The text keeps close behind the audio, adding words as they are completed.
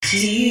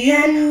Tea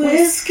and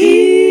whiskey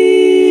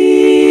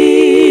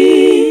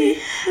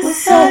with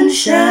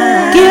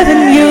sunshine.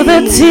 Giving you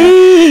the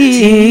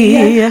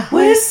tea and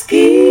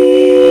whiskey.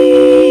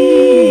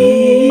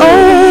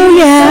 Oh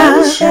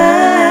yeah.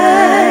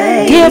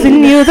 Sunshine.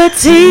 Giving you the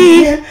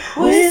tea and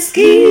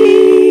whiskey.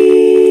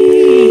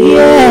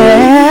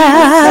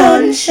 Yeah.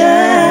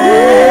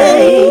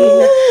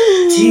 Sunshine.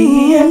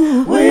 Tea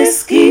and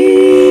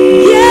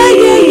whiskey. Yeah.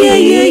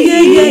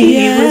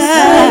 With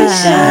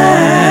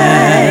sunshine.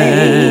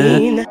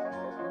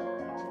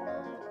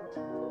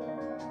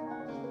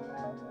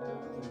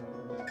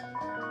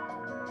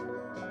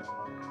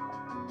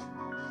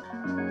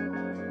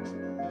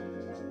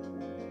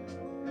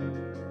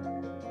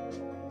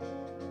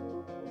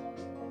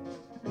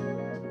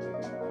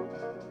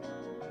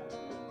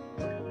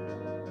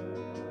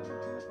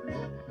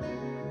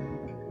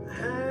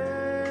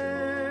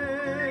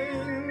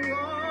 Hang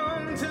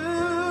on to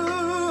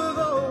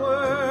the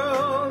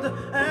world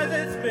as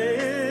it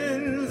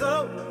spins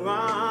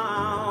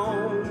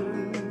around.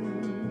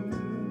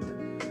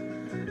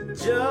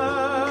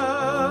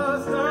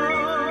 Just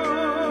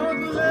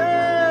don't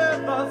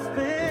let the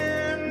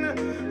spin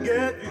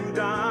get you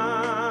down.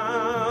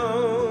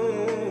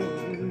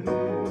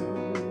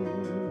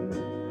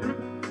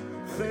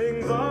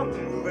 Things are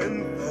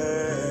moving fast.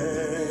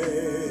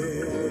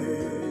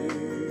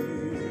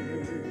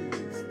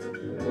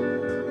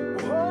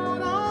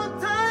 Hold on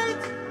tight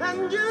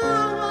and you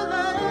will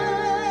last.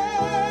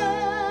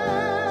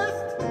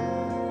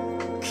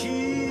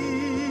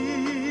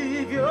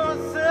 Keep your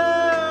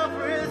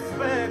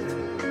self-respect,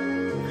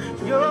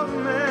 your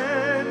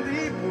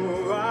manly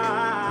pride.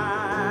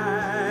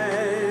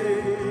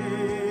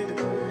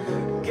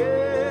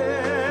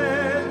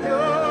 Get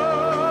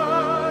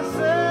yourself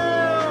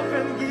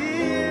in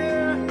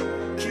gear,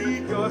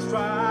 keep your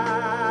stride.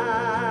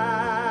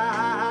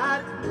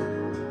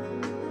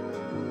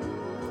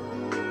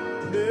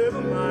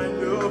 Never mind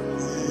your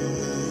fears.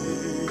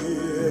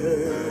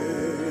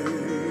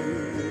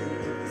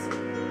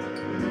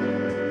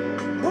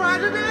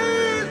 Brighter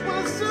days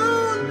will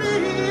soon be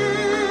here.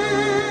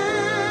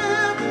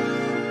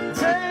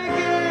 Take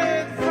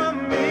it from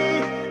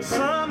me,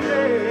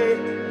 someday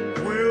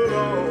we'll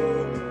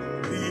all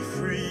be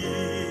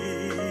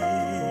free.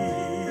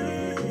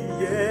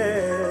 Yeah.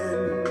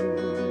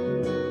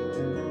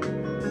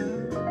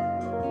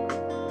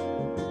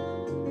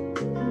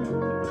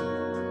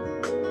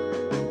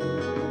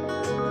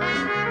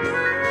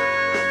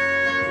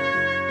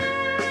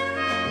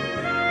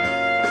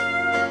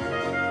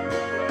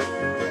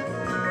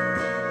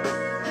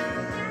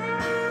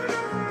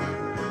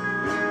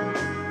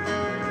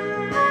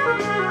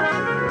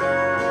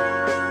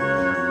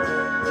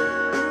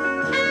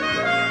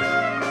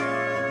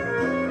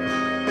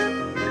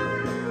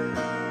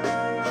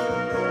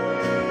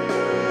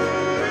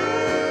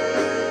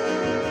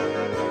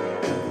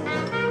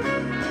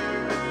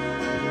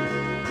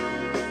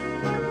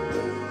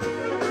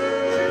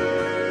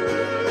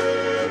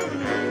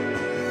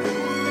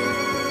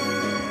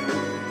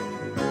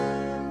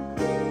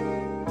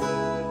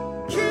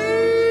 Keep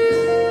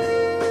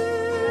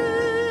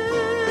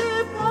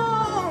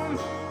on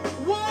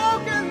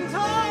walking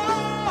tall.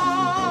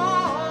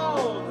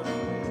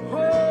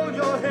 Hold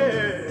your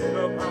head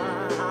up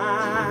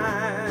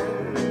high.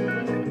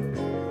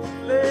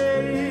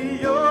 Lay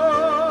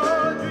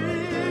your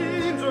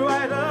dreams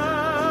right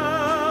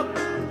up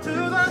to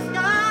the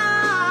sky.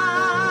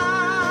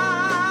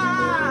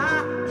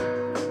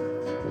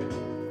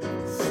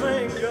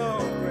 Sing your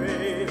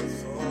great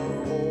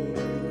song.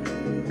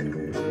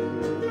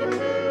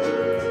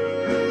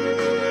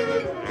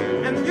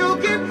 And you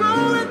keep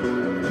growing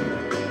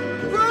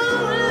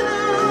on.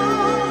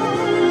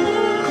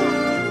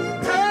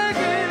 Take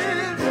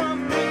it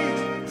from me,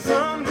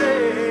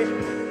 someday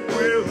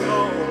we'll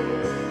all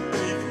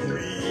be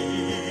free.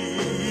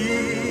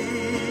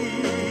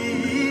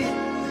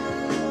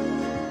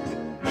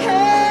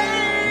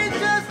 Hey,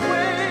 just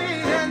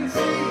wait and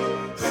see,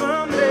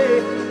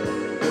 someday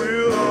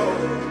we'll all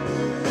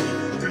be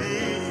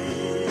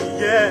free.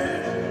 Yeah.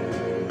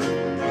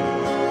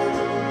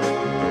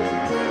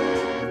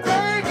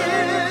 Take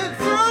it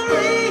from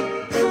me,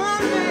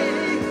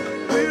 someday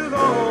we'll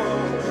all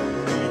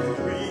be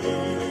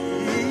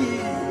free.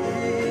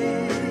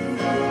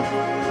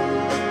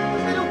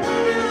 And it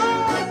won't be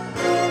long.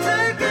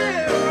 Take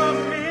it from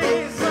me,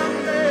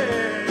 someday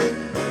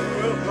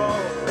we'll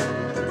all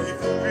be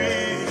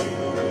free.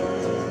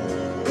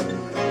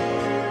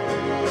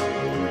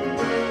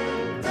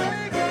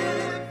 Take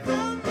it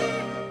from me.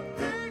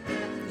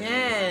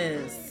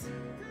 Yes.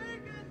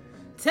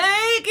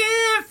 Take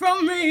it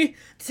from me.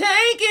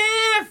 Take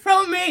it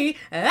from me.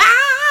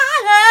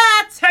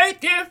 Ah,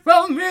 take it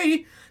from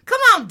me. Come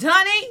on,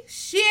 Donnie.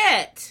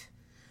 Shit.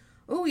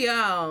 Ooh,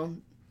 y'all.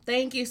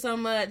 Thank you so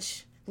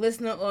much,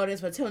 listener audience,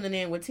 for tuning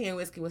in with Tea and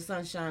Whiskey with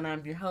Sunshine.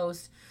 I'm your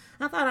host.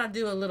 I thought I'd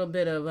do a little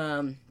bit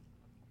of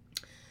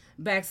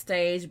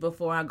backstage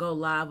before I go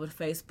live with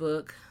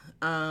Facebook.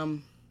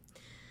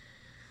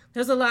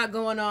 There's a lot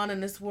going on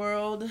in this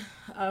world.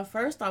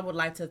 First, I would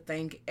like to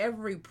thank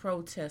every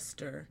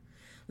protester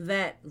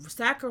that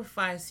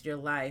sacrificed your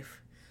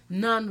life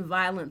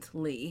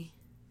non-violently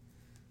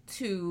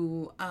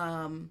to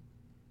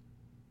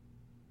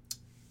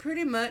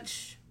pretty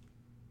much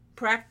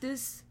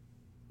practice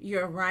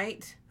your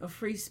right of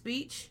free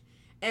speech,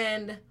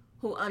 and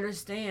who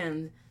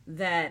understand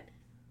that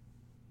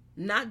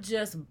not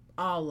just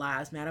all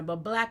lives matter,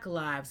 but Black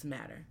lives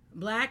matter.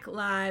 Black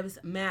lives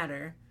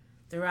matter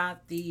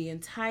throughout the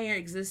entire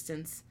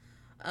existence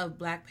of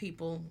Black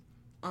people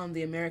on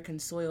the American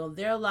soil.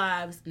 Their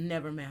lives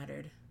never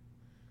mattered.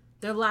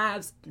 Their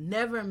lives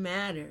never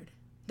mattered.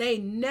 They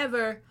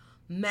never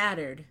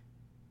mattered.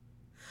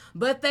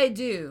 But they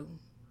do.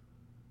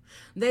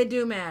 They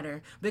do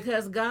matter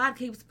because God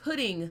keeps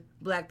putting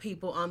Black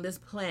people on this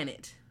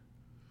planet.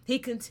 He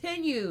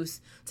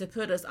continues to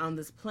put us on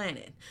this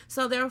planet.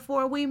 So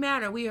therefore we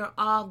matter. We are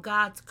all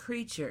God's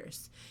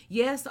creatures.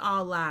 Yes,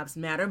 all lives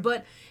matter.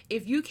 But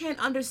if you can't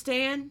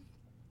understand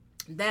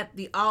that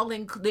the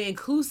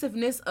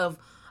inclusiveness of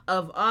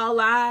all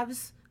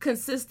lives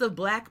consists of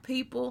Black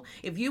people,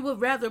 if you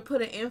would rather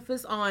put an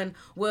emphasis on,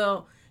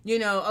 well,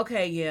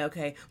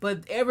 okay,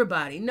 but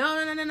everybody.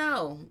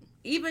 No.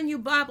 Even you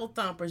Bible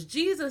thumpers,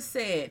 Jesus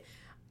said,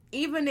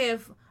 even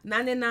if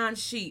 99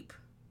 sheep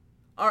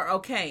are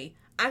okay,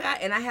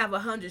 I have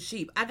 100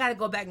 sheep, I got to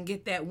go back and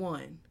get that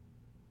one.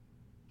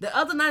 The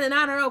other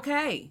 99 are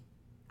okay.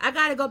 I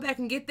got to go back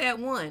and get that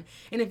one.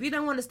 And if you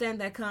don't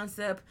understand that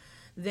concept,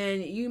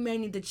 then you may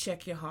need to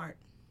check your heart.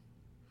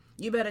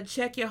 You better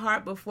check your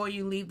heart before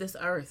you leave this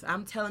earth.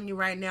 I'm telling you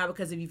right now,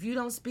 because if you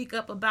don't speak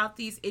up about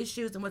these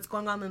issues and what's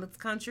going on in this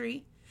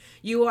country,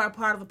 you are a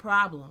part of the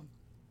problem.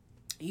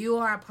 You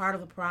are a part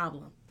of the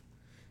problem.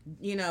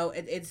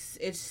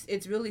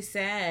 It's really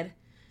sad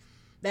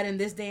that in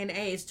this day and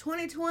age,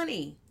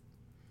 2020.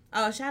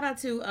 Shout out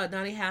to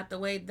Donny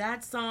Hathaway.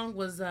 That song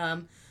was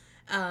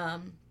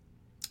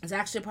it's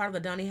actually part of the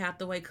Donny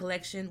Hathaway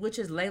collection, which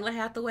is Layla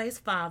Hathaway's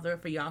father.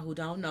 For y'all who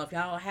don't know, if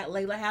y'all had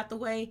Layla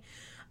Hathaway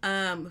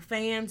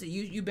fans,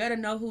 you better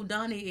know who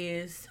Donny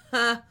is.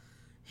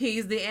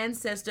 He's the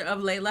ancestor of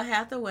Layla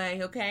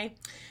Hathaway, okay?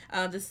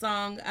 The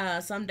song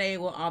Someday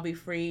We'll All Be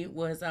Free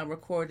was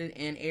recorded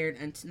and aired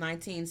in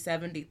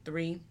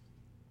 1973.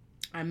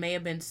 I may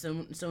have been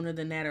sooner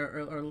than that or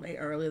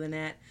earlier than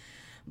that,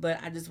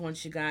 but I just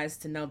want you guys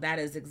to know that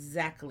is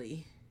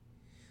exactly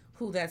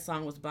who that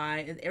song was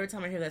by. Every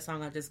time I hear that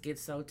song, I just get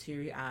so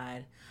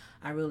teary-eyed.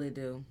 I really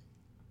do.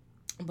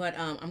 But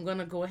I'm going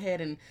to go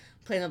ahead and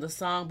play another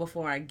song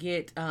before I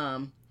get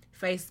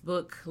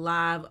Facebook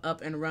Live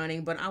up and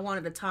running. But I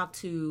wanted to talk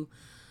to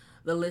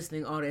the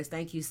listening audience.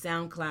 Thank you,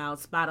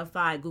 SoundCloud,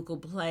 Spotify, Google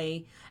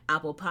Play,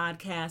 Apple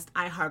Podcast,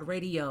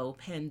 iHeartRadio,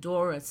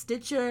 Pandora,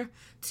 Stitcher,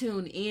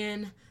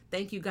 TuneIn.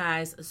 Thank you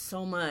guys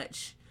so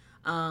much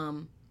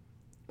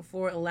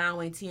for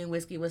allowing Tea and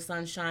Whiskey with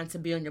Sunshine to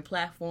be on your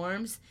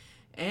platforms.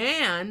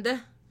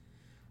 And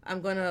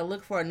I'm going to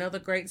look for another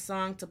great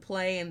song to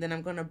play, and then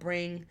I'm going to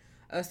bring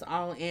us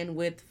all in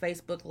with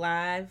Facebook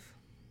Live.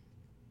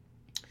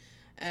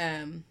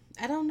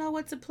 I don't know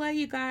what to play,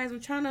 you guys. I'm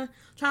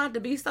trying to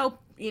be so,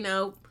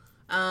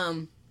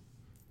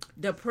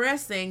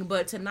 depressing,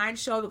 but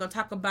tonight's show we're going to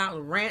talk about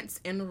rants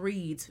and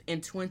reads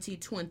in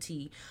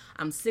 2020.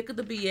 I'm sick of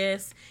the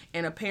BS,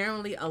 and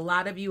apparently a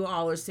lot of you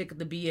all are sick of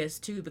the BS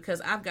too,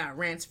 because I've got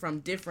rants from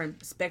different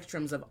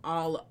spectrums of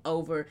all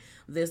over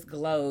this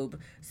globe.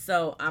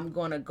 So I'm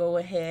going to go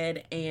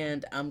ahead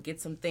and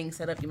get some things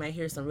set up. You might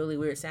hear some really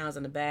weird sounds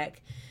in the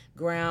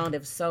background.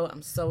 If so,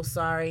 I'm so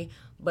sorry,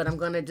 but I'm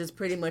going to just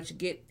pretty much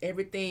get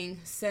everything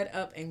set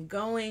up and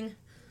going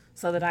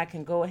so that I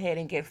can go ahead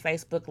and get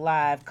Facebook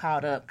Live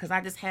caught up, because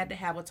I just had to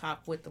have a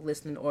talk with the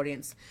listening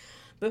audience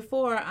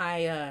before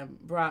I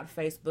brought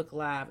Facebook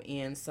Live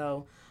in.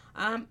 So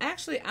I'm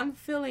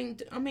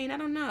feeling, I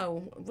don't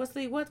know. What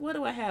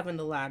do I have in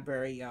the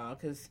library, y'all?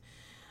 Because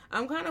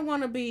I'm kind of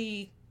want to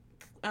be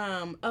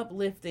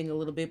uplifting a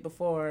little bit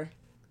before,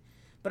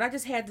 but I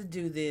just had to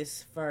do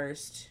this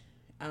first.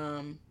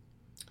 Do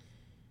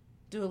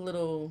a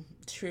little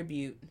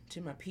tribute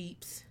to my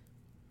peeps.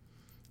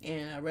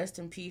 And rest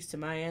in peace to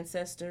my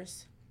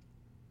ancestors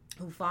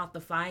who fought the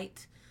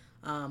fight.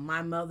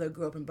 My mother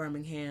grew up in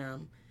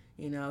Birmingham.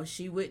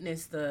 She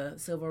witnessed the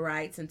civil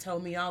rights and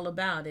told me all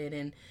about it.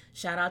 And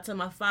shout out to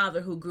my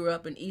father who grew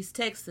up in East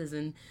Texas,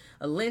 and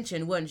a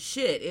lynching wasn't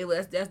shit.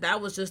 That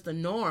was just the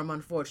norm,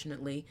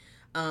 unfortunately.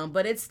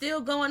 But it's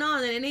still going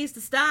on, and it needs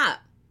to stop.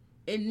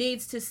 It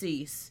needs to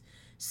cease.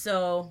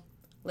 So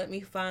let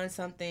me find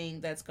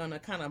something that's going to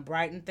kind of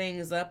brighten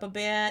things up a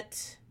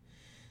bit.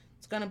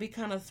 It's going to be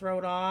kind of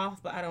thrown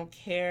off, but I don't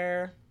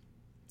care.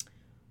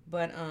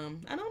 But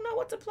I don't know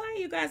what to play,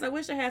 you guys. I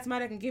wish I had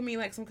somebody that can give me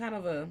like some kind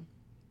of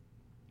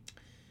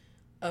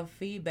a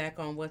feedback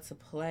on what to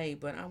play,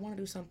 but I want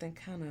to do something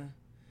kind of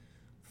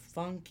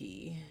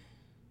funky.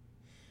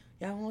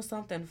 Y'all want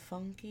something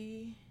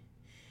funky?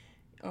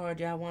 Or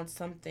do y'all want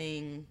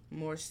something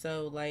more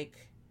so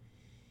like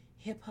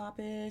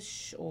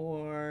hip-hop-ish?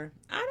 Or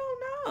I don't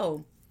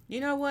know. You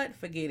know what?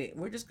 Forget it.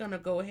 We're just going to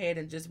go ahead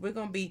and we're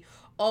going to be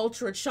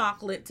ultra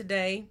chocolate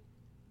today.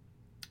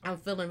 I'm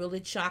feeling really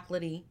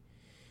chocolatey.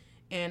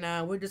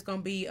 And we're just going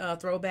to be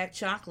throwback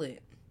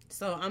chocolate.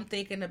 So I'm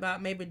thinking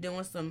about maybe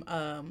doing some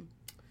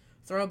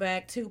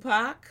throwback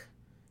Tupac.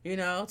 You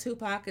know,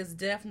 Tupac is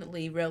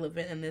definitely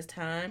relevant in this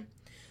time.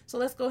 So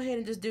let's go ahead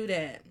and just do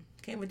that.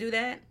 Can we do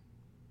that?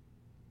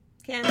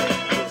 Can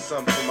we? Do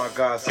something for my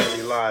godson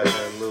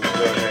Elijah and little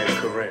girl named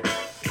Corinne.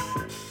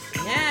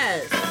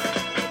 Yes.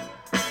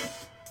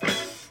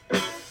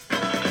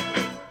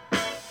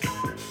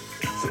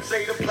 Some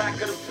say the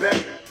blacker the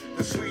better,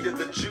 the sweeter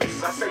the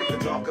juice. I say the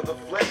darker the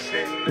flesh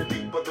and the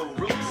deeper the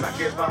roots. I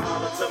give a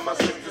holler to my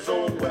sister's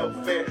own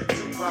welfare.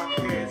 Tupac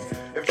kids,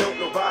 if don't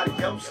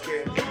nobody else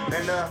care.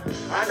 And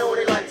I know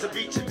they like to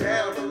beat you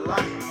down a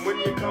lot. When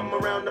you come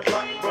around the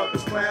block,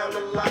 brothers clown a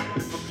lot.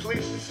 But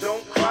please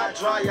don't cry,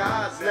 dry your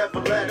eyes, never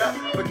let up.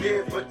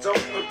 Forgive but don't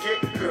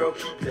forget, girl,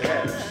 keep your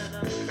head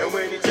up. And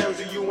when he tells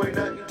you you ain't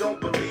nothing, don't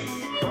believe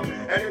him.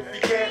 And if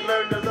you can't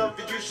learn to love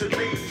you, you should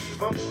leave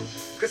him.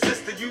 Cause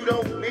sister, you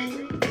don't need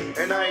him.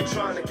 And I ain't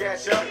trying to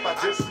gas you up, I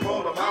just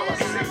call him how I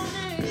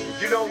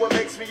see. You know what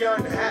makes me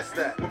unhappy?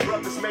 That when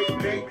brothers make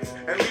babies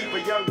and leave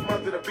a young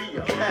mother to be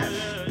a pet.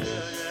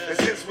 And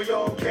since we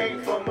all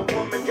came from a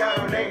woman, got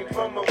our name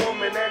from a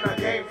woman, and I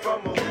came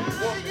from a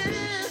woman.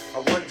 I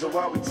wonder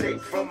why we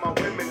take from our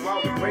women,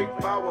 why we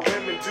rape our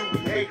women, do we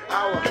hate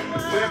our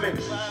women?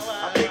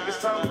 I think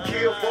it's time to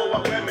kill for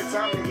our women,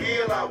 time to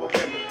heal our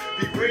women,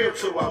 be real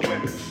to our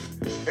women.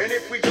 And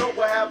if we don't,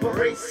 we'll have a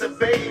race of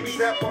babies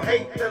that will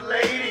hate the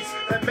ladies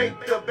that make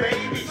the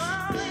babies.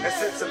 And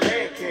since a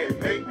man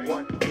can't make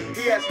one,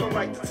 he has no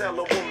right to tell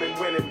a woman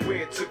when and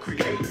where to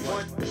create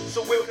one.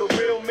 So will the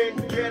real men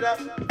get up?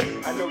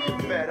 I know you're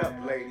fed up,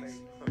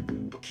 ladies,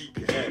 but keep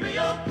your head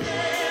up.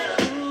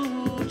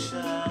 Ooh,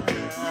 child,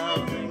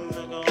 things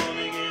are gonna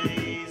get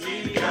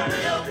easy. Keep your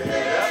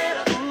head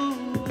up.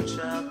 Ooh,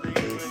 child,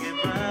 things will get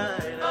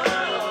brighter.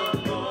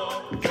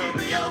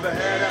 Keep your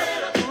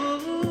head up.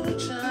 Ooh,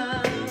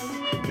 child,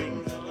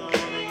 things are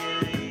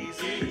gonna get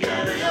easy. Keep your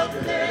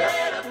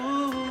head up.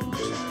 Ooh,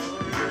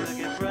 child, things will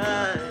get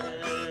brighter.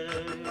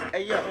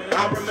 Hey yo,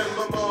 I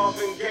remember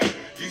Marvin Gaye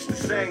used to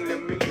sing to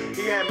me.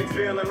 He had me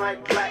feeling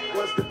like black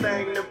was the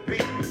thing to be.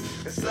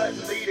 And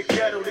suddenly the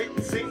ghetto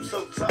didn't seem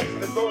so tough.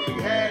 And though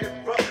we had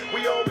it rough,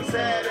 we always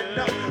had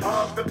enough. I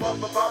huffed up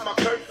about my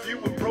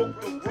curfew and broke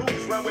the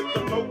rules. Ran with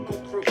the local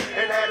crew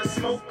and had a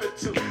smoke or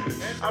two.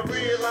 I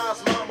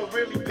realized mama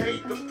really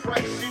paid the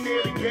price. She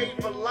nearly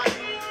gave her life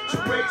to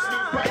raise me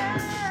right.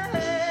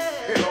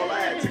 And all I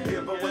had to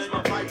give her was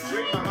my pipe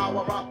dream. How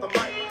about the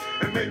mic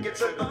and make it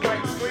to the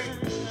right screen.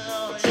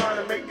 I'm trying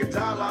to make $1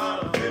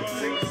 out of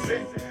 15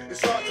 cents.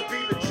 It's hard to be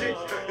legit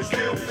and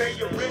still pay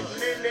your rent.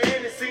 And in the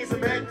end, it seems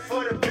I'm heading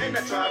for the pen.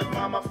 I try to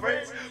find my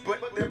friends, but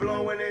they're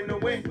blowing in the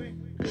wind.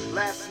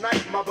 Last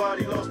night, my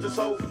buddy lost his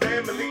whole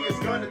family. It's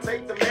gonna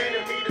take the man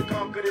in me to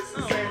conquer this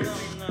insanity.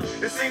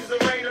 It seems the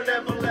rain will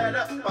never let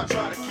up. I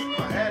try to keep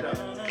my head up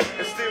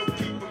and still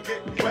keep from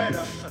getting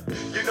wetter.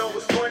 You know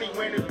it's funny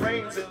when it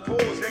rains and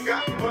pours. They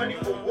got money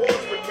for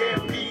wars, but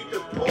can't feed the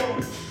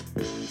poor.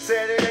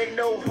 Said it ain't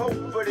no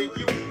hope for the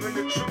youth, and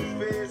the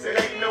truth is it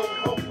ain't no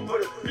hope for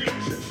the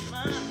future.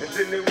 And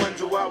then they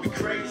wonder why we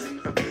crazy.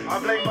 I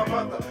blame my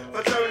mother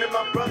for turning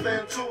my brother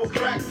into a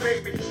crack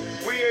baby.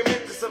 We ain't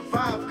meant to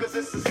survive cause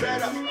it's a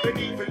setup. And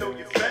even though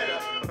you're fed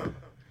up,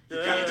 you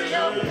got to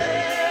your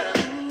head up.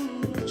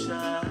 Ooh,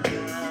 child,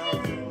 things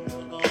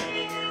are gonna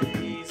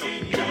get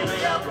easy. You got to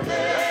your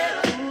head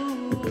up.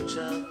 Ooh,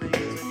 child,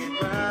 things will get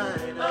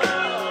brighter.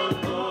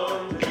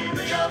 Keep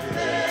your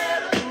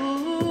head up.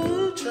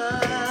 Ooh,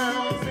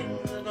 child,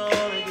 things are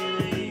gonna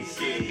get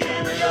easy. Keep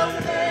your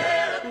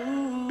head up.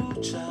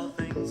 Ooh, child,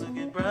 things will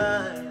get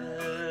brighter.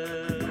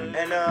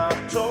 And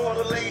to all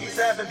the ladies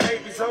having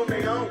babies on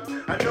their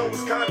own, I know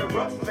it's kinda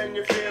rough and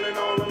you're feeling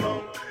all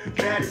alone.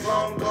 Daddy's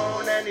long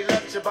gone and he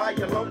left you by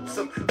your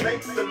lonesome.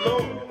 Thank the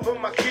Lord for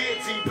my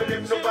kids, even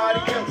if nobody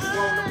else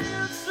want them.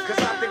 Cause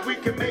I think we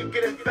can make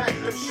it, in fact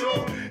I'm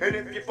sure. And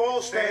if you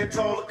fall, stand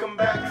tall and come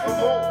back for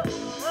more.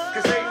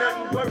 Cause ain't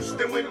nothing worse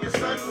than when your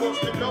son wants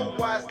to know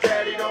why his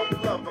daddy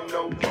don't love him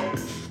no more.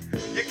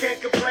 You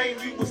can't complain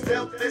you was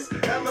dealt this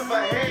hell of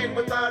a hand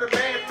without a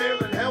man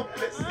feeling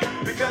helpless.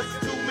 Because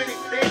too many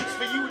things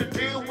for you to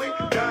deal with.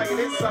 Dying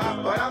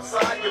inside, but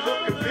outside you're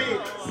looking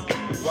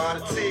fearless. While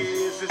the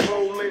tears is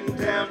rolling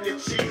down your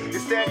cheek, you're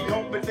steady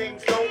hoping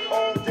things don't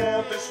all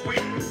fall this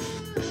week.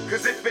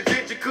 Cause if it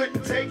did, you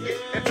couldn't take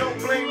it. And don't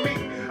blame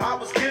me, I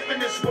was given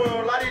this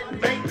world, I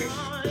didn't make it.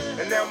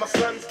 And now my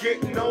son's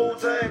getting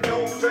older and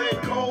older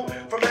and cold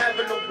from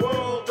having the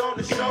world on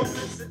his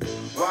shoulders.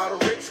 While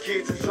the rich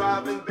kids are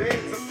driving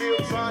Benz, I'm still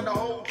trying to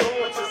hold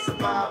on to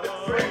surviving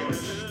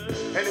friends.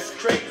 And it's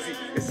crazy,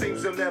 it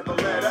seems they'll never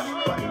let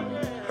up,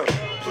 but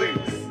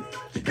please,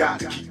 you got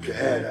to keep your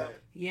head up.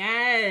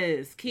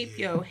 Yes, keep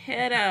your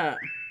head up.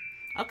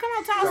 Oh, come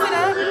on, toss it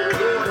up.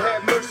 Lord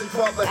have mercy,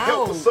 Father,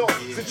 help us all.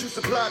 Since you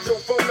supplied your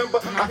phone number,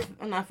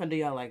 I'm not finna do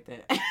y'all like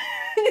that.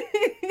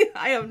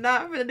 I am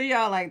not finna do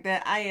y'all like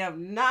that. I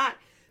am not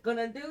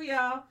Gonna do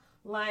y'all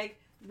like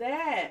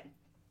that.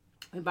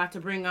 I'm about to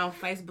bring on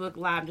Facebook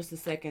Live just a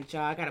second,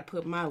 y'all. I gotta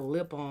put my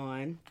lip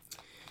on.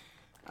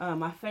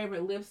 My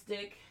favorite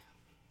lipstick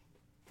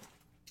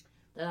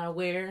that I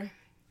wear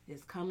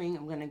is coming.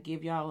 I'm gonna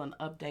give y'all an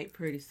update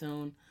pretty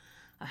soon.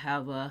 I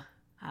have a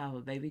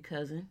baby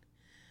cousin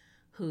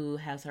who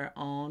has her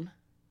own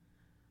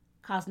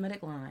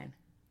cosmetic line.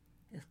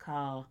 It's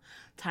called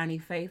Tiny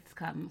Faiths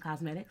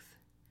Cosmetics.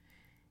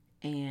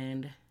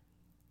 And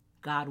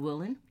God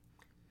willing,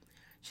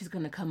 she's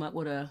going to come up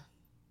with a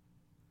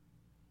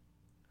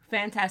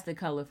fantastic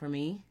color for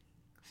me.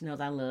 She knows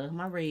I love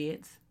my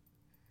reds.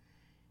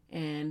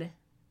 And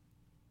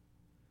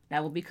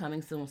that will be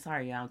coming soon.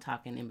 Sorry, y'all, I'm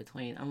talking in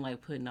between. I'm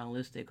like putting on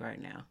lipstick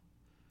right now.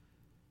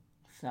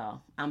 So,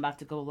 I'm about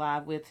to go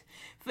live with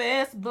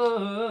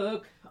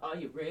Facebook. Are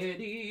you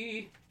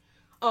ready?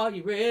 Are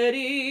you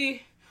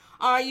ready?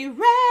 Are you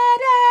ready?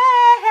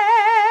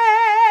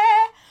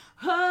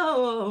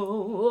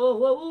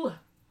 Oh,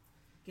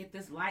 get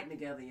this light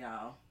together,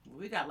 y'all.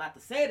 We got a lot to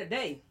say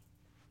today.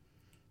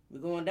 We're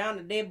going down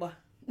today, boy.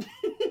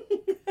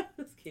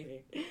 Just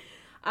kidding.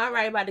 All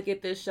right, about to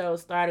get this show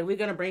started. We're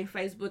going to bring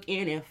Facebook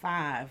in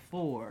 5,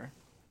 4.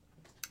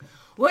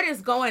 What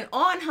is going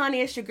on,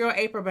 honey? It's your girl,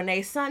 April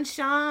Benet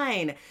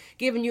Sunshine,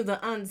 giving you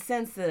the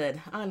uncensored,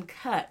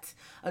 uncut,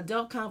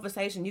 adult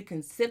conversation you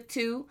can sip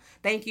to.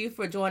 Thank you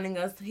for joining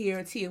us here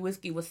at Tea and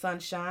Whiskey with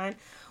Sunshine.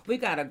 We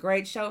got a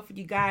great show for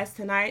you guys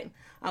tonight.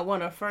 I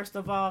want to, first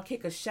of all,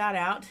 kick a shout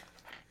out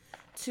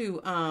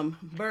to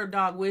Bird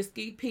Dog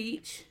Whiskey,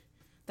 Peach.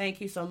 Thank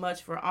you so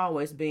much for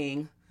always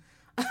being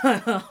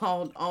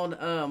on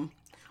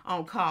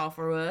call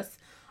for us.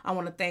 I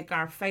want to thank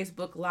our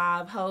Facebook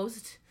Live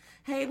host.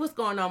 Hey, what's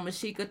going on,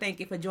 Mashika?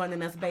 Thank you for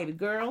joining us, baby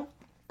girl.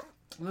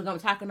 We're going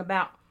to be talking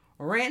about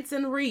rants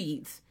and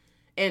reads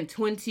in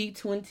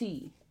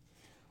 2020.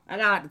 I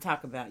got a lot to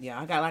talk about, y'all.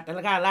 I got a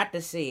lot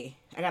to say.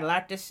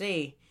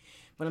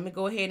 But let me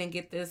go ahead and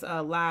get this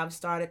live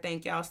started.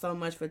 Thank y'all so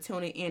much for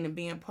tuning in and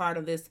being part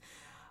of this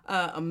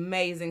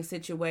amazing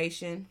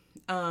situation.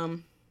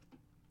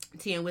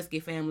 Tea and Whiskey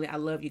family, I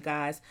love you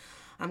guys.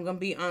 I'm going to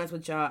be honest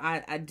with y'all.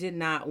 I did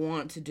not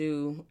want to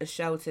do a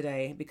show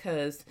today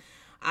because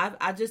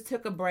I just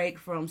took a break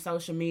from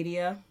social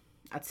media.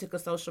 I took a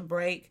social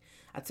break.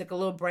 I took a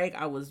little break.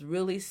 I was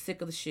really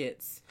sick of the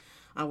shits.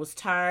 I was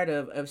tired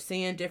of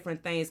seeing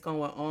different things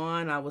going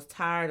on. I was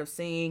tired of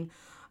seeing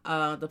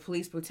the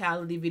police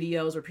brutality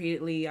videos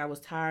repeatedly. I was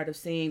tired of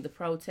seeing the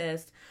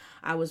protests.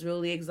 I was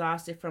really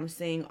exhausted from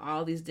seeing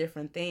all these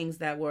different things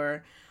that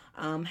were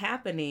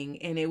happening.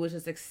 And it was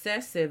just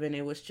excessive and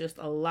it was just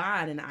a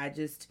lot. And I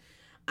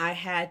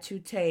had to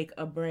take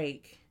a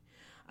break.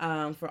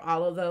 For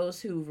all of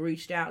those who've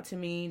reached out to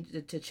me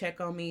to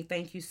check on me,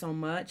 thank you so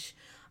much.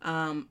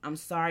 I'm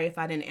sorry if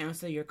I didn't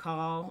answer your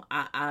call.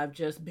 I've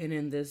just been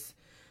in this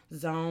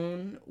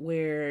zone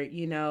where,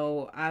 you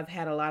know, I've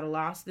had a lot of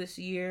loss this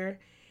year.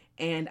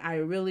 And I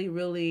really,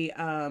 really,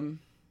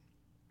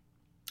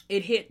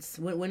 it hits.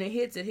 When it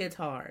hits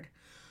hard.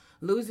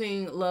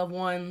 Losing loved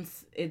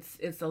ones,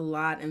 it's a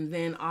lot. And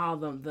then all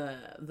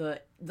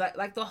the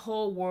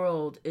whole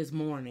world is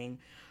mourning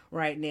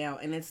right now,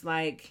 and it's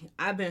like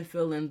I've been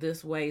feeling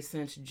this way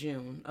since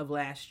June of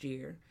last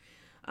year.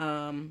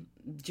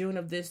 June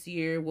of this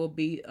year will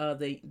be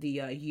the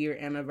year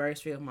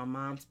anniversary of my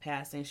mom's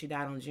passing. She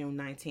died on June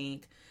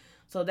 19th,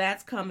 so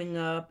that's coming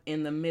up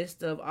in the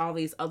midst of all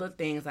these other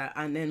things.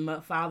 And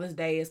then Father's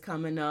Day is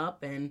coming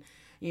up, and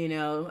you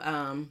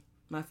know,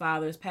 my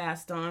father's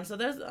passed on. So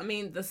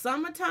the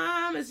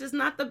summertime is just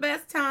not the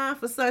best time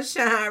for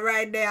sunshine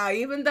right now,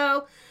 even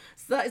though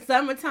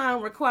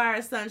summertime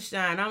requires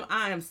sunshine.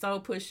 I am so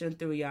pushing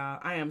through, y'all.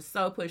 I am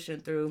so pushing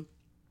through.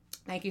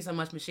 Thank you so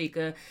much,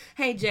 Mashika.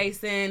 Hey,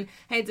 Jason.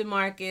 Hey,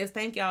 DeMarcus.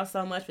 Thank y'all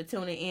so much for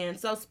tuning in.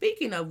 So,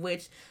 speaking of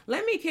which,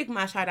 let me kick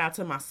my shout out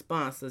to my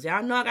sponsors.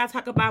 Y'all know I got to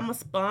talk about my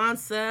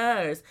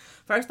sponsors.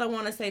 First, I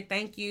want to say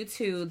thank you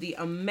to the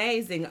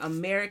amazing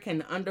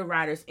American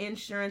Underwriters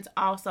Insurance,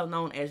 also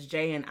known as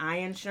J&I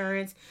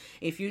Insurance.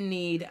 If you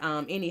need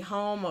any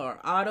home or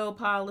auto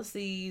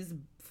policies,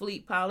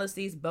 fleet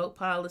policies, boat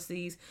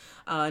policies,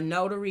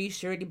 notary,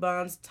 surety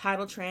bonds,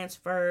 title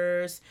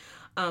transfers,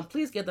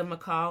 please give them a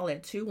call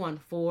at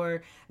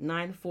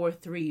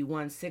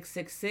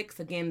 214-943-1666.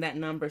 Again, that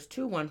number is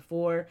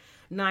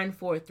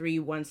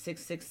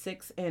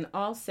 214-943-1666. And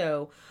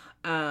also,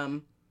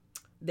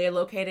 they're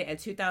located at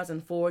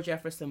 2004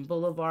 Jefferson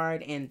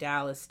Boulevard in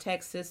Dallas,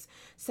 Texas,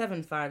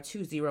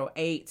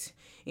 75208.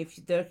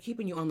 If they're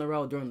keeping you on the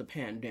road during the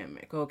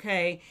pandemic,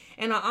 okay?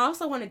 And I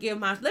also want to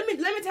give let me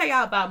tell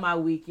y'all about my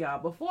week,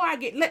 y'all. Before I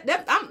get,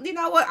 you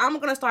know what? I'm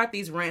gonna start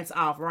these rants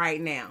off right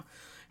now.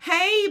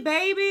 Hey,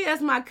 baby,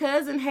 that's my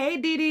cousin. Hey,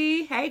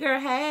 Didi. Hey, girl.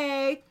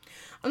 Hey.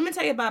 Let me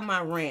tell you about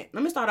my rant.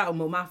 Let me start out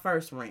with my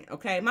first rant,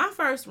 okay? My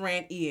first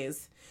rant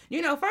is,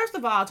 you know, first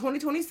of all,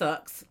 2020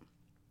 sucks.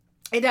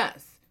 It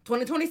does.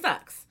 2020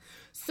 sucks.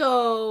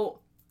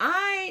 So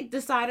I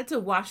decided to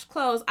wash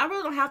clothes. I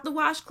really don't have to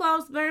wash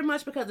clothes very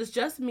much because it's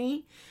just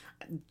me.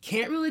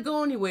 can't really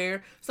go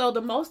anywhere. So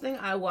the most thing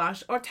I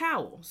wash are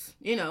towels,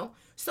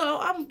 So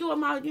I'm doing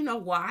my,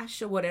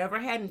 wash or whatever.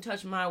 I hadn't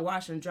touched my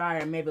wash and dryer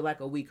in maybe like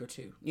a week or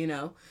two,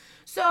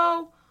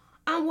 So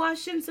I'm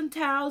washing some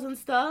towels and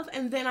stuff,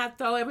 and then I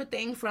throw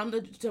everything from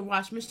the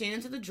wash machine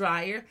into the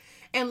dryer.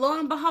 And lo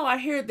and behold, I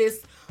hear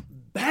this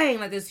bang,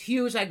 like this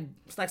huge, like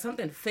it's like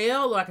something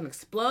fell or like an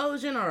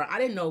explosion, or I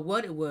didn't know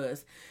what it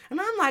was. And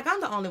I'm like,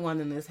 I'm the only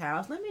one in this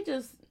house. Let me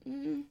just...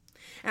 And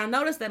I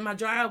noticed that my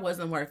dryer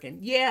wasn't working.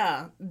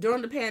 Yeah,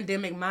 during the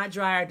pandemic, my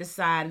dryer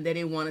decided that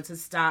it wanted to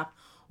stop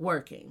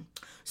working.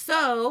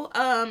 So,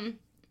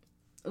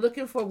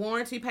 looking for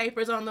warranty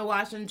papers on the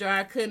wash and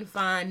dryer, couldn't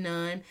find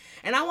none.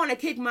 And I want to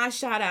kick my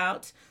shout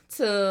out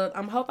to,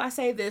 I hope I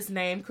say this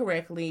name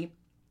correctly,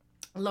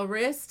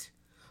 Larist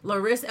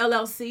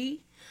LLC.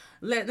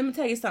 Let me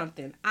tell you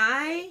something.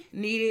 I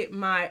needed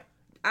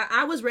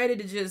I was ready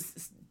to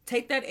just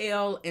take that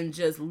L and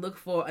just look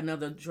for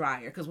another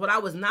dryer. Because what I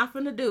was not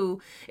going to do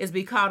is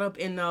be caught up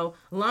in no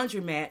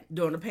laundromat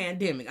during the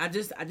pandemic.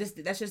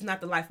 That's just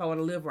not the life I want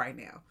to live right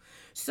now.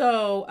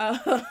 So,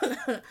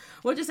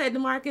 what'd you say,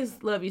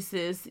 DeMarcus? Love you,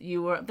 sis.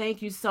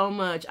 Thank you so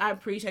much. I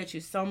appreciate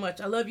you so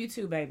much. I love you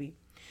too, baby.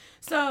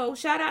 So,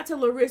 shout out to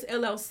Larist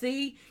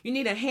LLC. You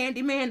need a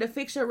handyman to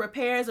fix your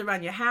repairs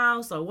around your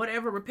house or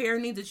whatever repair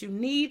needs that you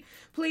need.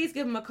 Please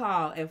give him a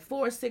call at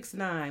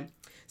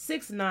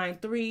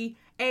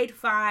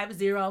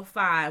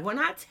 469-693-8505. When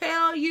I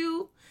tell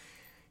you,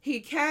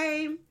 he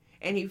came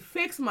and he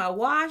fixed my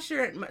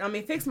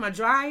fixed my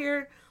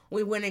dryer.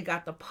 We went and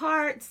got the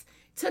parts,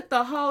 took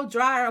the whole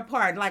dryer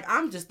apart. Like,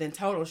 I'm just in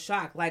total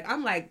shock. I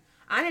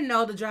didn't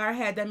know the dryer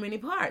had that many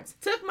parts.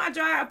 Took my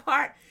dryer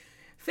apart,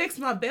 fixed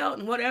my belt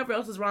and whatever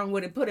else was wrong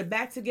with it, put it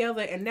back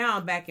together, and now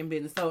I'm back in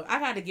business. So I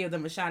got to give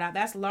them a shout out.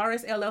 That's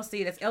Larist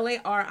LLC. That's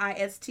Larist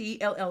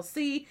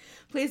LLC.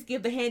 Please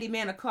give the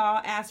handyman a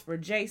call. Ask for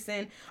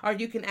Jason, or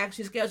you can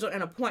actually schedule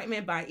an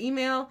appointment by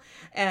email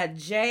at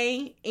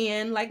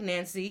JN like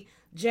Nancy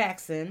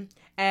Jackson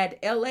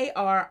at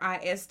larist.net.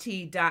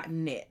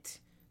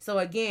 So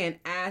again,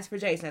 ask for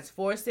Jason. That's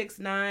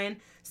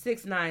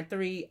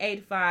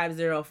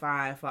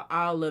 469-693-8505 for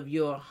all of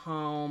your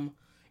home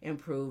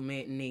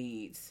improvement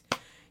needs.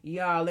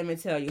 Y'all, let me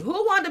tell you, who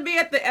wanted to be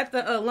at the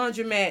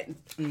laundromat?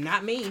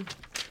 Not me.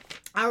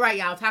 All right,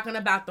 y'all, talking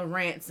about the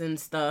rants and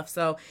stuff.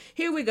 So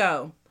here we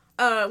go.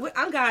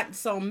 I've got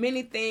so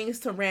many things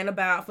to rant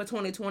about for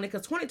 2020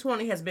 because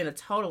 2020 has been a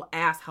total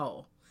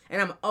asshole, and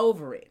I'm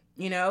over it.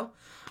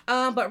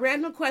 But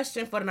random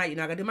question for the night. You're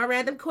not gonna do my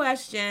random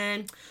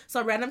question.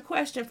 So random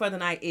question for the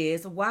night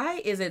is,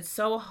 why is it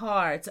so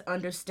hard to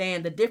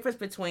understand the difference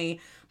between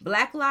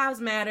Black Lives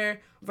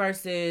Matter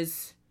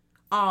versus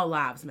All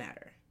Lives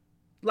Matter?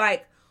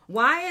 Like,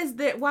 why is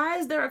this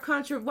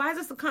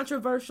a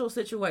controversial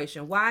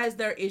situation? Why is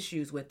there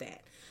issues with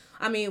that?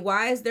 I mean,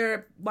 why is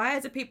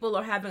it people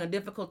are having a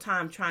difficult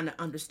time trying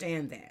to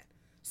understand that?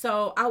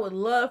 So I would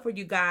love for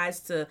you guys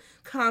to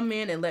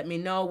comment and let me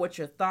know what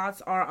your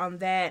thoughts are on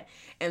that.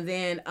 And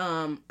then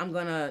I'm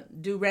going to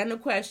do random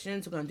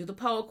questions. We're going to do the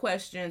poll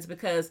questions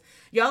because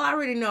y'all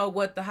already know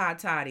what the hot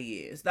toddy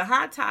is. The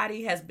hot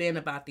toddy has been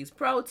about these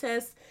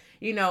protests.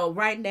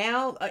 Right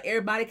now,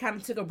 everybody kind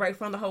of took a break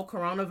from the whole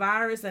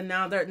coronavirus, and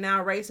now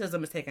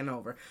racism is taking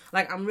over.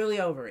 Like, I'm really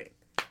over it.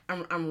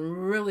 I'm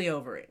really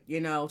over it.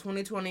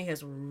 2020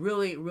 has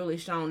really, really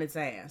shown its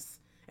ass,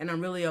 and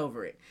I'm really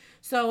over it.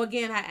 So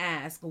again, I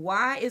ask,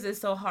 why is it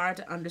so hard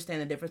to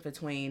understand the difference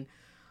between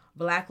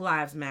Black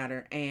Lives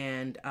Matter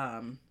and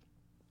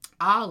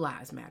All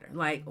Lives Matter?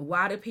 Like,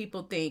 why do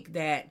people think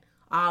that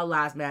All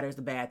Lives Matter is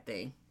a bad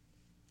thing?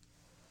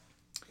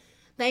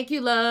 Thank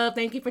you, love.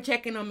 Thank you for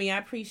checking on me. I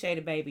appreciate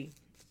it, baby.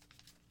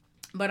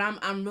 But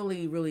I'm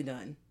really, really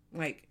done.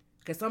 Like,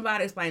 could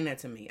somebody explain that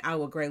to me? I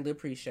would greatly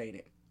appreciate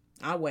it.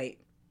 I'll wait.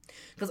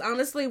 Because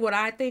honestly, what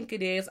I think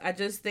it is, I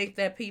just think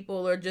that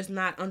people are just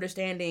not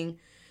understanding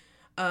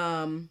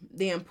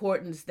the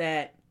importance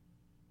that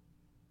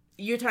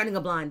you're turning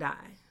a blind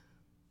eye.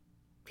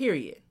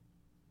 Period.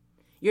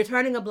 You're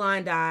turning a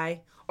blind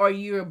eye, or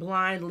you're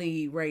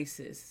blindly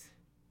racist.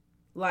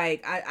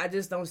 Like, I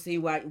just don't see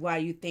why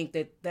you think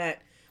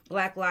that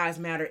Black Lives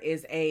Matter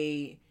is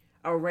a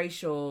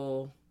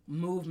racial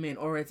movement,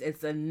 or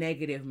it's a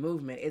negative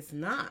movement. It's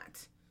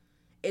not.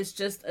 It's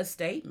just a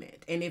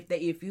statement. And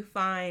if you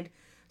find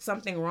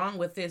something wrong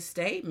with this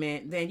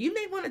statement, then you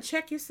may want to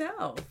check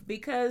yourself,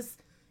 because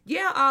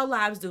yeah, all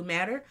lives do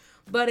matter,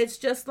 but it's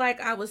just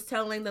like I was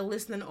telling the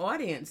listening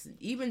audience.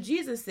 Even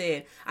Jesus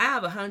said, I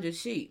have 100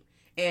 sheep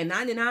and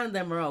 99 of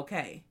them are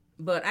okay,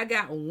 but I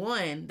got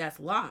one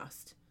that's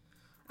lost.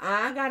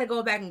 I got to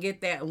go back and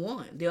get that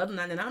one. The other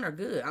 99 are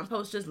good. I'm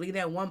supposed to just leave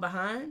that one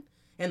behind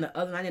and the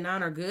other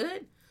 99 are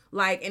good.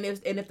 Like, and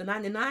if the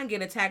 99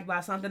 get attacked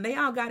by something, they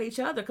all got each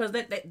other, because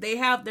they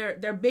have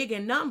they're big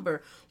in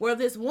number. Where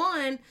this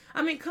one,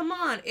 I mean, come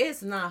on,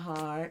 it's not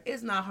hard.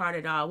 It's not hard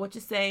at all. What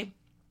you say?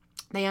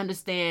 They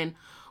understand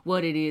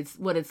what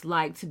it's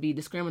like to be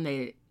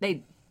discriminated.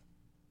 They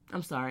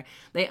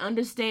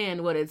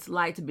understand what it's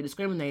like to be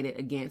discriminated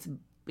against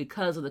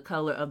because of the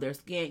color of their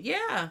skin.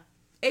 Yeah,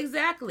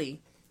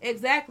 exactly.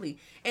 Exactly.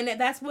 And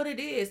that's what it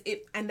is.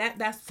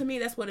 That's to me,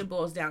 that's what it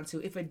boils down to.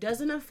 If it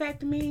doesn't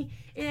affect me,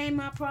 it ain't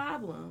my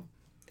problem.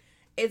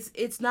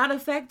 It's not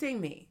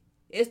affecting me.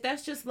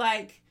 That's just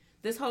like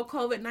this whole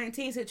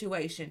COVID-19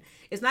 situation.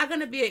 It's not going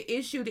to be an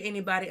issue to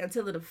anybody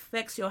until it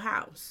affects your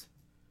house.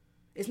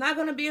 It's not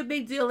going to be a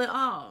big deal at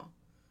all.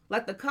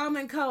 Like the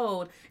common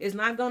cold is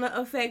not going to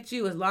affect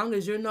you as long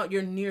as you're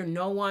near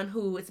no one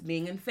who is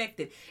being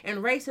infected. And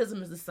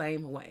racism is the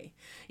same way.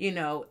 You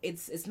know,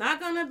 it's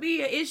not going to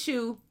be an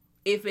issue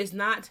if it's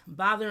not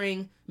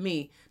bothering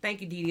me.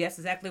 Thank you, Dee Dee. That's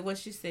exactly what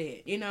she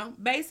said, you know,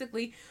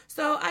 basically.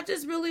 So I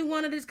just really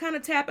wanted to kind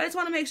of tap. I just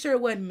want to make sure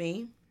it wasn't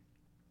me,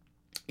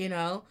 you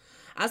know.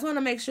 I just want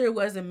to make sure it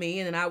wasn't me.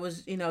 And then I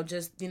was, you know,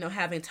 just, you know,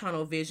 having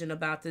tunnel vision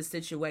about this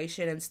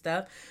situation and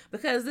stuff.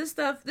 Because this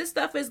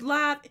stuff is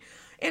live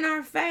in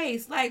our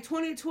face. Like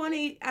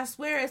 2020, I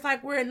swear it's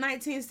like we're in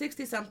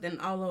 1960 something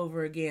all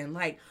over again.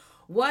 Like,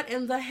 what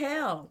in the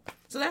hell?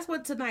 So that's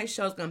what tonight's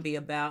show's going to be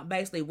about.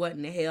 Basically, what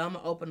in the hell? I'm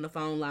going to open the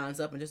phone lines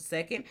up in just a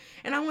second.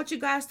 And I want you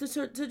guys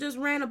to just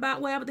rant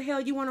about whatever the hell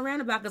you want to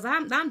rant about. Because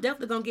I'm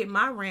definitely going to get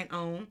my rant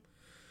on.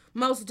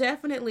 Most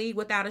definitely,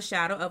 without a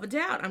shadow of a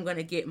doubt, I'm going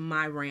to get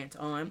my rant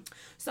on.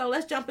 So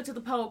let's jump into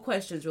the poll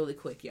questions really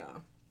quick,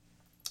 y'all.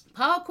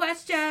 Poll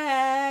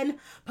question.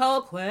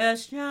 Poll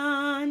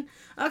question.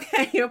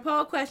 Okay, your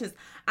poll questions.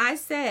 I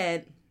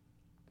said,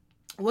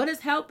 what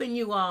is helping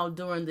you all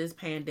during this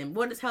pandemic?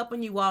 What is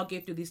helping you all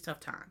get through these tough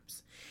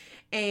times?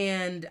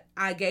 And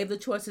I gave the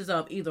choices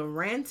of either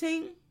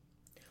ranting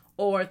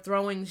or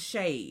throwing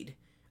shade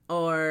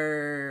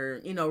or,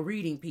 you know,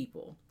 reading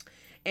people.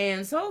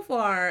 And so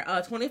far,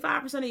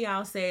 25% of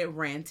y'all said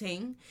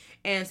ranting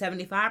and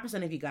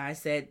 75% of you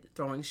guys said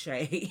throwing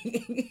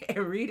shade and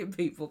reading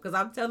people. Because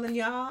I'm telling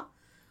y'all,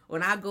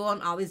 when I go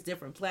on all these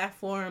different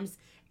platforms,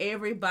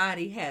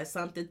 everybody has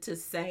something to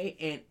say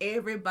and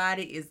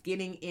everybody is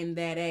getting in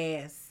that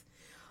ass.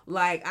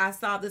 Like, I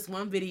saw this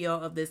one video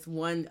of this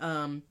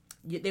one,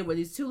 there were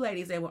these two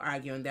ladies that were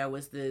arguing. There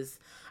was this,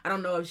 I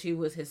don't know if she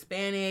was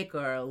Hispanic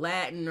or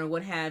Latin or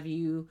what have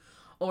you,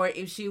 or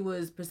if she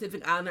was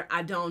Pacific Islander.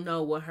 I don't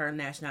know what her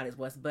nationality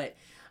was, but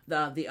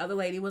the other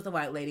lady was a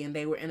white lady, and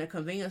they were in a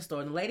convenience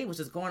store, and the lady was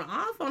just going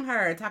off on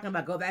her, talking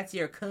about go back to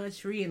your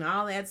country and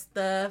all that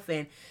stuff,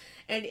 and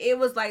it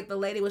was like the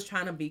lady was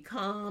trying to be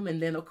calm,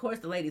 and then of course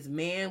the lady's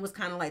man was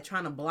kind of like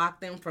trying to block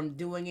them from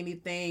doing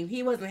anything.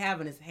 He wasn't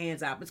having his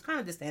hands out, but it's kind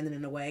of just standing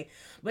in the way.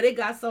 But it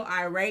got so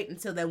irate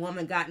until that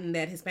woman got in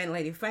that Hispanic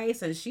lady's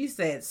face, and she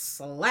said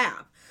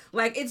slap.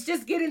 Like, it's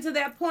just getting to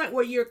that point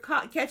where you're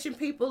catching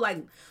people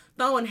like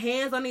throwing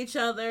hands on each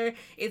other.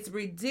 It's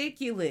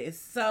ridiculous.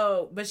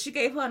 So, but she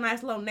gave her a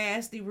nice little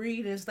nasty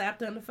read and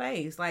slapped her in the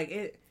face. Like,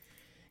 it,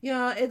 you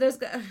know, there's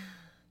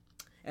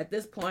at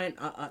this point,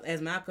 as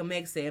Malcolm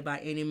X said, by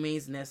any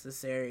means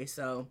necessary.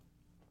 So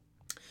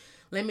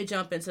let me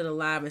jump into the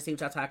live and see what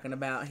y'all talking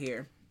about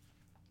here.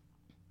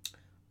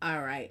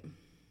 All right.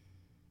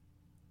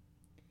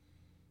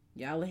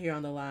 Y'all are here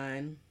on the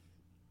line.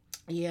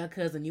 Yeah,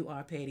 cousin, you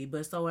are petty,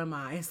 but so am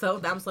I.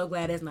 So I'm so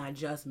glad it's not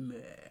just me.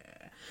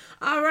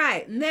 All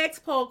right, next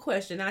poll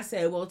question. I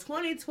said, will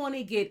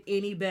 2020 get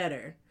any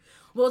better?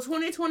 Will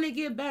 2020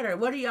 get better?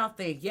 What do y'all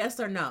think? Yes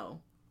or no?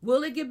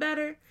 Will it get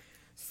better?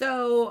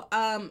 So,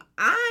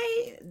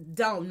 I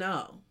don't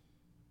know.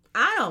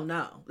 I don't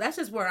know. That's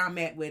just where I'm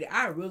at with it.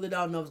 I really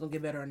don't know if it's going to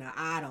get better or not.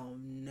 I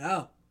don't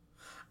know.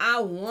 I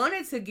want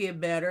it to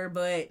get better,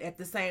 but at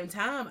the same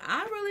time,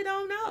 I really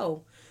don't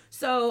know.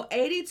 So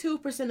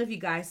 82% of you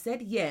guys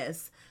said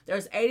yes.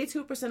 There's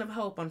 82% of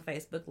hope on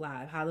Facebook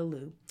Live.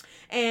 Hallelujah.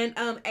 And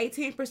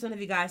 18% of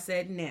you guys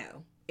said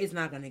no. It's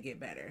not going to get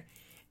better.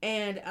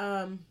 And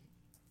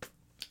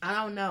I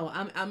don't know.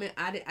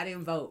 I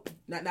didn't vote.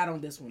 Not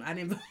on this one. I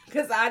didn't vote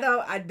because I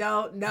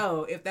don't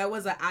know. If that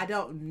was a I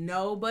don't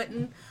know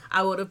button,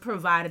 I would have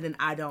provided an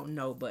I don't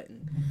know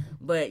button.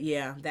 But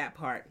yeah, that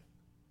part.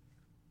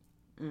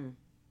 I'm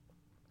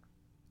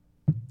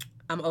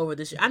over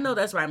this year. I know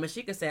that's right.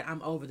 Mashika said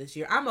I'm over this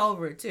year. I'm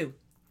over it too.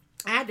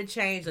 I had to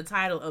change the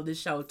title of this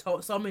show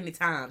so many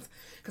times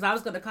because I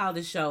was going to call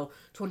this show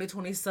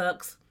 2020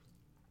 Sucks.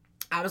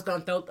 I was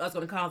going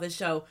to call this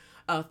show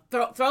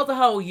throw the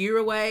whole year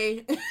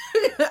away.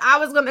 I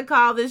was going to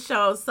call this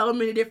show so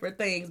many different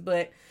things,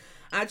 but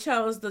I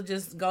chose to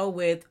just go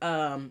with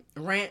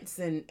rants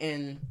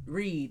and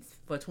reads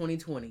for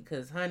 2020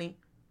 because, honey,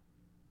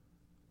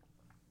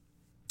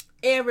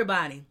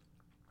 everybody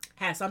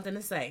has something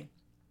to say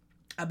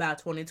about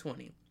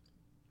 2020.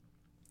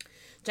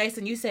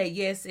 Jason, you say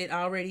yes, it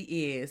already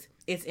is.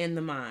 It's in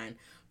the mind.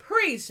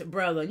 Preach,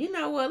 brother. You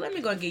know what? Let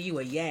me go give you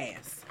a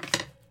yes.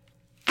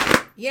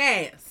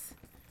 Yes.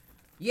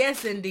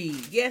 Yes,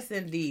 indeed. Yes,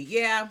 indeed.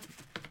 Yeah.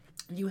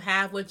 You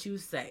have what you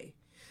say.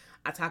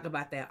 I talk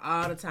about that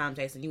all the time,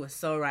 Jason. You were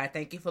so right.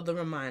 Thank you for the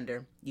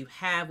reminder. You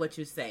have what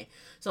you say.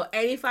 So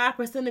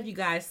 85% of you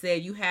guys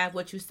said you have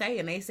what you say,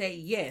 and they say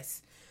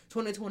yes,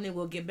 2020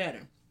 will get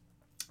better.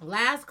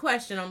 Last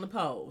question on the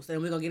polls,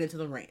 and we're going to get into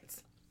the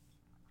rants.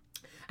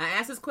 I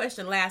asked this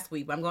question last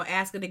week, but I'm going to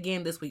ask it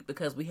again this week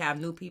because we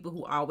have new people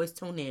who always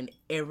tune in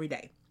every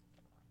day.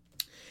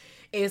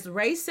 Is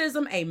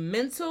racism a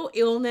mental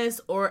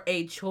illness or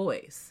a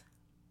choice?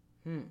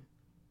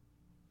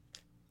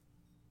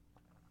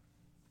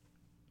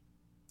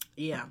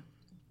 Yeah.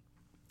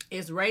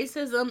 Is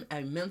racism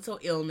a mental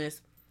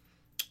illness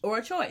or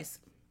a choice?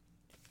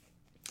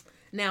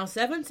 Now,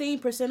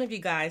 17% of you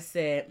guys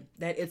said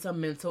that it's a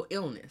mental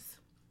illness,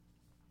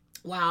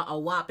 while a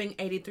whopping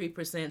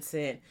 83%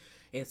 said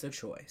it's a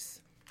choice.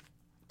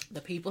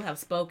 The people have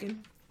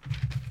spoken.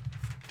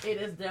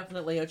 It is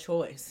definitely a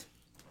choice.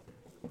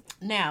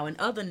 Now, in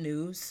other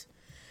news,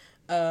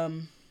 there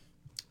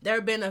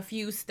have been a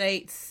few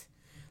states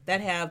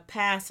that have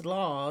passed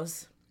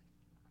laws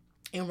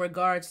in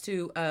regards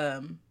to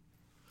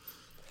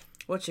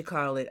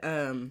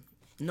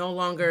no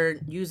longer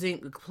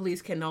using,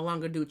 police can no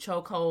longer do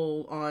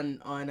chokehold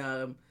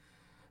on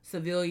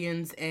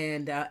civilians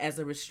and as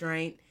a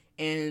restraint.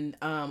 And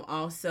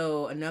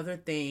also another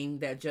thing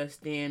that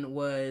just in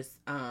was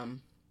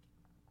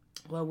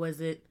what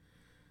was it?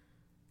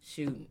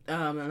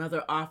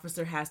 Another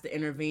officer has to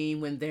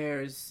intervene when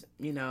there's,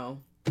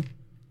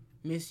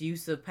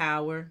 misuse of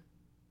power.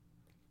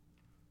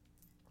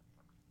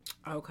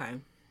 Okay.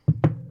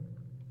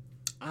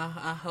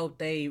 I hope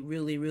they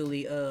really,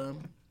 really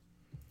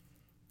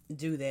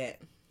do that,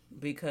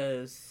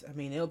 because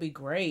it'll be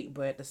great,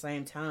 but at the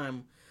same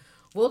time,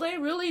 will they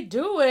really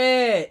do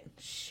it?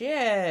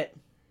 Shit.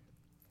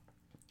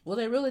 Will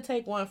they really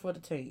take one for the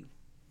team?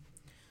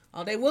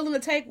 Are they willing to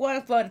take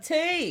one for the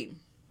team?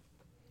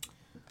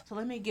 So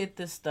let me get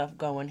this stuff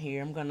going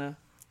here.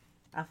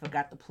 I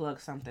forgot to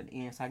plug something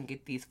in so I can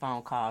get these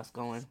phone calls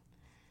going.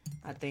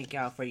 I thank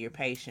y'all for your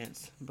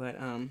patience. But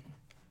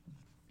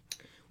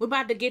we're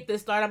about to get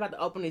this started. I'm about to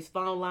open these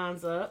phone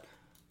lines up.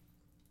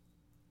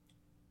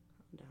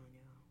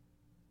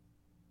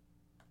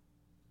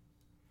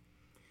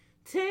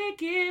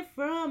 Take it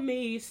from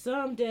me,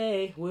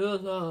 someday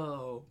we'll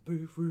all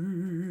be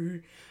free.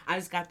 I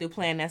just got through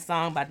playing that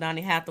song by Donny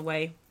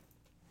Hathaway.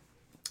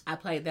 I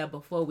played that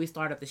before we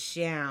started the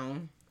show.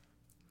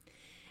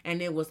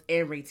 And it was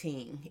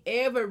everything.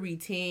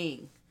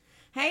 Everything.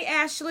 Hey,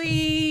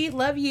 Ashley.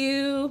 Love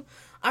you.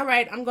 All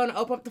right, I'm going to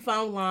open up the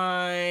phone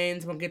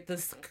lines. I'm going to get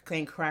this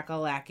thing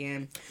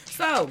crack-a-lacking.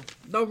 So,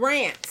 the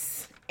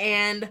rants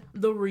and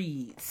the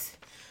reads.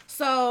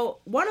 So,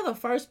 one of the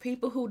first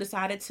people who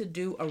decided to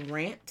do a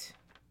rant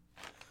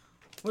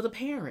were the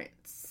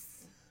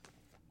parents.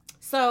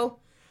 So,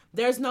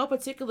 there's no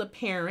particular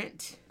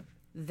parent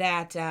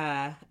that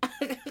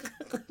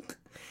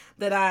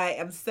that I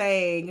am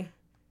saying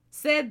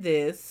said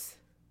this,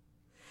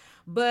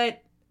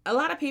 but a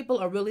lot of people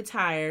are really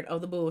tired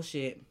of the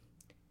bullshit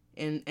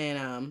in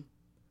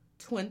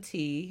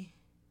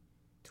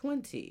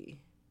 2020.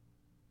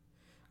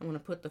 I'm going to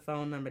put the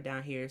phone number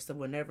down here, so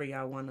whenever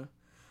y'all want to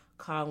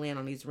call in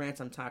on these rants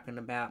I'm talking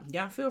about,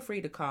 y'all feel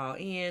free to call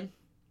in,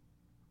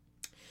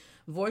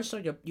 voice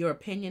your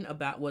opinion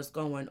about what's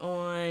going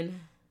on,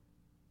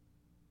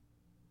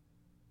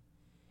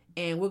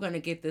 and we're going to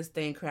get this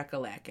thing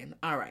crack-a-lacking.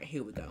 All right,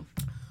 here we go.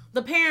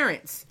 The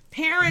parents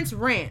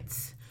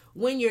rants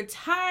when you're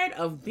tired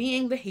of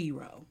being the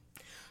hero.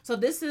 So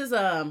this is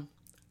the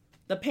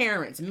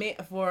parents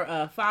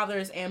for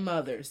fathers and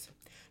mothers.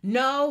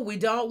 No, we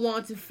don't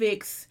want to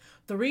fix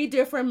 3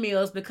 different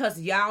meals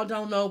because y'all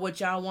don't know what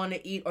y'all want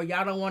to eat, or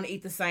y'all don't want to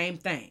eat the same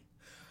thing.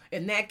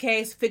 In that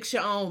case, fix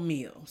your own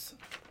meals.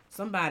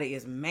 Somebody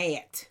is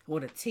mad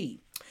with a T.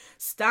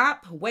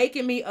 Stop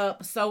waking me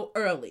up so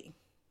early.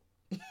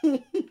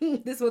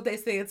 This is what they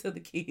say to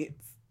the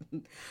kids.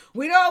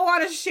 We don't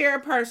want to share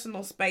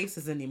personal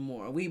spaces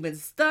anymore. We've been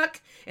stuck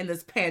in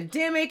this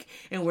pandemic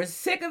and we're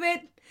sick of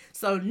it.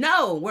 So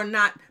no, we're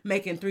not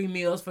making 3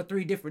 meals for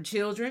 3 different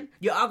children.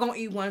 You're all going to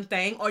eat one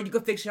thing, or you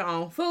can fix your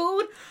own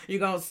food. You're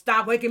going to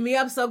stop waking me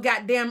up so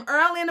goddamn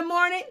early in the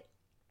morning.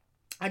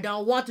 I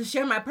don't want to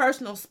share my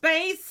personal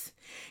space.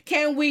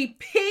 Can we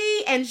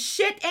pee and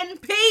shit in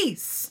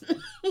peace?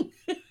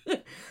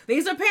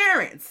 These are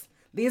parents.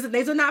 These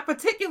are not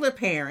particular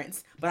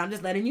parents, but I'm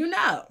just letting you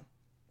know.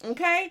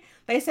 Okay?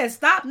 They said,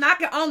 stop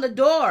knocking on the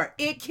door.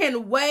 It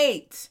can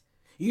wait.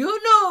 You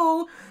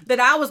knew that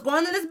I was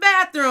going to this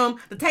bathroom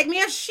to take me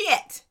a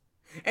shit.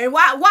 And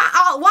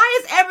why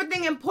is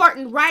everything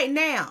important right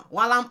now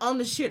while I'm on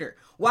the shitter?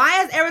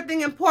 Why is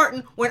everything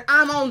important when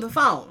I'm on the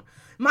phone?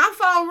 My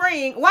phone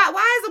ring. Why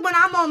is it when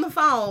I'm on the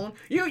phone,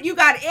 you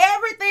got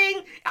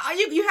everything,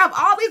 you have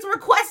all these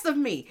requests of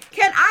me.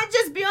 Can I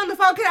just be on the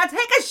phone? Can I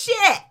take a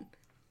shit?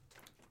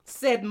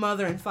 Said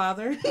mother and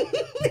father.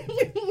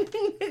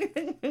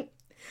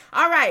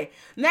 All right,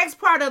 next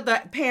part of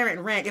the parent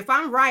rant. If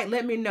I'm right,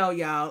 let me know,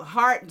 y'all.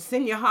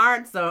 Send your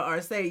hearts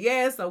or say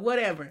yes or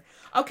whatever.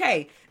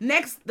 Okay,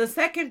 next, the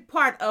second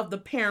part of the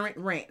parent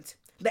rant.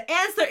 The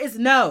answer is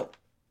no.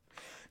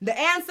 The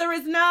answer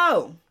is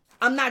no.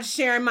 I'm not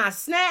sharing my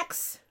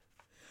snacks.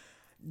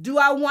 Do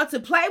I want to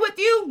play with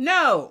you?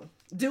 No.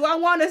 Do I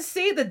want to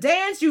see the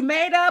dance you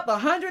made up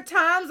 100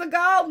 times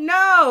ago?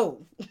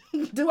 No.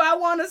 Do I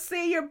want to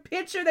see your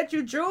picture that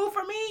you drew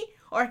for me?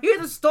 Or hear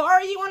the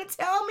story you want to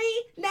tell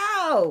me?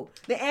 No.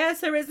 The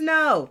answer is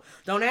no.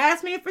 Don't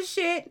ask me for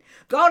shit.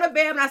 Go to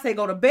bed when I say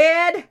go to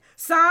bed.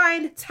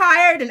 Signed,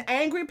 tired, and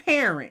angry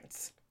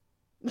parents.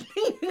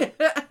 Baby,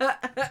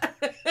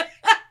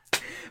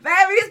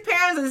 these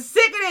parents are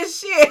sick of this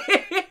shit.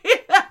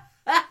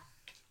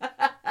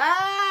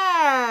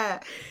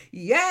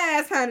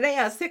 Yes, honey, they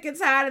are sick and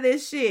tired of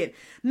this shit.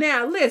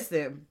 Now,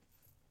 listen.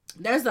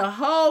 There's a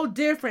whole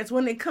difference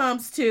when it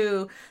comes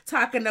to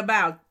talking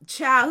about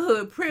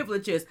childhood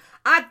privileges.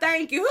 I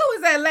thank you. Who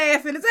is that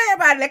laughing? Is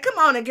everybody that come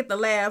on and get the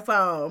laugh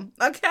on?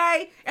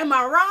 Okay? Am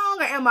I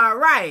wrong or am I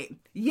right?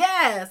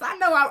 Yes, I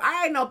know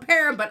I ain't no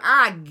parent, but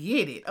I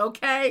get it.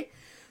 Okay?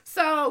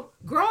 So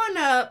growing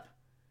up,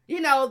 you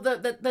know,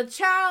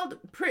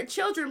 the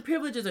children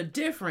privileges are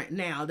different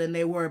now than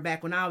they were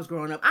back when I was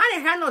growing up. I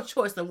didn't have no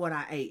choice in what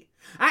I ate.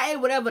 I ate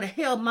whatever the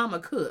hell mama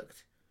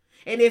cooked.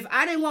 And if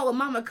I didn't want what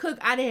mama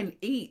cooked, I didn't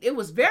eat. It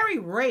was very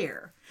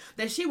rare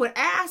that she would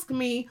ask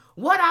me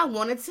what I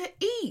wanted to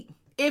eat.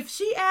 If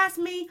she asked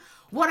me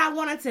what I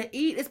wanted to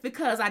eat, it's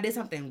because I did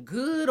something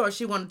good, or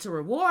she wanted to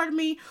reward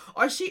me,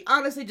 or she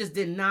honestly just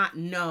did not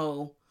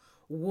know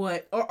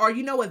what, or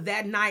you know what,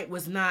 that night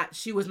was not,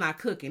 she was not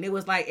cooking. It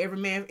was like every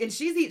man, and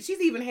she's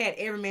even had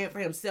every man for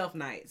himself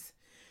nights.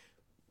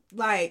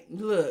 Like,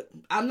 look,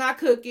 I'm not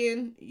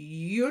cooking,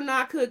 you're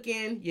not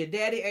cooking, your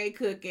daddy ain't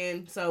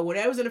cooking, so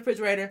whatever's in the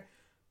refrigerator,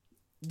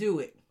 do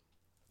it.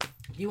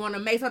 You want to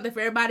make something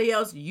for everybody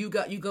else, you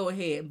go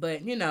ahead.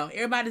 But, you know,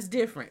 everybody's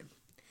different.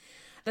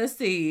 Let's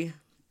see.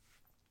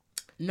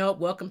 Nope,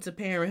 welcome to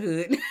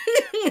parenthood.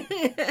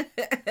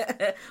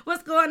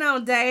 What's going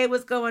on, Dave?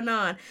 What's going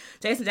on?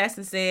 Jason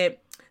Jackson said,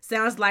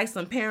 sounds like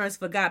some parents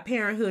forgot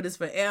parenthood is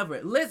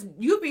forever. Listen,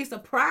 you'd be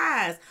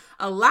surprised.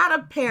 A lot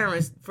of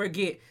parents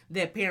forget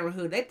their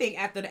parenthood. They think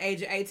after the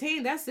age of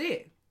 18, that's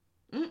it.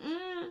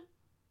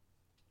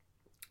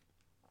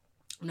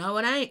 No,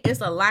 it ain't.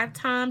 It's a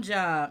lifetime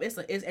job.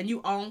 And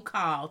you on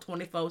call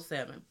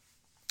 24/7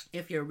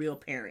 if you're a real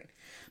parent.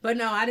 But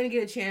no, I didn't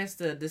get a chance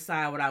to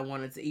decide what I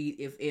wanted to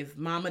eat. If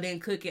mama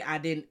didn't cook it, I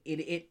just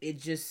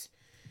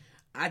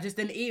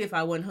didn't eat if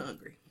I wasn't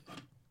hungry.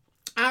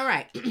 All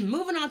right,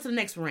 moving on to the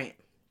next rant.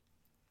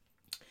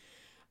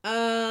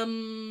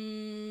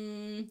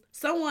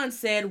 Someone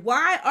said,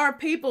 why are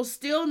people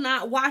still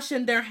not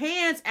washing their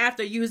hands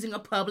after using a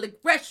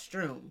public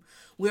restroom?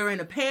 We're in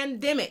a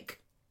pandemic.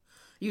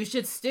 You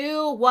should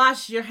still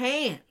wash your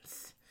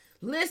hands.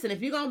 Listen,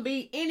 if you're going to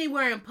be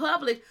anywhere in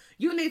public,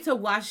 you need to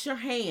wash your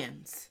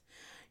hands.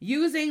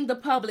 Using the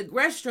public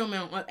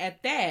restroom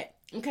at that,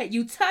 okay,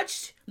 you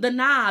touched the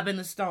knob in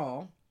the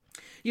stall.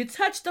 You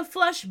touched the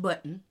flush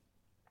button.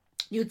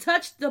 You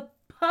touched the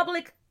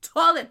public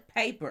toilet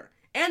paper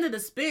and the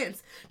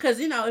dispense. Because,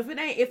 you know, if it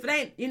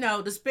ain't, you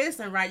know,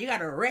 dispensing right, you got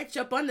to reach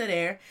up under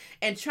there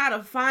and try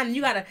to find,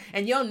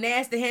 and your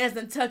nasty hands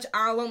done touch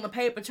all on the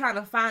paper trying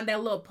to find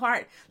that little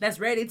part that's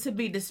ready to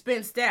be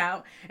dispensed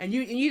out. And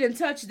you didn't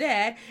touch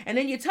that. And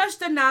then you touch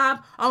the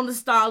knob on the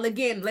stall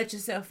again and let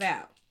yourself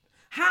out.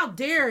 How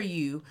dare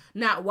you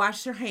not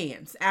wash your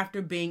hands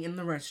after being in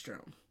the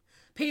restroom?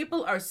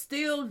 People are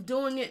still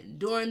doing it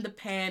during the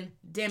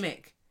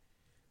pandemic.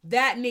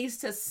 That needs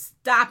to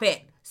stop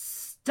it.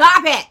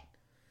 Stop it.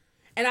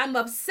 And I'm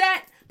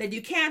upset that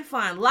you can't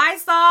find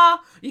Lysol,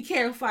 you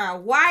can't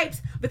find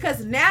wipes,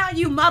 because now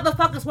you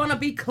motherfuckers want to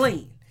be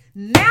clean.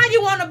 Now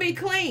you want to be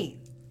clean.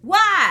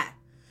 Why?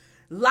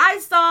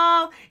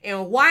 Lysol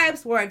and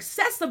wipes were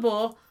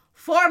accessible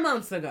 4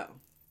 months ago.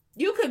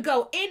 You could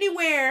go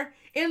anywhere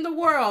in the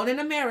world, in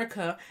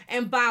America,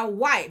 and buy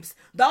wipes.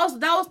 Those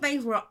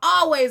things were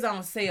always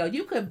on sale.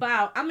 You could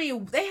buy,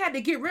 they had to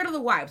get rid of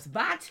the wipes.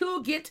 Buy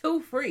 2, get 2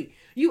 free.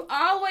 They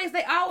always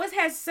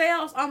had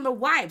sales on the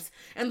wipes,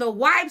 and the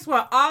wipes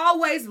were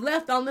always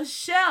left on the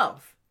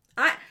shelf.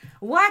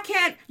 Why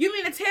can't, you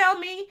mean to tell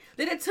me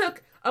that it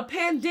took a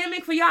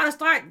pandemic for y'all to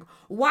start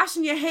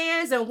washing your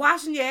hands and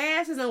washing your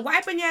asses and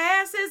wiping your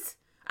asses?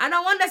 I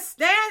don't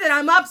understand it.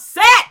 I'm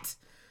upset.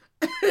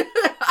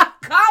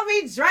 Call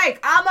me Drake.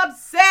 I'm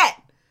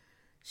upset.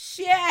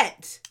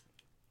 Shit.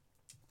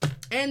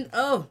 And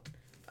I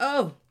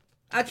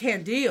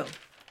can't deal.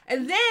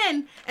 And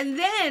then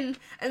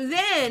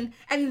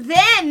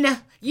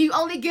you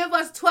only give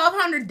us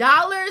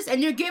 $1,200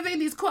 and you're giving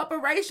these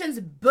corporations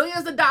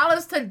billions of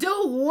dollars to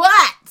do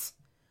what?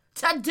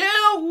 To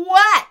do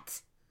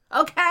what?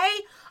 Okay?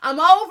 I'm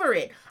over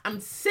it. I'm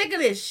sick of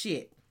this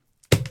shit.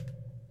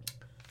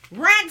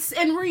 Rants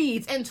and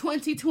reads in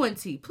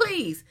 2020.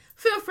 Please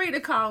feel free to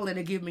call in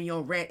and give me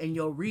your rant and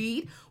your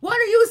read. What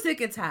are you sick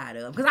and tired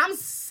of? Because I'm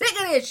sick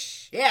of this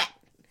shit.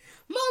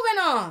 Moving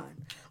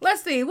on.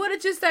 Let's see. What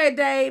did you say,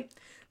 Dave?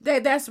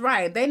 That's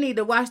right. They need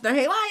to wash their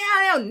hands.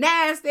 Why y'all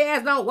nasty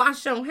ass don't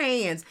wash your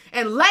hands?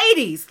 And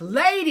ladies,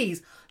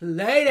 you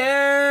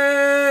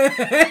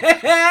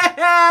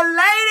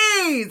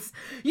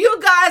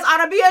guys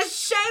ought to be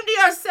ashamed of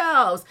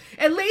yourselves.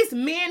 At least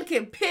men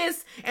can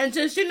piss and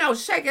just,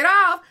 shake it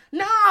off.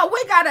 No,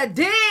 we gotta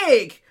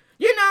dig.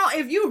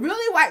 If you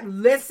really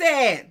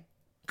listen,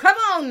 Come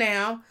on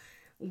now.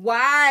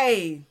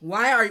 Why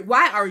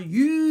are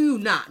you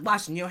not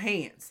washing your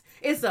hands?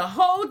 It's a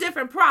whole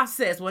different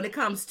process when it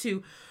comes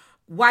to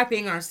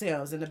wiping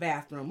ourselves in the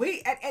bathroom.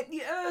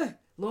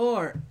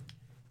 Lord,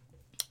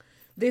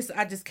 this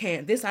I just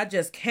can't.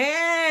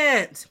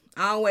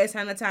 Always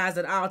sanitize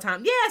at all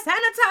times. Yeah,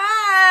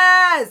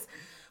 sanitize.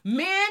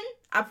 Men,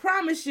 I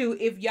promise you,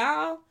 if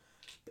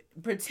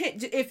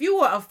you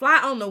were a fly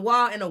on the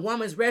wall in a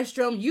woman's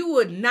restroom, you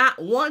would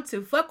not want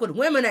to fuck with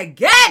women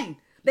again.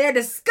 They're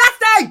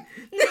disgusting.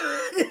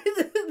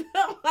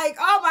 I'm like,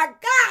 oh my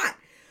God.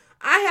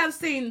 I have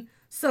seen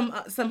some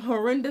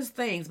horrendous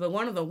things, but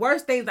one of the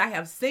worst things I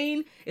have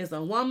seen is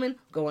a woman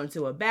go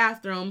into a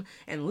bathroom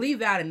and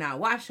leave out and not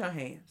wash her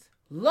hands.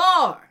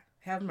 Lord,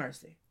 have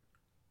mercy.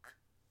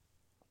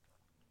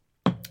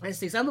 And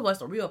see, some of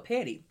us are real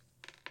petty.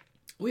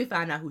 We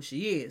find out who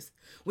she is.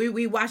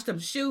 We watch them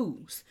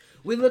shoes.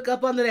 We look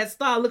up under that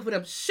stall, look for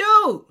them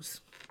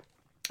shoes.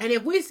 And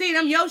if we see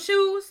them your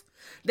shoes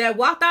that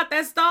walked out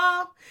that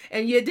stall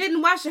and you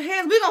didn't wash your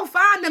hands, we gonna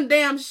find them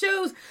damn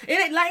shoes.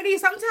 And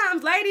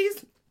sometimes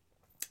ladies,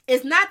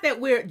 it's not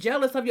that we're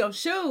jealous of your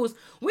shoes.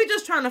 We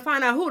just trying to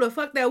find out who the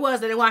fuck that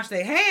was that didn't wash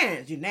their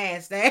hands, you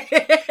nasty.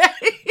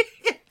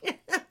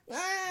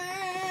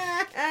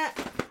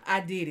 I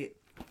did it.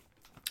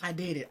 I'm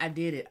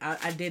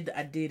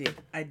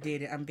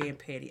being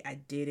petty. I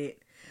did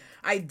it.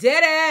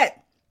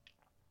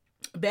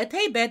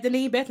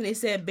 Bethany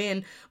said,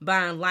 been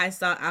buying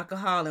Lysol,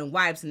 alcohol, and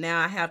wipes.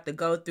 Now I have to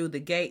go through the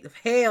gate of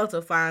hell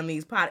to find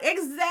these pots.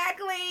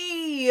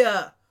 Exactly.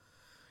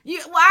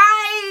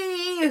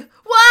 Why?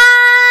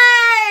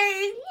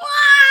 Why?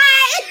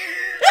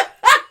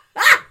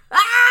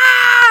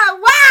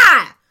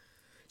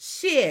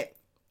 Shit.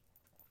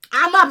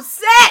 I'm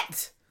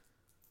upset.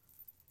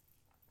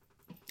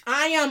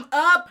 I am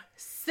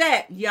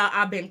upset, y'all.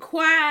 I've been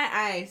quiet.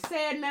 I ain't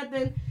said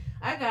nothing.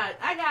 I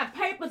got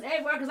papers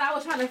everywhere because I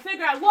was trying to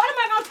figure out what am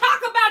I going to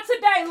talk about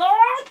today,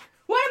 Lord?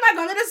 What am I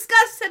going to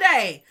discuss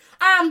today?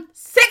 I'm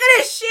sick of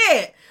this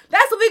shit.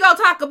 That's what we're going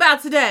to talk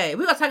about today.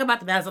 We're going to talk about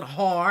the matters of the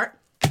heart.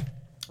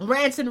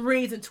 Rants and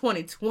reads in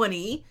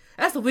 2020.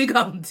 That's what we're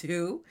going to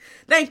do.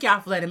 Thank y'all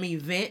for letting me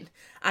vent.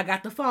 I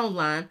got the phone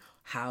line.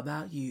 How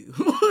about you?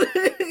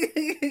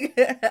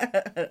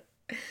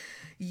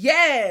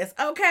 Yes.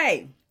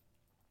 Okay.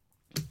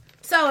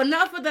 So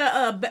enough of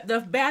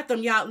the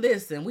bathroom, y'all.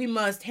 Listen, we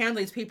must handle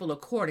these people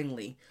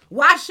accordingly.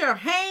 Wash your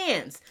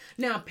hands.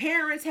 Now,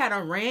 parents had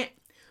a rant.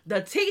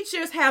 The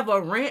teachers have a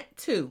rant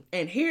too.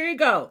 And here you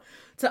go.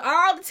 To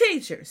all the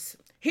teachers,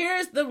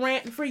 here's the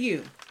rant for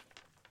you.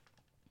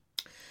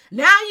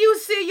 Now you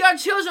see your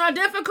children are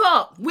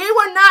difficult. We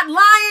were not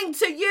lying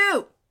to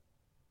you.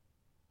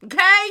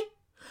 Okay?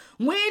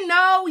 We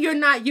know you're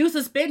not used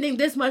to spending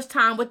this much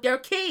time with your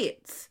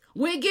kids.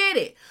 We get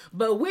it.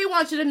 But we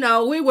want you to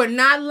know we were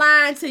not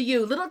lying to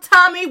you. Little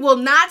Tommy will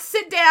not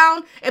sit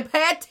down and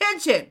pay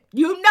attention.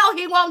 You know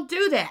he won't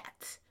do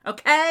that.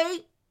 Okay?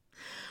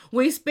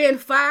 We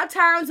spend 5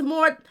 times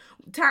more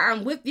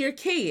time with your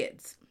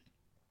kids.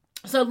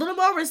 So a little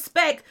more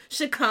respect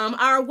should come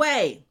our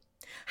way.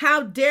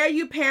 How dare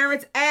you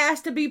parents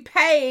ask to be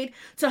paid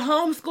to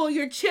homeschool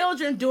your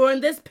children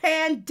during this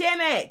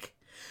pandemic?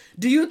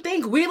 Do you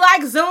think we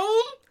like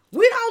Zoom?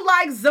 We don't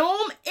like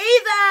Zoom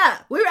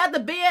either. We'd rather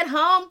be at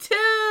home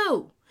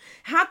too.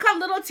 How come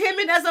little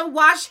Timmy doesn't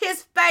wash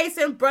his face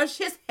and brush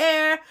his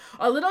hair?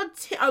 Or little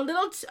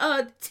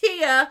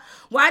Tia,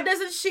 why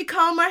doesn't she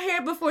comb her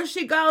hair before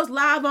she goes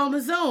live on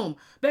the Zoom?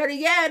 Better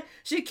yet,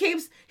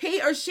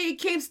 he or she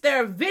keeps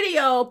their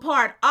video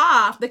part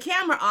off, the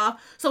camera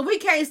off, so we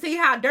can't see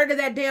how dirty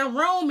that damn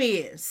room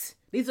is.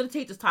 These are the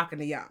teachers talking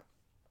to y'all.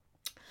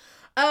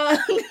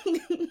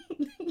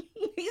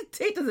 These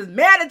teachers is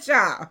mad at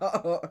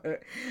y'all.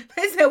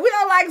 They said, we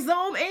don't like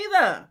Zoom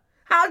either.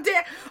 How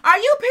dare, are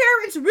you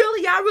parents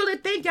y'all really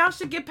think y'all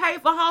should get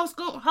paid for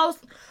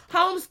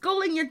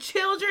homeschooling your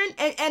children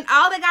and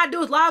all they gotta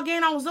do is log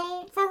in on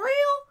Zoom? For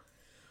real?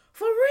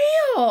 For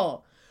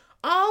real?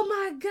 Oh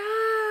my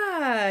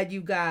God,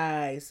 you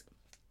guys.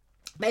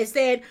 They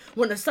said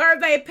when the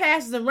survey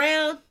passes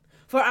around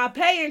for our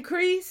pay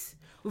increase,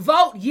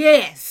 vote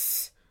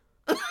yes.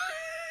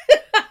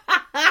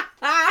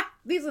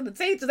 These are the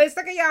teachers. They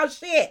sick of y'all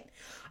shit.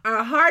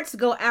 Our hearts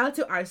go out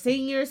to our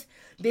seniors.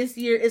 This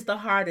year is the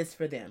hardest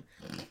for them.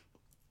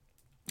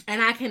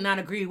 And I cannot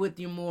agree with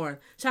you more.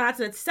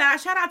 Shout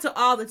out to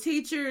all the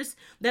teachers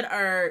that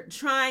are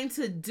trying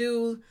to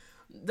do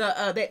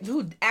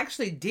who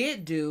actually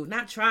did do,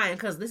 not trying,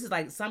 because this is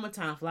like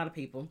summertime for a lot of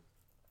people,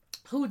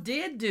 who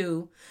did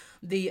do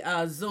the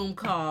Zoom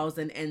calls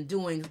and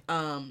doing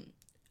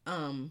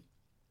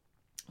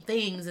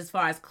things as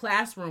far as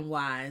classroom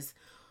wise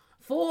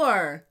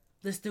for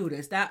the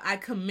students. That I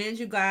commend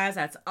you guys.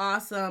 That's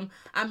awesome.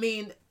 I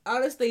mean,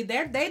 honestly,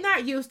 they're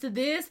not used to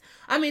this.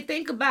 I mean,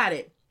 think about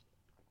it.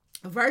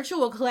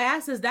 Virtual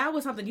classes, that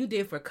was something you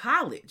did for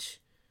college.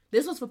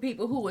 This was for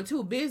people who were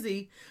too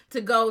busy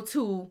to go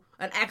to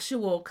an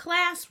actual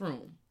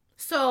classroom.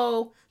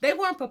 So they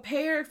weren't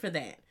prepared for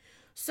that.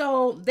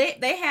 So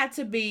they had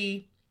to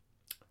be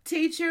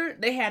teacher,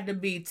 they had to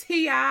be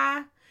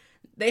TI,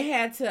 they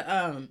had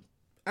to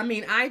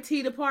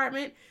IT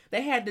department,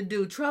 they had to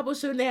do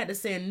troubleshooting, they had to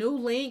send new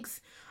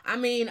links. I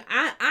mean,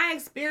 I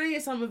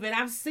experienced some of it.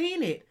 I've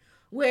seen it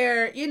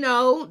where,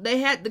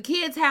 the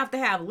kids have to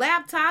have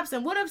laptops,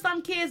 and what if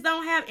some kids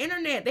don't have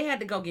internet? They had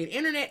to go get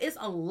internet. It's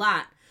a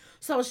lot.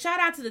 So shout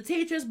out to the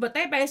teachers, but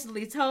they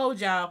basically told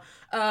y'all,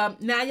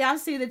 now y'all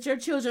see that your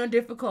children are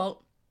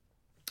difficult,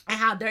 and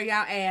how dare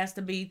y'all ask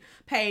to be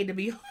paid to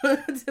be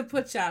to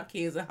put y'all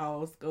kids in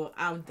homeschool.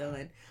 I'm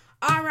done.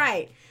 All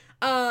right.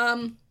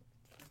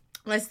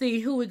 Let's see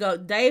who we go.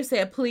 Dave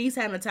said, please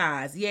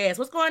sanitize. Yes.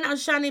 What's going on,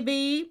 Shani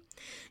B?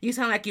 You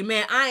sound like you're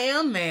mad. I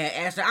am mad,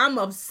 Ashley. I'm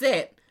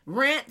upset.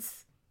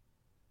 Rants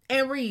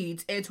and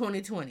reads in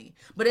 2020.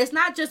 But it's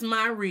not just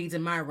my reads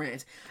and my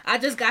rants. I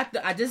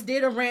just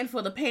did a rant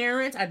for the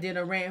parents. I did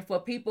a rant for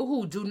people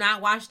who do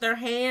not wash their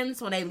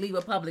hands when they leave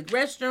a public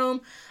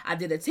restroom. I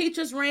did a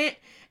teacher's rant.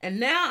 And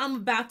now I'm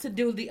about to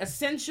do the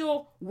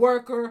essential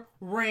worker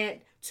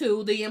rant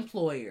to the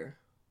employer.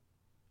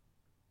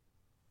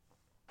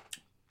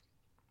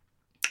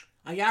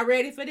 Are y'all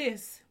ready for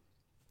this?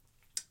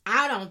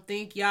 I don't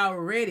think y'all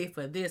ready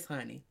for this,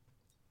 honey.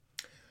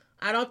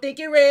 I don't think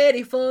you're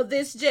ready for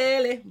this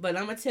jelly, but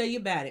I'm going to tell you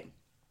about it.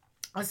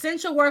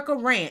 Essential worker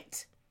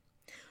rant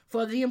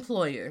for the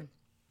employer.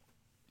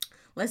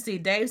 Let's see.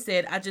 Dave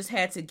said, I just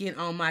had to get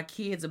on my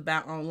kids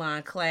about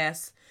online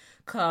class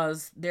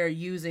because they're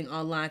using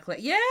online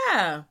class.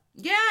 Yeah.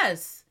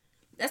 Yes.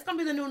 That's going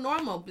to be the new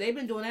normal. They've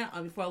been doing that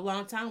for a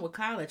long time with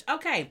college.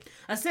 Okay.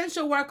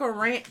 Essential worker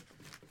rant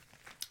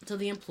to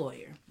the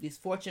employer. These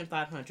Fortune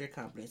 500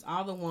 companies.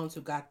 All the ones who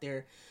got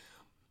their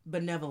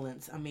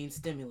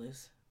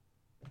stimulus.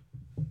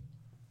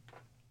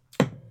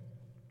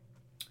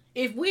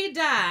 If we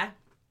die,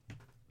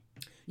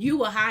 you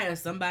will hire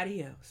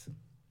somebody else.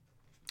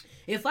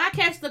 If I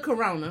catch the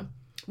corona,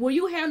 will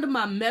you handle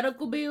my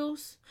medical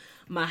bills,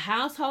 my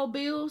household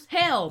bills,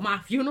 hell, my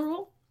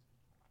funeral?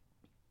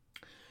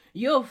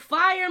 You'll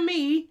fire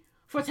me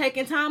for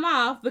taking time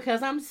off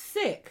because I'm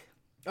sick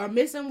or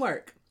missing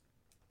work.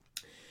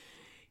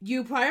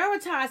 You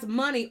prioritize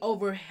money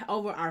over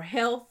our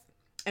health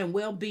and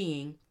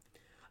well-being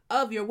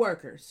of your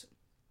workers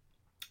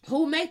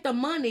who make the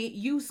money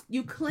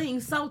you cling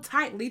so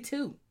tightly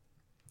to.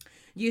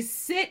 You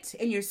sit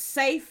in your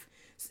safe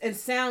and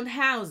sound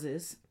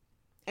houses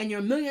and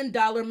your $1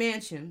 million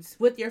mansions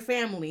with your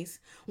families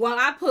while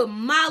I put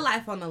my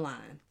life on the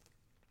line.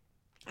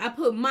 I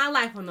put my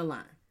life on the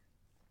line.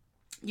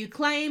 You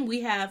claim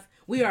we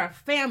are a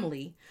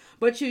family,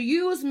 but you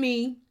use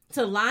me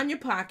to line your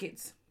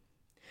pockets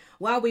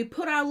while we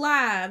put our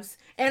lives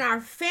and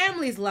our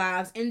families'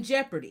 lives in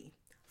jeopardy.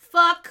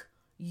 Fuck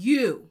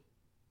you.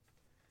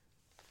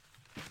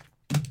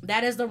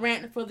 That is the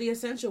rant for the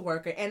essential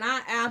worker. And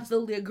I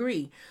absolutely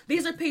agree.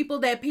 These are people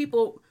that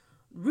people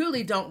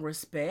really don't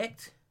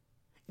respect.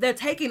 They're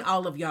taking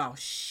all of y'all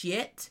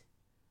shit.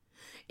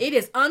 It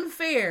is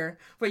unfair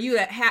for you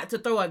to have to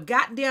throw a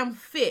goddamn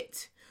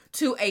fit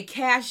to a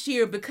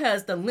cashier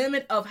because the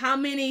limit of how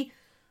many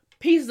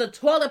pieces of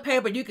toilet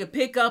paper you can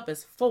pick up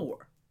is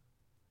 4.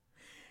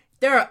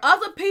 There are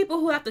other people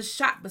who have to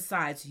shop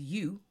besides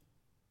you.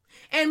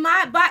 And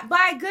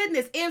by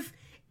goodness, if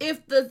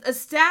the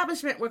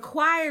establishment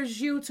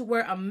requires you to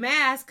wear a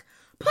mask,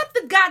 put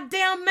the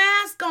goddamn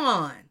mask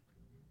on.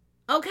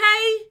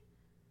 Okay?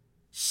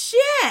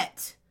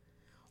 Shit.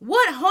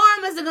 What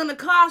harm is it going to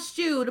cost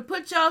you to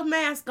put your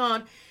mask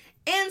on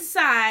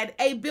inside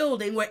a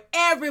building where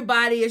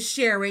everybody is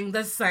sharing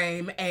the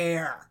same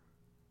air?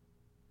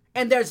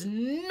 And there's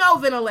no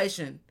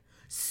ventilation.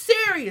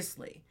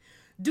 Seriously.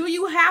 Do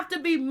you have to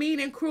be mean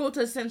and cruel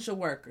to essential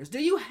workers? Do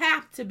you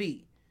have to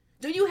be?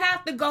 Do you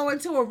have to go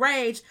into a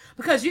rage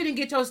because you didn't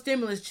get your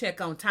stimulus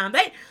check on time?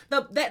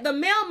 The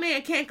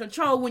mailman can't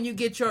control when you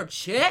get your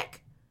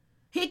check.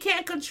 He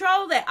can't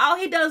control that. All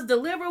he does is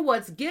deliver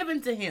what's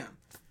given to him.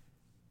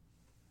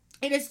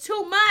 It is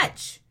too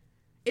much.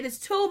 It is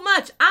too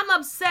much. I'm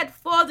upset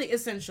for the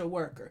essential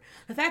worker.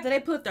 The fact that they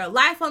put their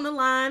life on the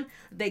line,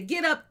 they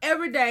get up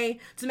every day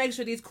to make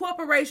sure these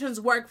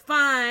corporations work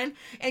fine,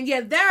 and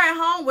yet they're at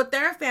home with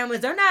their families.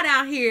 They're not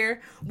out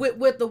here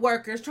with the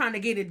workers trying to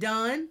get it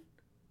done.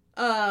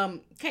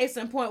 Case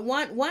in point,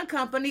 one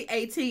company,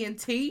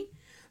 AT&T,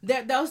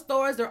 those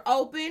stores are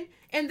open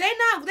and they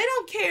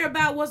don't care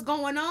about what's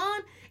going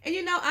on.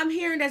 And I'm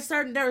hearing that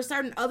there are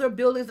certain other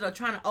buildings that are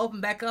trying to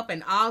open back up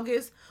in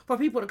August for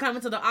people to come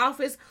into the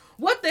office.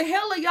 What the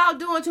hell are y'all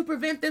doing to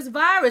prevent this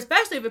virus?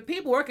 Especially if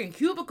people work in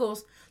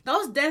cubicles,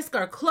 those desks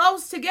are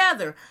close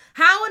together.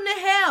 How in the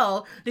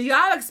hell do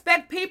y'all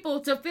expect people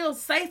to feel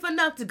safe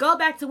enough to go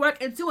back to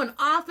work into an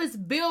office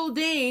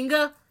building?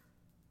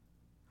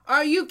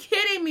 Are you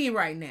kidding me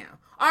right now?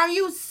 Are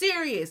you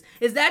serious?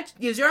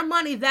 Is your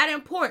money that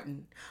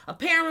important?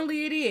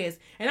 Apparently it is.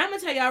 And I'm going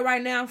to tell y'all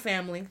right now,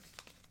 family,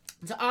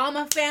 to all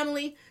my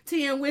family,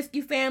 Tea and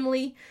Whiskey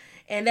family,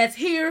 and that's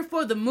here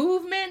for the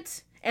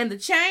movement and the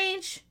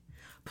change,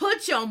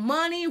 put your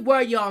money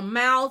where your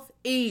mouth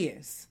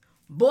is.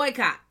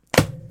 Boycott.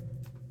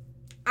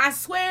 I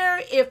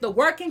swear, if the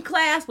working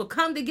class would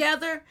come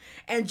together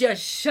and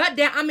just shut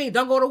down, I mean,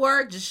 don't go to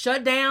work, just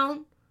shut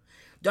down.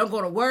 Don't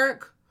go to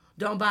work.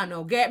 Don't buy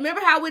no gas.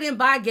 Remember how we didn't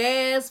buy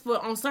gas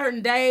on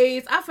certain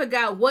days? I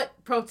forgot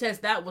what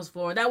protest that was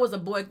for. That was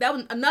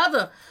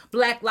another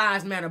Black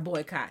Lives Matter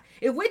boycott.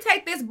 If we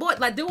take this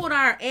do what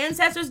our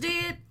ancestors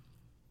did,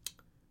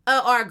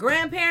 our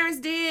grandparents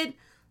did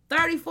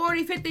 30,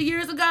 40, 50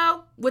 years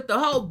ago with the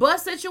whole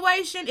bus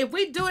situation, if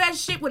we do that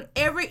shit with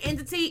every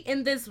entity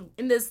in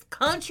this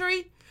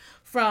country,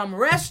 from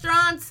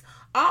restaurants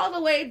all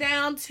the way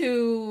down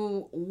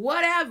to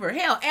whatever,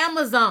 hell,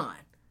 Amazon,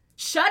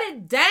 shut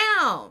it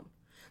down.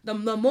 The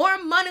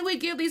more money we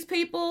give these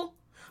people,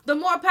 the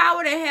more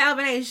power they have,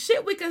 and ain't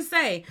shit we can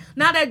say.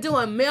 Now they're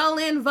doing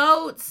mail-in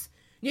votes.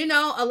 You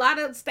know, a lot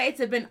of states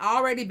have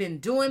already been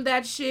doing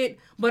that shit,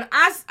 but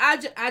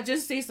I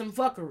just see some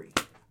fuckery.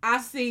 I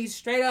see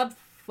straight up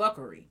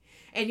fuckery.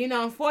 And, you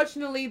know,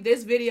 unfortunately,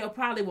 this video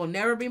probably will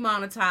never be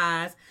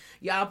monetized.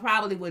 Y'all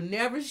probably will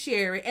never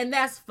share it. And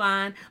that's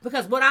fine.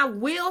 Because what I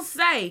will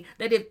say,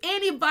 that if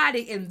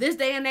anybody in this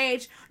day and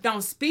age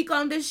don't speak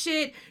on this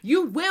shit,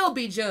 you will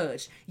be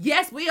judged.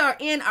 Yes, we are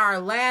in our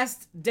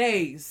last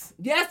days.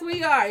 Yes,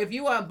 we are. If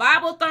you are a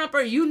Bible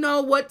thumper, you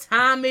know what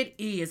time it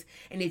is.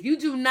 And if you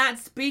do not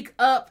speak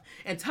up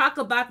and talk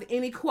about the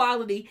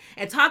inequality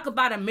and talk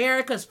about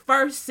America's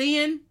first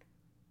sin,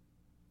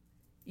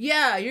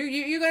 yeah,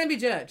 you're going to be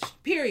judged.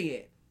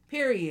 Period.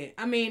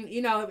 I mean,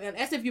 you know,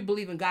 that's if you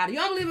believe in God. If you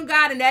don't believe in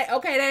God, and that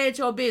ain't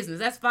your business.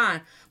 That's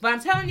fine. But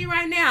I'm telling you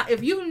right now,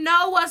 if you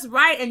know what's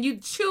right and you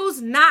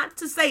choose not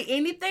to say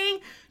anything,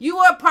 you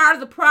are part of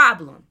the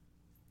problem.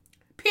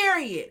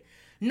 Period.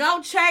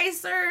 No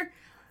chaser.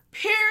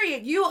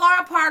 Period. You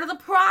are a part of the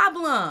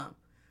problem.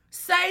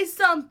 Say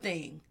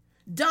something.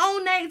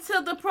 Donate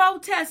to the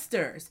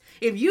protesters.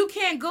 If you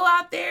can't go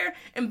out there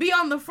and be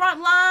on the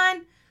front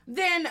line,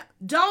 then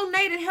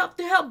donate and help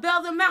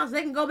bail them out so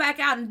they can go back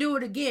out and do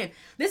it again.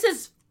 This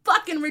is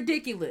fucking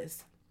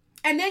ridiculous.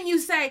 And then you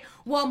say,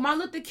 well, Martin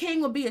Luther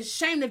King would be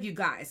ashamed of you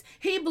guys.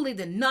 He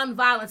believed in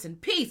nonviolence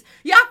and peace.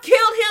 Y'all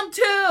killed him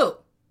too.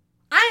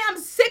 I am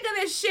sick of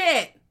this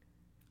shit.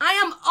 I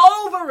am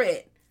over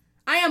it.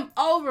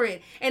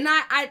 And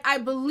I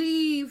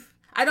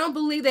don't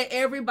believe that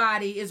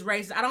everybody is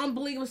racist. I don't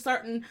believe a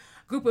certain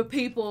group of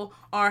people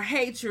or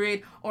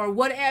hatred or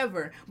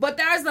whatever, but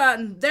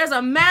there's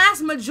a mass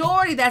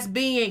majority that's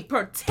being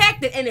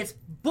protected, and it's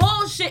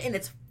bullshit and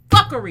it's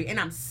fuckery, and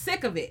I'm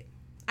sick of it.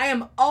 I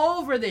am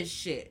over this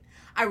shit.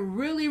 I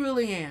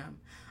really am.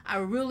 I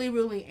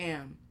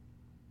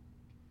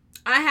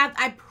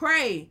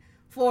pray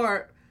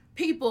for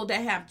people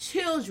that have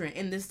children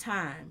in this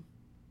time.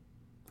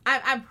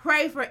 I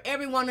pray for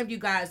every one of you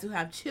guys who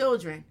have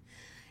children.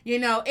 You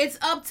know, it's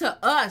up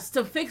to us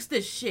to fix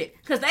this shit,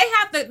 because they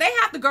have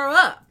to grow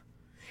up.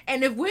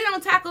 And if we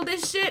don't tackle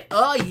this shit,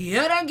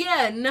 yet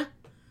again,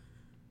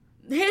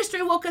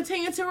 history will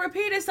continue to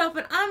repeat itself,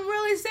 and I'm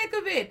really sick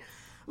of it.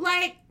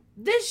 Like,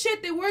 this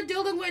shit that we're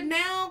dealing with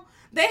now,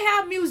 they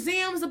have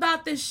museums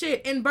about this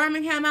shit in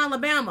Birmingham,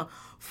 Alabama.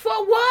 For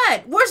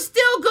what? We're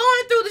still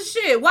going through the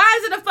shit. Why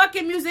is it a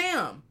fucking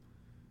museum?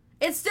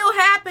 It's still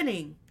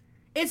happening.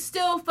 It's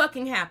still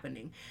fucking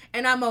happening.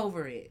 And I'm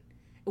over it.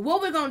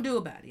 What we gonna do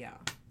about it, y'all?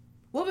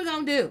 What we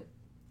gonna do?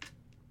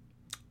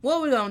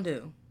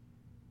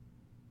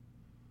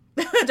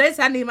 They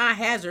said I need my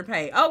hazard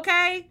pay.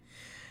 Okay.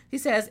 He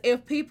says,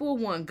 if people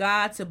want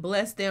God to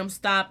bless them,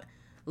 stop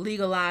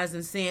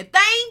legalizing sin.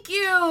 Thank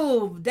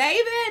you,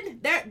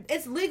 David.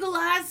 It's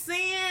legalized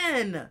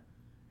sin.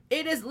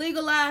 It is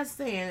legalized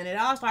sin. And it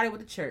all started with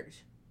the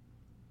church.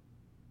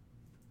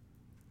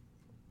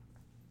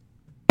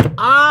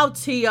 All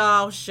tea,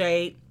 all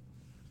shade.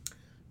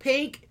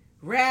 Pink,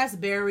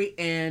 raspberry,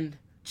 and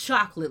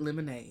chocolate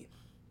lemonade.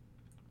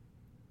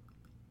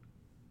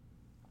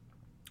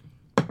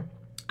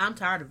 I'm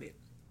tired of it.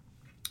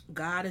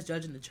 God is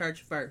judging the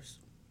church first.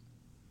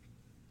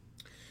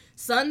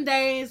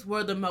 Sundays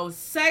were the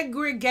most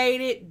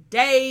segregated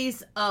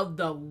days of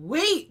the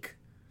week.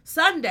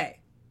 Sunday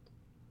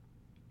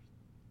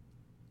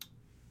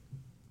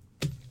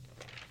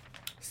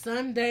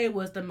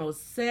was the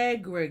most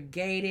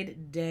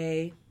segregated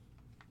day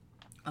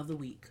of the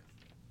week.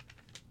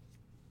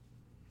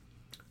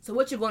 So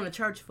what you going to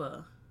church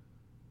for?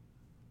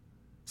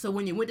 So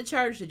when you went to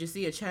church, did you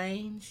see a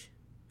change?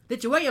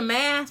 Did you wear your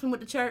mask when you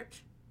went to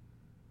church?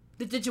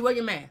 Did you wear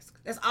your mask?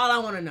 That's all I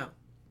want to know.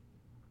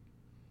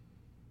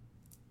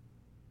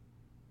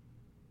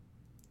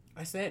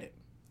 I said it.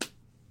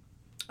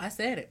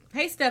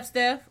 Hey,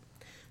 Steph.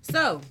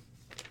 So,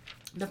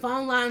 the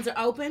phone lines are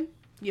open.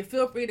 You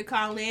feel free to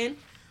call in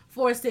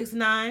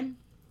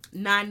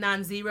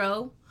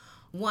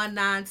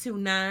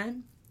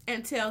 469-990-1929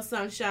 and tell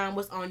Sunshine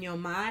what's on your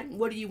mind.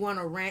 What do you want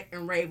to rant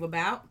and rave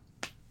about?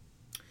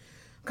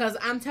 Because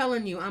I'm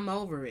telling you, I'm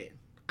over it.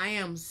 I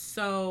am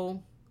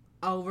so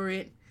over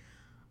it.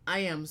 I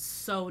am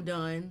so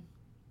done.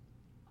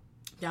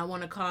 Y'all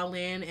want to call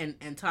in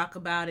and talk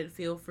about it,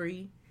 feel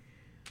free.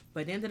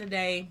 But at the end of the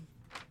day,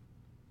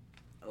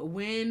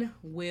 when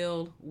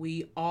will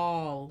we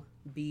all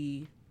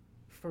be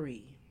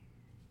free?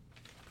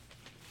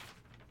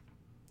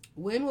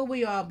 When will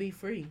we all be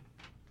free?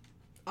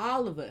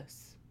 All of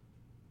us.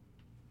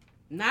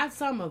 Not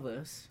some of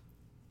us.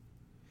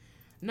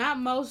 Not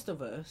most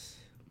of us.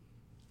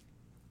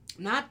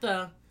 Not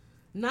the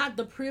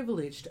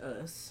privileged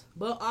us,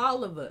 but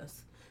all of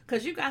us.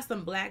 Because you got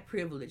some black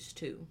privilege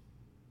too.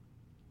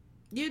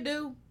 You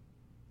do.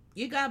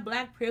 You got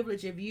black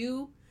privilege. If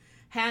you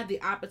had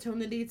the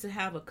opportunity to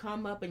have a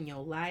come up in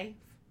your life,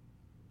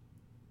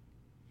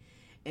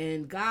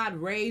 and God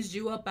raised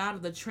you up out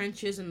of the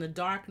trenches and the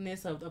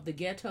darkness of the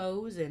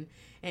ghettos, and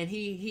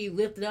he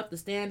lifted up the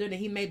standard,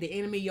 and he made the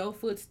enemy your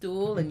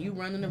footstool, and you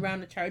running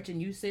around the church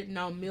and you sitting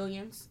on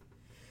millions,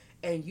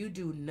 and you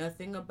do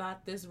nothing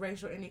about this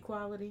racial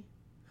inequality,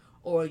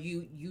 or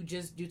you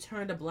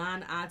turn a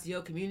blind eye to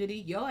your community,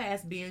 your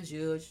ass being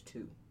judged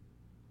too.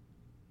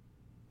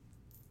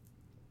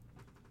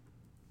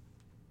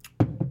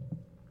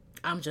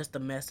 I'm just a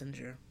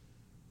messenger.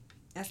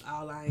 That's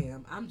all I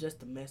am. I'm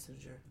just a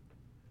messenger.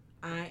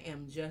 I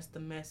am just a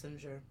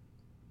messenger.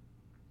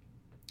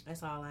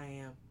 That's all I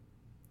am.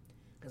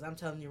 Because I'm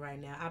telling you right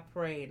now, I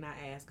prayed and I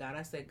asked God.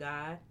 I said,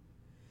 God,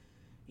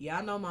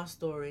 y'all know my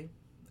story.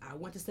 I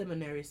went to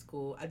seminary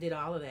school. I did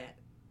all of that.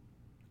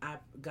 I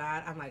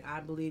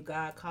believe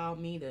God called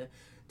me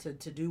to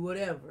do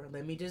whatever.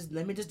 Let me just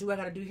do what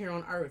I got to do here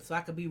on earth so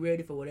I could be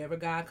ready for whatever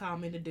God called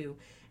me to do.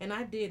 And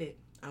I did it.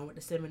 I went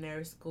to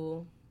seminary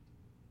school.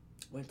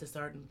 Went to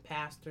certain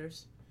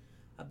pastors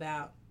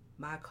about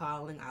my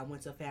calling. I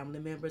went to family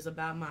members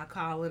about my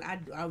calling. I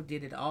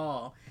did it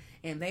all.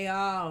 And they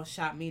all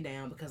shot me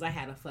down because I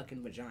had a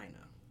fucking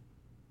vagina.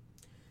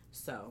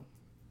 So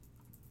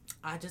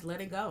I just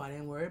let it go. I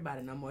didn't worry about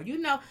it no more. You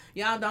know,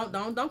 y'all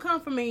don't come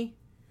for me.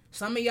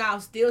 Some of y'all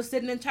still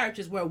sitting in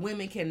churches where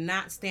women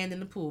cannot stand in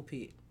the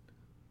pulpit.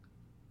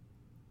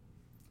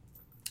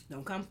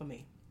 Don't come for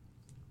me.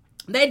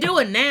 They do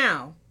it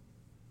now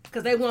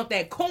because they want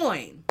that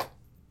coin.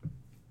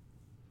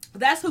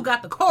 That's who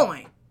got the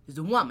coin, is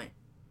the woman.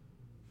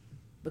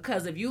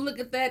 Because if you look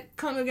at that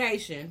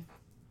congregation,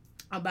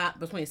 about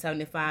between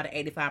 75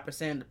 to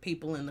 85% of the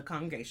people in the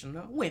congregation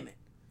are women.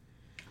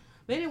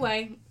 But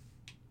anyway,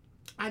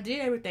 I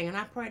did everything, and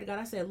I prayed to God.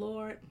 I said,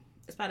 Lord,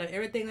 in spite of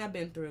everything I've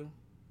been through,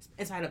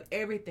 in spite of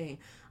everything,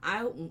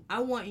 I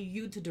want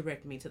you to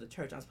direct me to the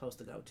church I'm supposed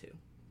to go to.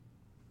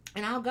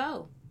 And I'll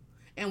go.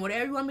 And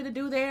whatever you want me to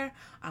do there,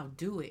 I'll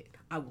do it.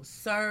 I will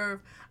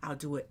serve. I'll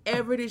do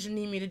whatever it is you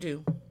need me to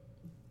do.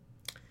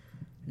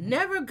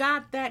 Never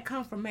got that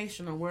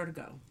confirmation on where to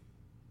go.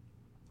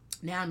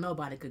 Now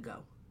nobody could go.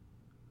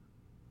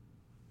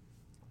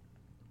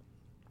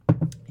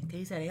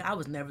 He said I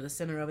was never the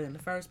center of it in the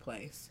first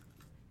place.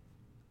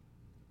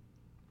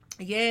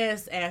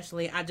 Yes,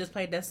 Ashley, I just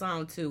played that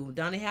song too.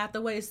 Donny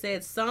Hathaway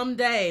said,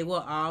 someday we'll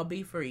all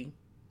be free.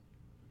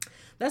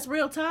 That's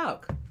real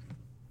talk.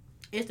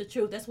 It's the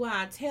truth. That's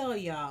why I tell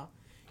y'all,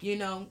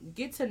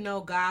 get to know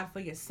God for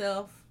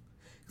yourself.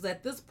 Because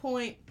at this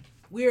point,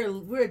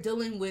 we're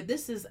dealing with,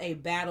 this is a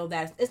battle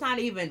it's not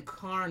even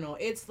carnal.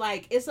 It's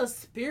a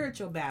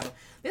spiritual battle.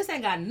 This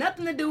ain't got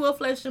nothing to do with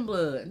flesh and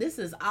blood. This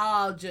is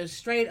all just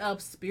straight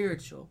up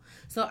spiritual.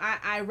 So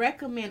I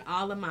recommend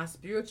all of my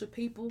spiritual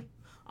people,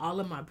 all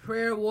of my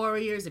prayer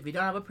warriors, if you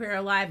don't have a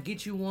prayer life,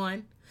 get you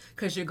one.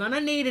 Because you're going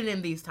to need it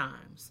in these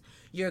times.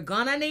 You're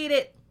going to need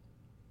it.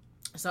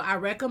 So I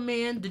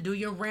recommend to do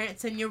your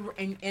rants and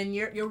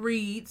your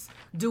reads.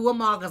 Do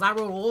them all, because I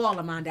wrote all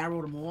of mine down. I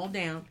wrote them all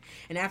down.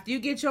 And after you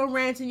get your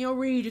rants and your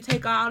reads, you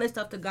take all this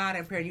stuff to God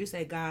in prayer. And you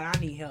say, God, I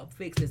need help.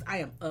 Fix this. I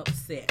am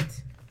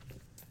upset.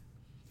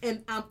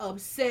 And I'm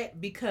upset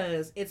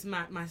because it's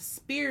my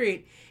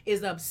spirit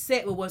is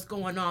upset with what's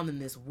going on in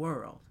this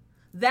world.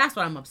 That's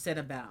what I'm upset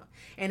about.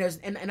 And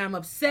I'm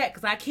upset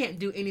because I can't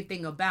do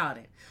anything about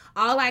it.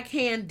 All I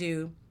can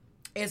do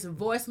is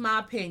voice my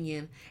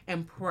opinion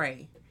and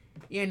pray.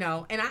 And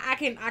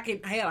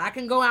I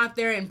can go out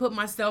there and put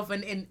myself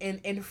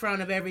in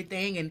front of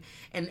everything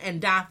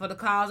and die for the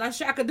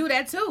cause. I could do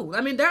that too.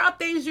 I mean, there are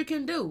things you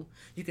can do.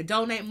 You could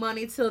donate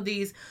money to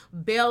these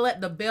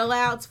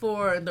bailouts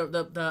for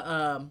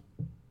the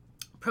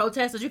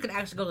protesters. You can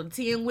actually go to the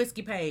Tea and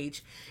Whiskey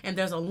page, and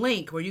there's a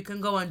link where you can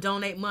go and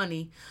donate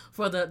money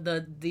for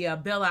the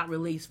bailout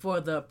release for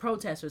the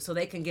protesters, so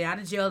they can get out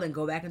of jail and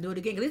go back and do it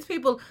again. 'Cause these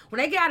people,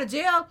 when they get out of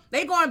jail,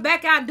 they going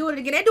back out and doing it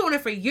again. They're doing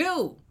it for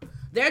you.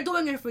 They're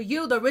doing it for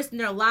you. They're risking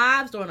their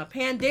lives during a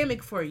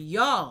pandemic for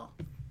y'all.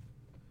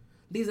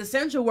 These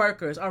essential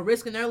workers are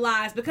risking their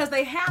lives because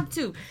they have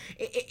to.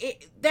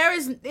 It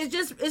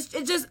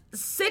just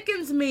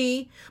sickens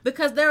me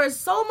because there is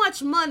so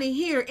much money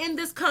here in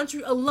this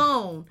country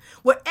alone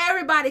where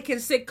everybody can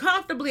sit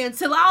comfortably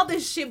until all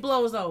this shit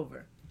blows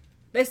over.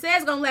 They say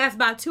it's going to last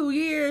about 2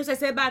 years. They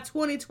said by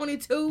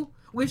 2022,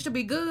 we should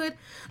be good.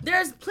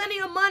 There's plenty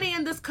of money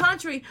in this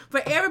country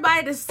for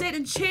everybody to sit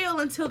and chill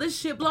until this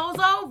shit blows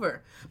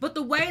over. But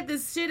the way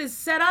this shit is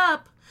set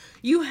up,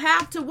 you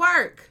have to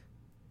work.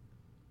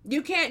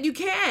 You can't.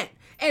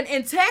 And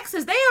in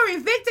Texas, they are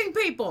evicting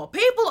people.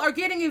 People are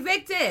getting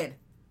evicted.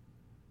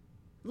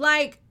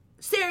 Like,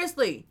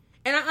 seriously.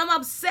 And I'm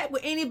upset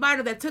with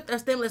anybody that took their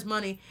stimulus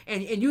money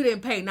and you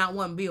didn't pay not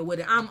one bill with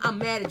it. I'm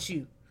mad at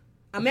you.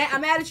 I'm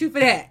mad at you for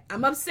that.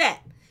 I'm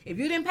upset. If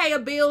you didn't pay a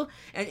bill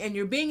and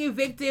you're being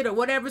evicted or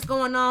whatever's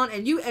going on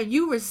and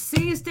you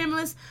receive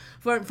stimulus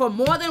for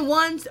more than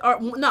one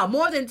or no,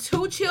 more than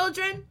two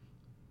children,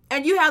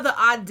 and you have the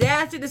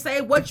audacity to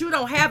say what you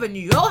don't have in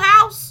your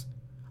house,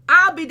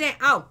 I'll be damn.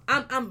 Oh,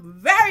 I'm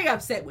very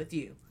upset with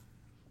you.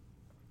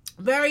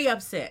 Very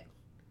upset.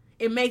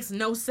 It makes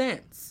no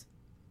sense.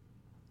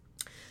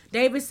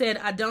 David said,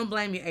 I don't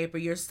blame you,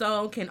 April. Your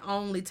soul can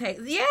only take...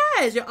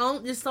 Yes,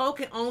 your soul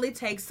can only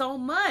take so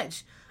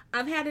much.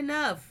 I've had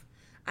enough.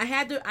 I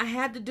had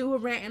to do a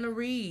rant and a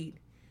read.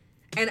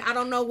 And I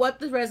don't know what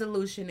the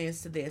resolution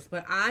is to this,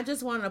 but I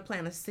just wanted to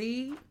plant a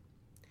seed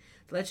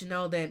to let you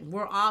know that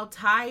we're all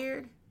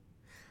tired.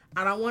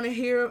 I don't want to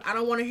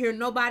hear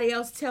nobody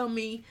else tell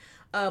me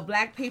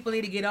black people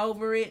need to get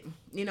over it.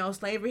 You know,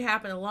 slavery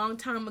happened a long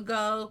time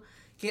ago.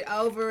 Get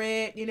over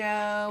it. You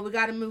know, we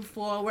got to move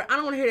forward. I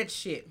don't want to hear that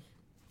shit.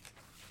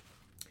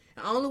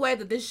 The only way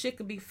that this shit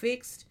could be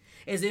fixed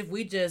is if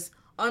we just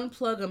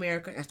unplug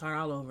America and start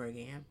all over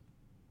again.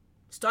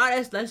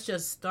 Let's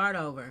just start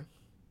over.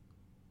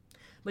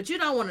 But you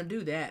don't want to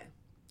do that.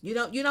 You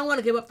don't want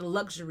to give up the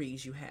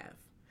luxuries you have.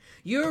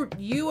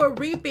 You are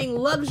reaping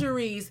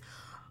luxuries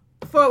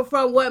for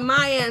what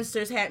my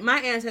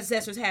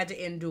ancestors had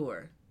to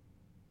endure.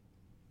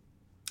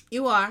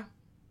 You are.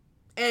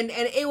 And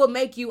it will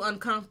make you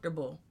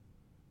uncomfortable.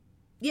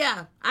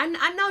 Yeah,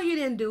 I know you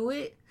didn't do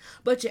it,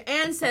 but your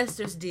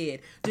ancestors did.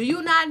 Do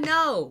you not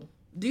know?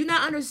 Do you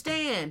not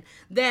understand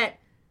that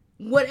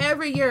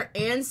whatever your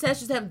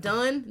ancestors have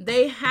done,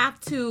 they have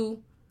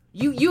to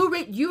you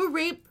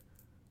reap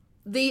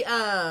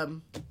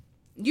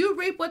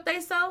what they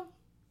sow?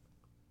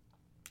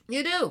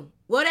 You do.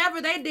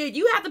 Whatever they did,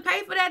 you have to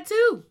pay for that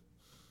too.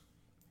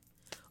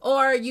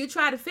 Or you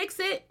try to fix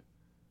it.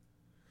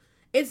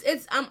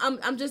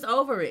 I'm just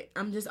over it.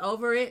 I'm just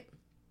over it.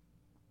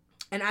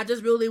 And I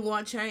just really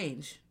want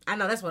change. I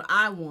know that's what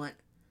I want.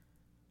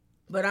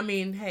 But I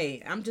mean,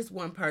 hey, I'm just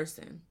one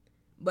person.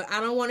 But I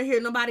don't want to hear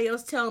nobody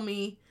else tell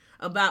me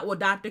about what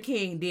Dr.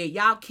 King did.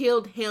 Y'all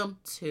killed him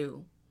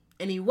too.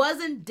 And he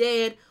wasn't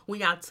dead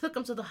when y'all took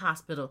him to the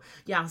hospital.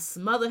 Y'all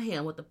smothered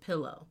him with a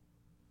pillow.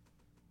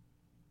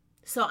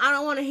 So I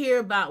don't want to hear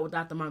about what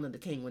Dr. Martin Luther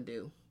King would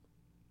do.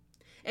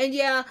 And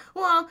yeah,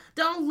 well,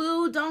 don't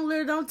loot,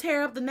 don't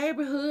tear up the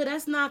neighborhood.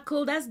 That's not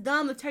cool. That's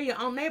dumb to tear your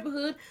own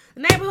neighborhood.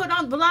 The neighborhood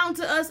don't belong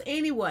to us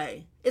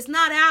anyway. It's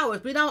not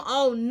ours. We don't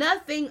own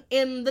nothing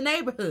in the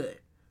neighborhood.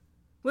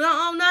 We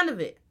don't own none of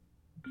it.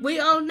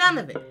 We own none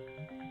of it.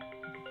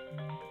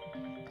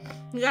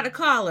 You got a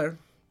caller.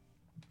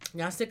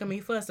 Y'all sick of me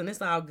fussing.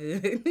 It's all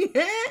good.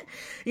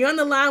 You're on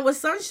the line with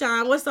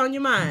Sunshine. What's on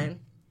your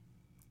mind?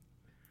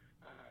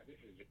 This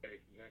is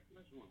Jason Jackson.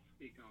 I just want to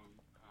speak on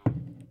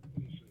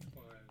as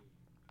far as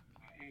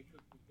our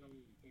ancestors and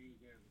things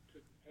that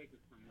took us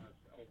from us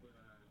over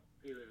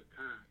a period of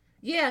time.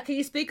 Yeah, can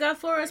you speak up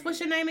for us? What's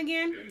your name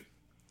again?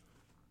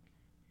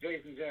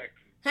 Jason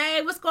Jackson.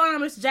 Hey, what's going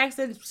on, Mr.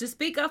 Jackson? Just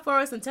speak up for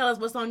us and tell us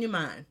what's on your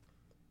mind.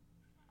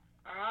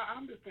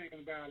 I'm just thinking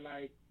about,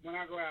 like, when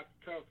I go out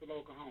to Tulsa,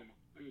 Oklahoma,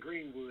 in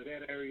Greenwood,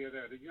 that area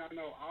there, you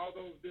know, all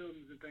those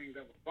buildings and things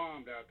that were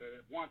bombed out there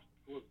that once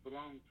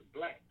belonged to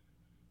blacks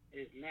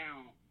is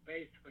now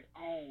basically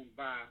owned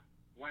by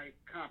white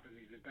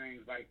companies and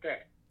things like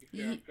that. You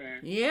see what I'm saying?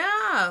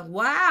 Yeah.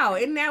 Wow.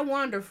 Isn't that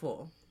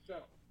wonderful?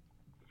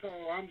 So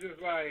I'm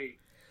just like,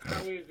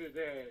 how is it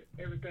that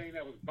everything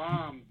that was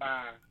bombed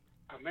by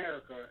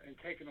America and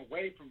taken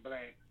away from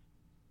blacks,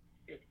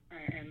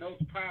 and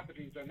those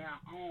properties are now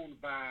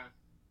owned by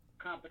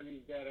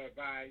companies that are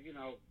by, you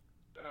know,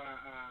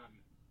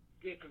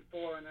 different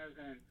foreigners,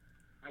 and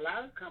a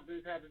lot of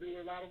companies have to do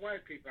with a lot of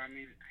white people. I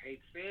mean, I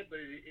hate to say it, but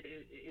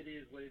it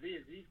is what it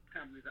is. These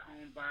companies are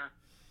owned by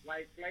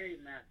white slave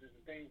masters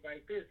and things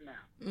like this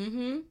now.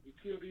 Mm-hmm. You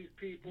kill these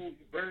people,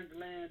 you burn the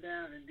land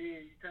down, and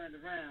then you turn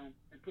around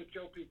and put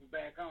your people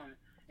back on it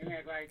and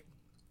act like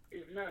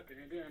it's nothing.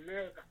 And then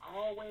America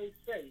always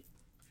say,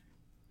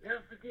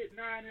 never forget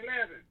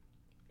 9/11.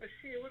 But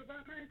shit, what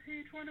about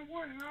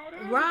 1921 and all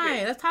that?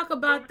 Right, let's talk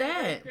about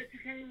that. You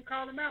can't even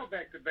call them out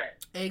back to back.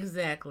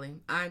 Exactly.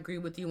 I agree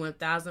with you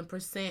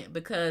 1,000%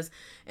 because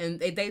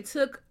they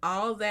took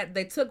all that,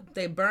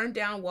 they burned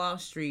down Wall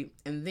Street,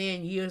 and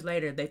then years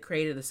later they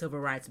created the Civil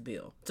Rights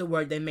Bill to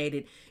where they made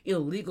it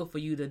illegal for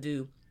you to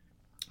do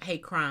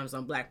hate crimes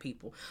on black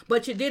people.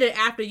 But you did it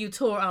after you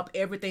tore up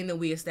everything that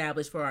we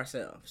established for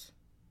ourselves.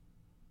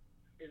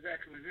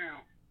 Exactly.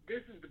 Now,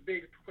 this is the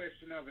biggest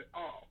question of it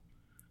all.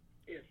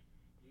 If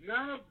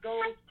none of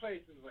those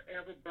places were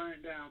ever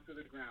burned down to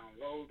the ground,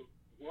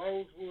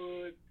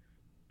 Rosewood,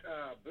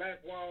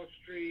 Black Wall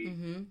Street,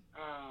 and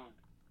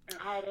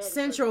all those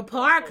Central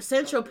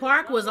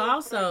Park was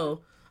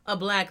also a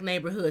black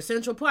neighborhood.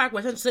 Central Park,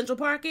 where Central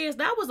Park is,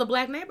 that was a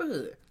black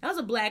neighborhood. That was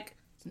a black...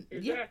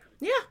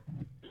 Exactly. Yeah.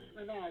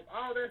 me now, if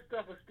all that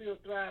stuff was still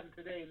thriving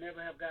today and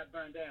never have got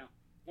burned down,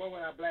 where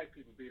would our black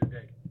people be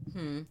today?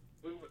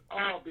 We would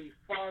all be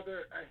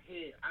farther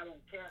ahead. I don't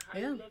care how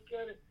you look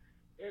at it.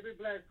 Every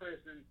black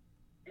person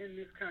in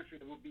this country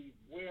will be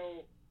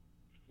well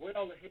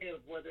ahead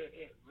of where they're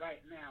at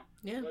right now,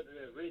 whether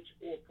they're rich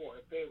or poor.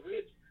 If they're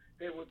rich,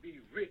 they would be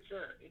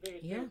richer. If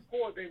they're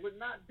poor, they would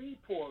not be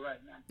poor right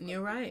now.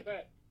 You're right. In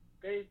fact,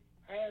 they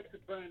had to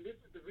burn. This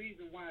is the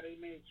reason why they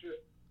made sure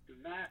do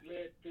not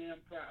let them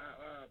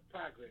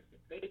progress.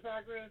 If they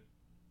progress,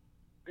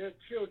 their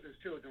children's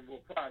children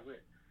will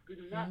progress. We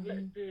do not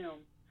let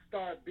them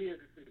start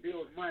business and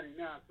build money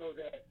now so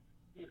that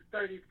in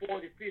 30,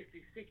 40,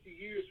 50, 60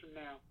 years from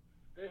now,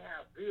 they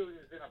have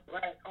billions in a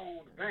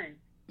black-owned bank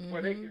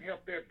where they can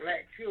help their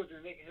black children,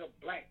 they can help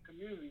black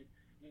communities,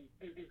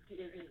 and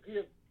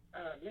give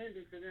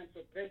lending to them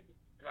so they can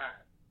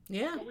thrive.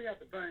 Yeah. So we have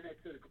to burn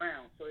that to the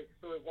ground so it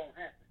won't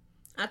happen.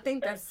 I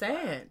think that's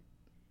sad.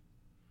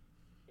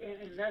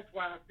 And that's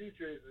why our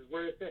future is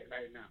where it's at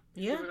right now.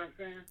 Yeah. You know what I'm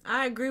saying?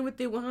 I agree with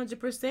you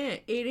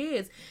 100%. It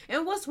is.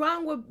 And what's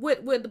wrong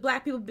with the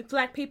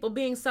black people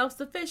being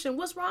self-sufficient?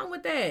 What's wrong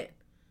with that?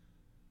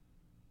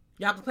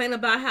 Y'all complain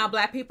about how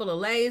black people are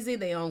lazy,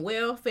 they on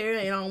welfare,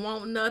 they don't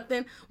want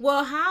nothing.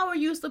 Well, how are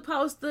you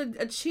supposed to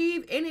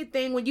achieve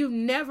anything when you've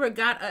never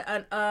got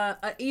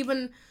a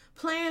even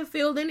playing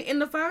field in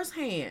the first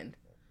hand?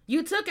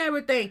 You took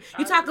everything.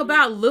 You talk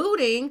about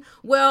looting.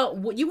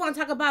 Well, you want to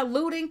talk about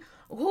looting?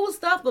 Whose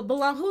stuff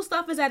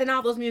is that in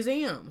all those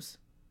museums?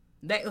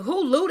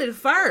 Who looted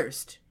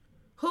first?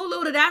 Who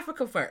looted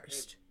Africa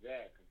first?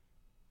 Exactly.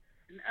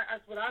 And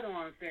that's what I don't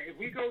understand. If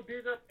we go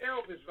dig up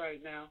Elvis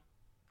right now,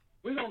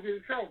 we're going to get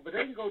in trouble. But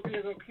they can go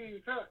dig up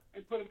King Tut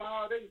and put him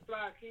all, they can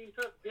fly King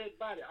Tut's dead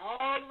body all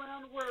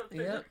around the world. Say,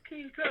 look at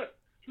King Tut.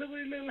 Look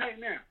what he look like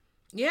now.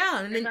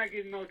 Yeah. And they're not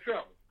getting no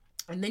trouble.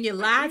 And then you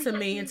lied to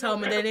me and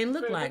told me they didn't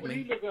look like me.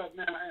 He look up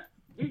now,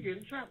 we get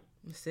in trouble.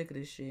 I'm sick of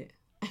this shit.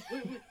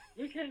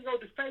 We can't go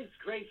deface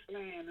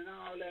Graceland and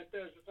all that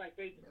stuff. It's like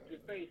they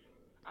deface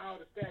all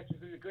the statues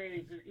and the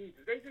graves in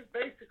Egypt. They just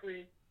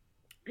basically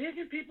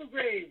digging people's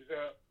graves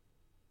up.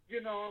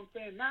 You know what I'm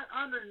saying? Not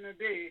honoring the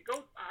dead.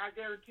 I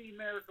guarantee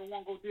America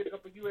won't go dig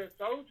up a U.S.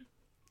 soldier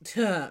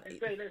and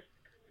say, let's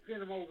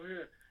send him over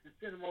here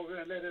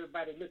and let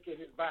everybody look at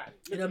his body.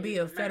 It'll be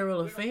a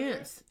federal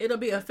offense. It'll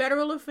be a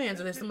federal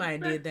offense if somebody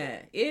did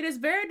that. It is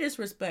very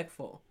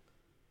disrespectful.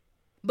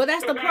 But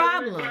that's the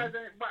problem.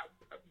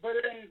 But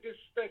it ain't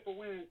disrespectful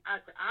when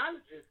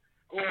archaeologists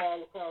go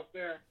all across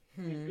there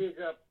and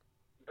dig up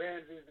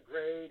Ramses the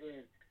Great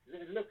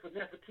and look for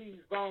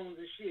Nefertiti's bones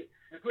and shit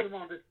and put them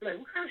on display.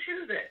 What kind of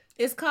shit is that?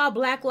 It's called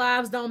Black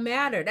Lives Don't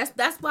Matter.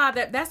 That's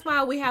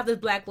why we have this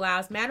Black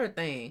Lives Matter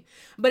thing.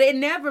 But it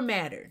never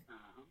mattered.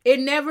 It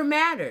never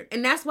mattered.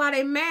 And that's why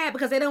they mad,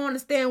 because they don't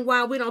understand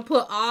why we don't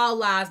put all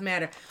lives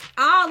matter.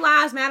 All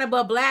lives matter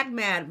but black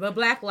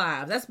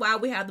lives. That's why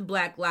we have the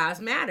Black Lives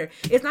Matter.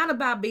 It's not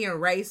about being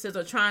racist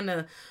or trying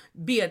to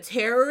be a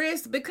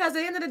terrorist, because at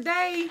the end of the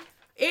day,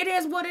 it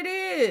is what it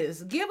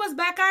is. Give us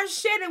back our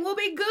shit and we'll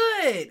be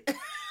good.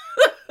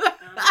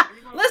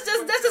 Let's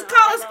just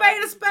call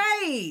a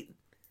spade.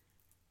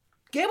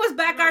 Give us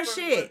back our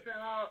shit.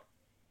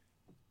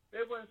 They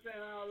wasn't saying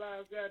all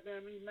lives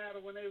goddamn matter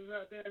when they was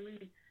out there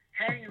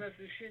hanging us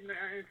and shit in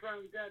front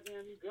of the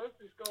goddamn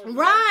grocery store.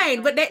 Right,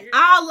 but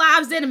all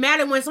lives didn't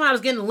matter when somebody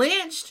was getting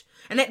lynched.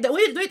 And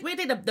we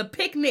think the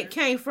picnic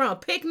came from.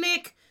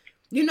 Picnic,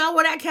 you know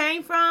where that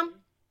came from?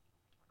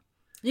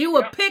 You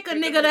would pick a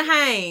nigga to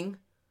hang.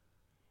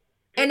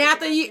 And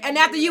after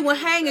you would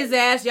hang his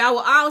ass, y'all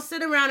would all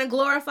sit around and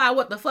glorify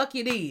what the fuck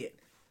you did.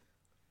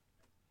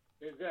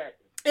 Exactly.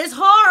 It's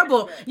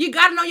horrible. You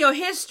gotta know your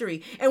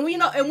history, and when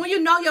you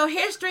know your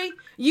history,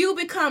 you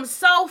become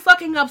so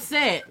fucking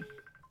upset.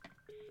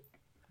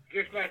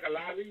 Just like a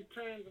lot of these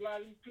terms, a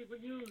lot of these people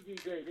use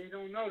these days. They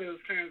don't know those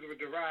terms were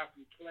derived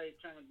from slave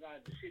terms,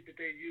 like the shit that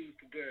they use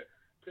to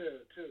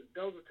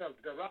those are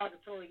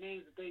derogatory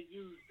names that they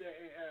use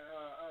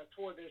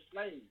toward their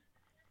slaves.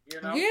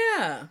 You know?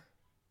 Yeah.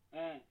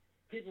 And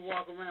people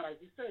walk around,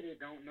 like you said, they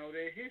don't know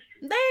their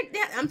history.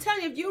 I'm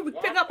telling you, if you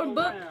pick up a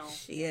book,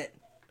 shit.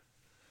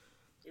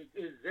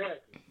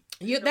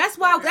 Exactly. That's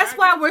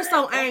why we're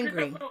so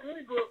angry.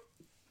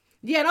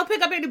 Yeah, don't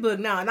pick up any book.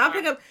 No,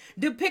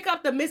 pick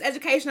up the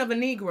Miseducation of a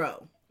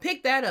Negro.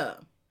 Pick that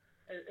up.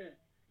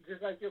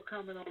 Just like you're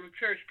coming on the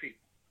church people.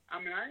 I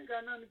mean, I ain't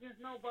got nothing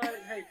against nobody.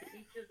 Hey, to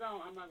each his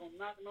own. I'm not gonna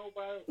knock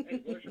nobody. Hey,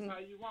 worship how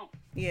you want.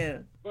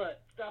 Yeah. But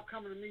stop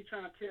coming to me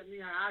trying to tell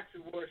me how I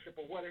should worship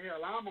or where the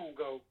hell I'm gonna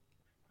go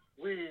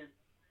when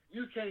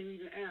you can't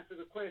even answer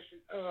the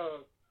question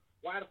of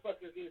why the fuck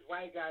is this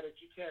white guy that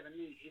you telling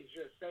me is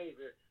your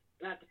savior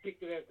not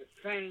depicted as the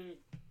same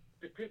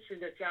depiction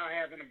that y'all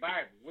have in the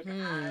Bible with the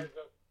eyes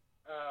of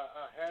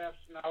half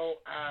snow,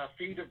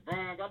 feet of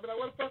bronze. I'll be like,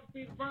 what the fuck is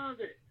feet of bronze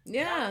is?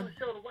 Yeah. Y'all don't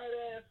show the white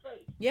ass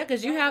face. Yeah,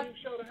 because you have. Don't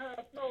even show the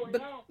half snow.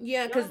 But,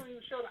 yeah, because. Y'all don't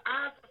even show the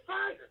eyes of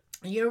fire.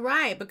 You're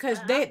right, because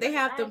they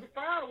have to.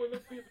 Fire would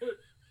look,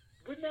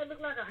 wouldn't that look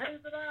like a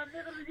hazel eye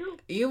nigga to you?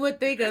 You would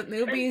think it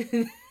would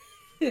be.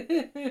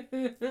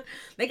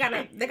 They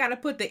gotta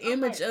put the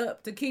image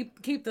up to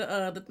keep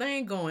the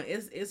thing going.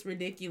 It's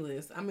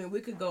ridiculous. I mean,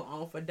 we could go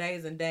on for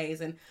days and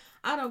days, and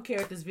I don't care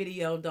if this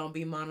video don't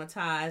be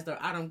monetized or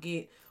I don't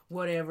get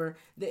whatever.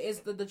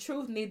 The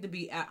truth need to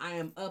be out. I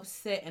am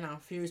upset and I'm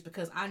furious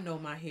because I know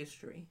my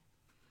history.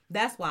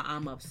 That's why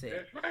I'm upset.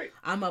 That's right.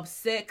 I'm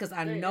upset because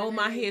I know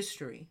my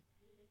history.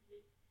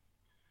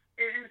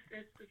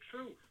 It's the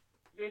truth.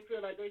 They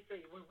feel like they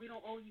say, well, we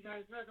don't owe you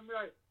guys nothing. We're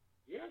like,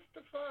 yes,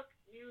 the fuck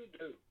you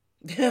do.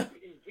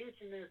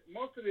 Invention is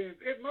most of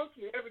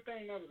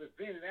everything that was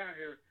invented out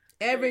here.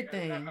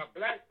 Everything. A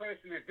black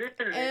person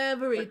invented it.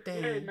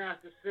 Everything. The slave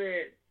master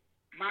said,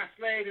 my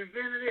slave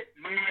invented it,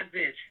 my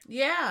invention.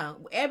 Yeah,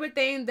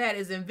 everything that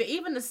is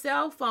even the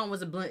cell phone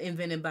was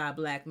invented by a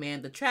black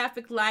man. The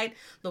traffic light,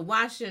 the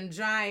washer and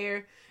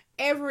dryer,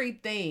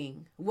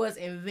 everything was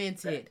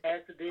invented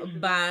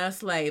by a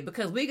slave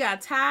because we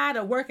got tired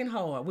of working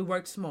hard. We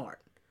worked smart.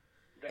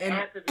 The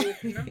air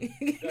conditioner,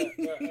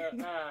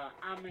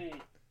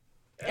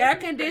 air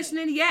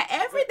conditioning, yeah,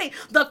 everything.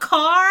 The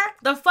car,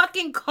 the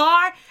fucking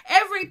car,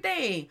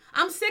 everything.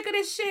 I'm sick of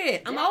this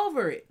shit. I'm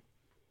over it.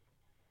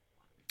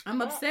 I'm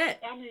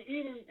upset. I mean,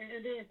 even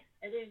and then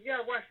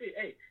y'all watch it.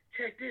 Hey,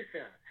 check this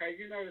out. Have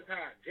you noticed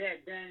how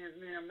Jack Daniels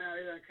and them now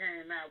they done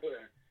came out with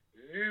a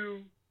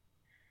new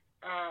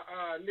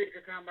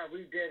liquor talking about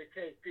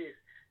rededicate this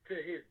to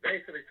his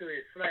slaves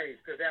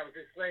because that was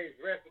his slaves'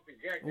 recipe.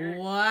 Jack Daniels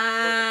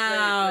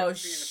wow, was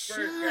the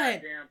slave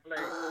recipe in the first goddamn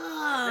place.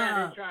 Now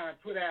they're trying to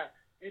put out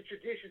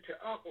introduction to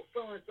Uncle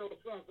so and so.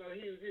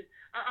 He was just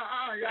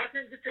y'all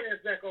can't get your ass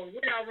back on.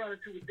 Where y'all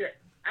running to with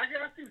that? I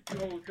see what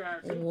you all trying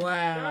to do.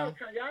 Wow.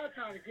 Y'all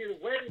trying to get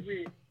away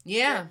with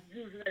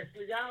using that. So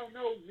y'all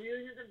know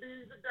millions and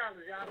billions of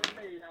dollars y'all done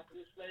made off of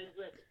this slave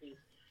recipe.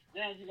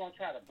 Now you're going to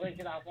try to break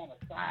it off on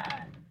the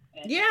side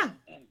and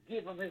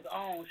give him his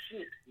own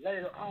shit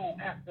later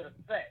on after the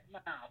fact. Nah,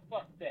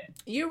 fuck that.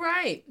 You're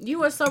right.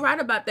 You are so right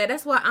about that.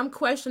 That's why I'm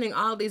questioning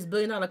all these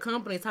billion-dollar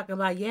companies talking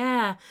about,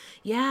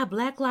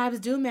 Black lives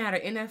do matter,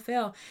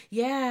 NFL.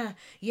 Yeah,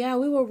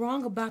 we were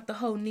wrong about the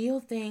whole Neil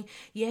thing.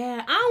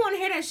 Yeah, I don't want to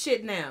hear that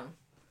shit now.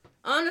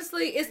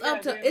 Honestly, it's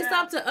up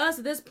to us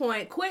at this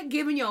point. Quit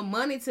giving your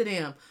money to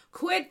them.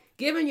 Quit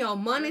giving your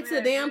money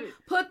to them.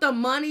 Put the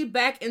money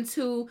back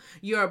into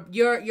your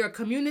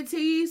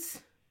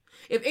communities.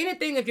 If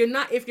anything, if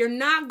you're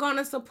not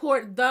gonna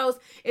support those,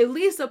 at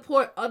least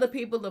support other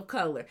people of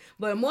color.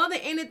 But more than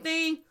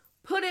anything,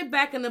 put it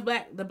back in the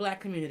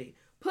black community.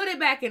 Put it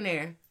back in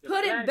there.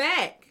 Put it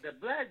back. The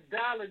black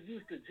dollar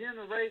used to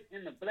generate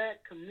in the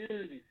black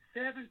community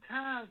 7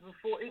 times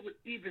before it would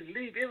even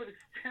leave. It would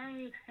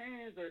exchange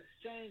hands or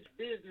exchange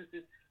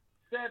businesses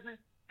 7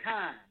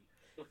 times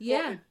before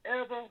it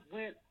ever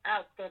went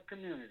out the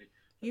community.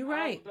 You're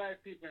right. All the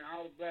black people and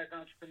all the black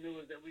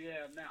entrepreneurs that we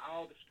have now,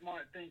 all the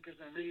smart thinkers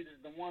and readers,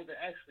 the ones that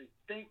actually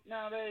think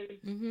nowadays,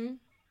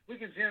 we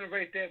can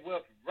generate that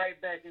wealth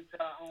right back into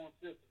our own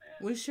system.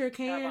 And we sure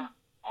can. Have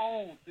our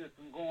own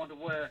system going to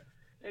where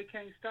they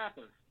can't stop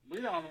us.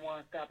 We're the only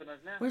ones stopping us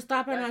now. We're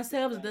stopping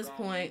ourselves at this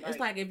point. It's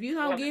like, if you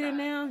don't get it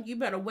now, you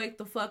better wake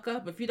the fuck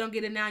up. If you don't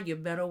get it now, you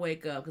better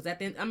wake up. Because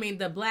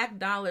the black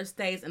dollar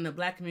stays in the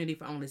black community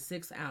for only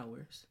 6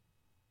 hours.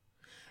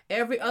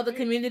 Every other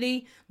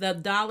community, their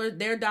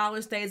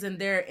dollar stays in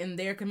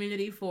their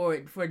community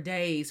for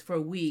days, for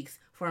weeks,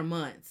 for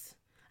months.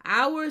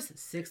 Ours,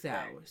 6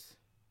 hours.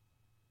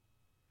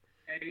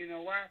 And you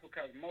know why?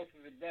 Because most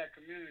of the black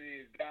community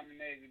is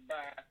dominated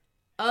by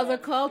other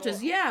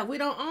cultures. Yeah, we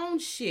don't own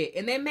shit.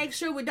 And they make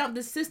sure we don't,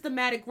 the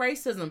systematic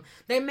racism,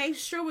 they make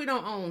sure we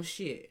don't own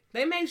shit.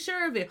 They make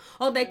sure of it.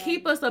 Or they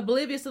keep us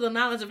oblivious to the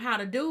knowledge of how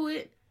to do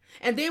it.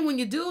 And then when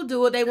you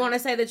do it, they want to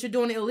say that you're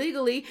doing it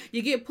illegally.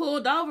 You get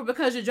pulled over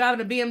because you're driving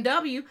a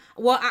BMW.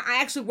 Well, I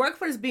actually work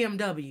for this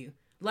BMW.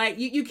 Like,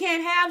 you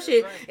can't have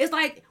shit. Right. It's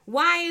like,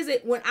 why is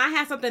it when I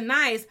have something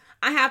nice,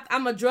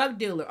 I'm a drug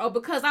dealer? Or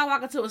because I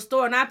walk into a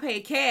store and I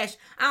pay cash,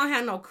 I don't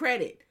have no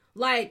credit.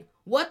 Like,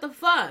 what the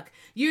fuck?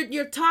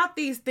 You're taught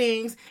these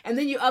things, and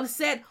then you're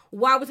upset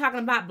why we're talking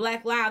about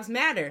Black Lives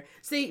Matter.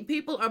 See,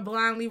 people are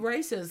blindly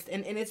racist,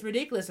 and it's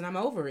ridiculous, and I'm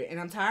over it, and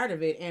I'm tired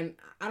of it, and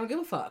I don't give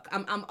a fuck.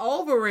 I'm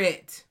over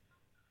it.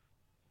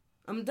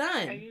 I'm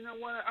done. And you know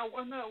what?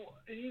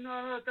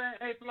 Another thing,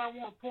 April, I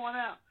want to point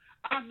out.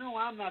 I know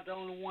I'm not the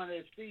only one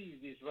that sees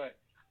this, right?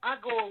 I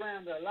go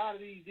around to a lot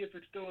of these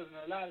different stores in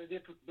a lot of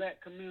different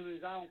black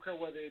communities. I don't care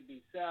whether it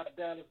be South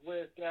Dallas,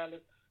 West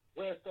Dallas,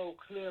 West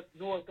Oak Cliff,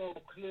 North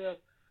Oak Cliff.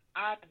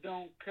 I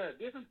don't care.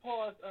 Different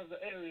parts of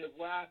the area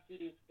where I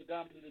see it's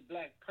predominantly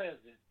black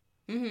presence.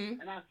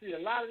 Mm-hmm. And I see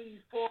a lot of these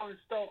foreign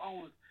store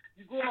owners.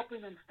 You go up in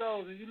them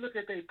stores and you look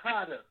at their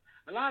products.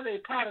 A lot of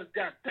their products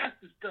got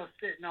dust and stuff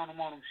sitting on them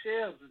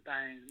shelves and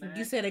things, man.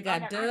 You said they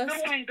got dust? I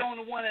know I ain't the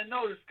only one that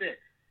noticed that.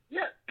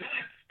 Yeah,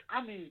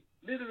 I mean,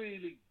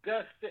 literally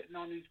dust sitting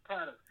on these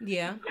products.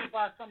 Yeah. You go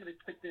buy some of the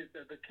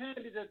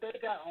candy that they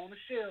got on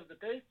the shelves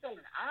that they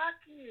selling our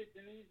kids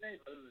in these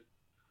neighborhoods.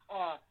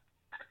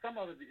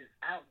 Some of it is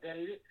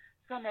outdated.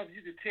 Some of it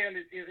you can tell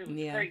it was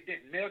fake,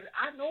 that melted.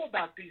 I know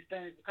about these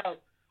things because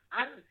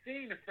I done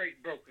seen the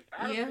freight brokers.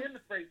 I done Yeah. been the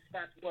freight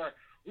spots where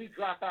we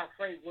drop out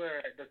freight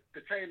where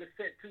the trailer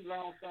sat too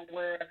long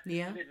somewhere.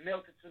 Yeah. And it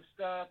melted some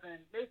stuff, and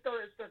they throw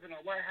that stuff in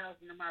a warehouse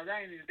in the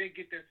Iranians, and they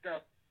get that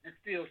stuff and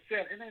still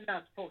sell it. And they're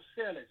not supposed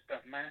to sell that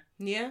stuff, man.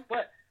 Yeah.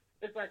 But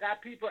it's like our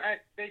people,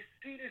 they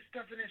see this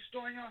stuff in the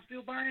store, and y'all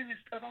still buying this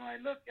stuff. I'm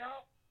like, look,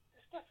 y'all,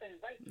 this stuff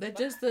ain't right. They're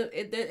just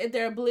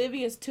they're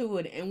oblivious to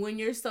it, and when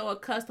you're so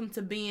accustomed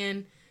to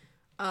being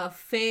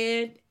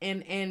fed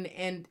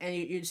and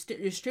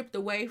you're stripped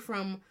away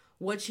from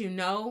what you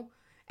know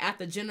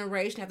after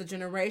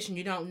generation,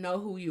 you don't know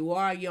who you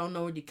are, you don't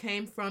know where you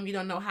came from, you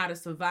don't know how to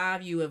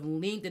survive. You have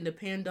linked and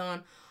depend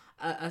on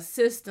a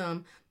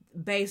system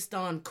based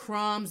on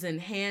crumbs and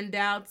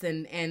handouts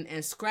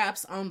and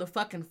scraps on the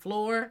fucking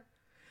floor.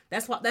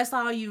 That's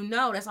all you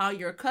know. That's all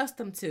you're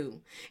accustomed to,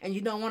 and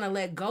you don't want to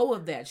let go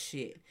of that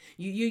shit.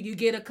 You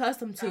get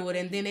accustomed to it,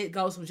 and then it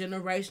goes from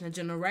generation to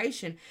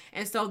generation,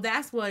 and so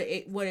that's what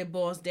it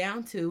boils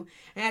down to.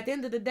 And at the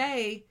end of the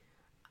day,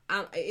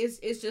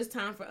 it's just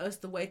time for us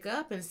to wake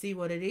up and see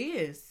what it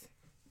is,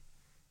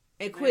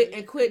 and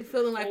quit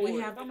feeling like we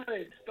have. Some of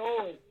these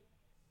stores,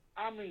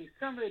 some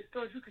of these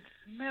stores, you can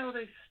smell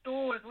these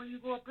stores when you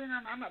go up in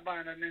them. I'm not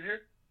buying nothing in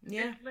here.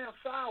 Yeah. It smells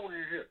sour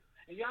in here.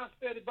 And y'all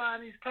steady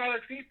buying these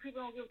products. These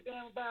people don't give a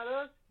damn about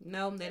us.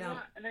 No, they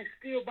don't. And they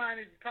still buying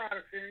these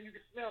products, and you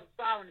can smell the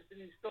sourness in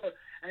these stores.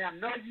 And I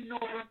know you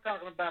know what I'm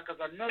talking about, because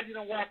I know you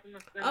don't walk in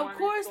the store. Of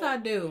course I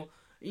do.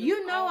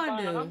 You know I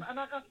do. And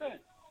like I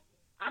said,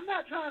 I'm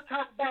not trying to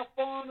talk about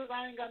foreigners.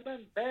 I ain't got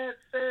nothing bad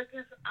to say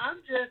against it.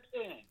 I'm just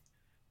saying,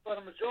 for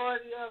the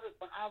majority of it,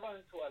 when I run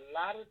into a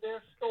lot of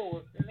their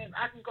stores, and then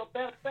I can go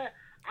back.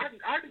 I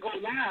can go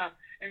live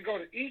and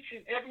go to each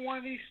and every one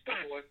of these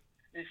stores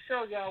and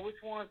show y'all which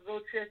ones to go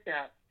check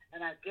out.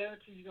 And I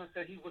guarantee you're going to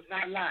say he was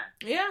not lying.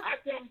 Yeah. I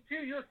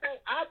guarantee you'll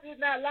say, I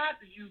did not lie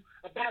to you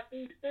about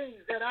these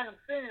things that I am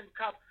saying,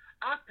 because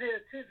I pay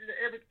attention to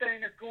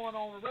everything that's going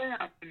on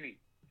around me.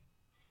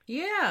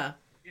 Yeah.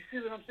 You see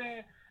what I'm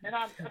saying? And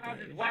I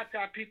just watch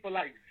our people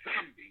like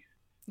zombies.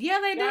 Yeah,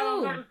 they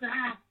Y'all do. notice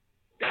how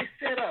they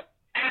set up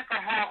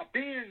alcohol,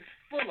 bins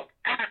full of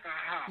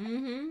alcohol,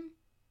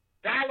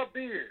 dollar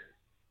beers,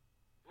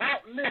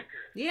 malt liquor.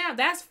 Yeah,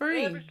 that's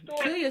free. Every store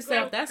Kill you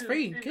yourself. go That's to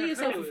free. in Kill the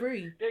yourself for hood,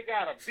 free. They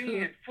got a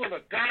bin full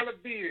of dollar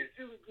beers.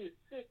 You can get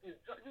sick and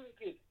drunk. You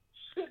can get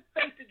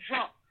shit-faced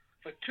drunk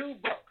for $2.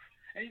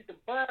 And you can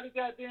buy the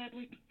goddamn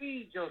week to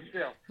feed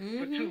yourself for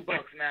 $2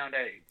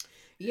 nowadays.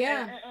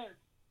 Yeah. And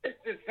it's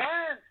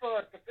designed for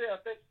us to fail.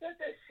 They set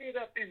that shit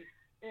up in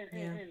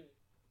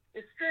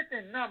it's strength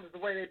in numbers the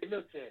way they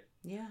look at it.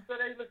 Yeah. So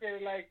they look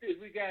at it like this.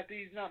 We got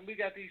these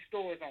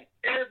stores on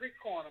every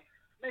corner.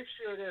 Make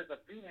sure there's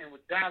a bin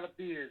with dollar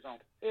beers on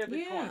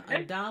every corner. Yeah, a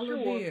Make dollar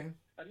sure beer.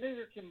 a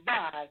nigga can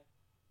buy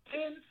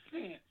 10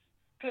 cents,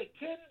 pay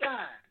 10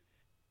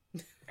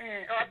 dimes,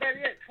 or better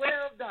yet,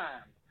 12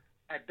 dimes,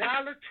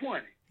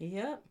 $1.20,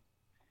 Yep.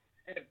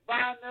 and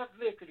buy enough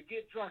liquor to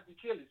get drunk and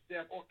kill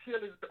himself or kill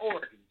his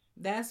organs.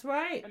 That's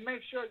right. And make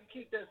sure you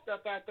keep that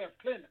stuff out there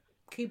plentiful.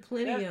 Keep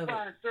plenty That's of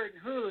why it. in certain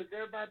hoods,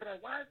 everybody be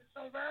like, why is it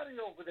so rowdy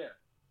over there?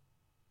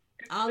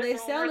 All they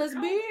sell is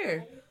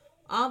beer.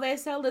 All they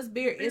sell is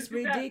beer. It's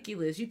You got-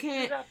 ridiculous. You You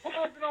can't. got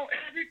poison on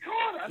every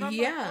corner. And I'm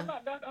Yeah.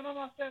 not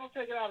saying don't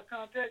take it out of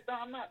context. No,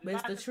 I'm not. But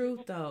it's the knocking truth,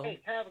 people. though. Hey,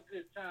 have a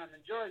good time.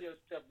 Enjoy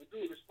yourself, but do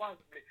it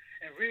responsibly.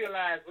 And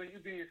realize when you're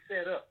being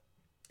set up.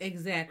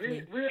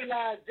 Exactly.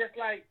 Realize just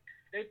like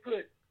they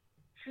put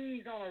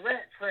cheese on a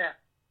rat trap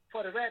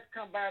for the rat to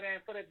come by there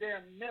and for that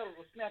damn metal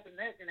to snap the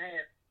neck in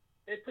half.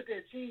 They put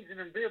their cheese in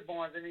them beer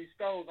barns in these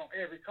stores on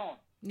every corner.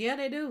 Yeah,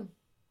 they do.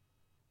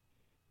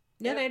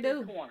 Yeah, they Every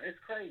do. corner. It's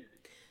crazy.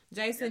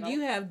 Jason,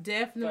 you have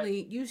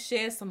definitely you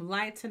shed some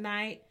light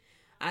tonight.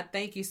 I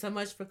thank you so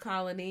much for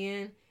calling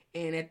in.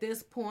 And at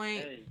this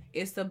point,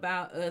 it's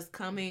about us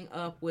coming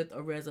up with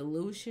a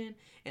resolution.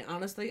 And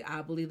honestly,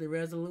 I believe the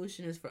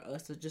resolution is for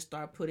us to just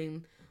start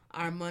putting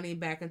our money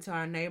back into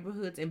our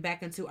neighborhoods and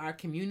back into our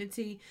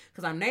community,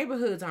 because our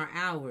neighborhoods aren't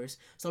ours.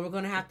 So we're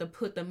going to have to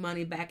put the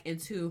money back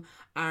into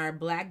our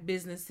black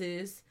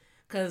businesses,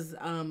 because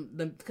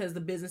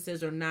the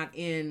businesses are not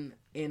in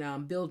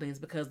buildings,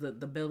 because the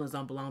buildings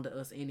don't belong to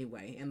us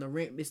anyway, and the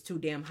rent is too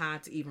damn high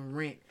to even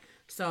rent.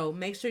 So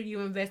make sure you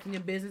invest in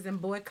your business and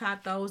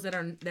boycott those that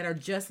are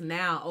just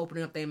now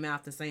opening up their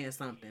mouth and saying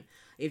something.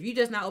 If you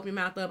just not open your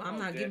mouth up, I'm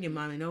not giving you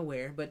money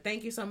nowhere. But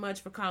thank you so much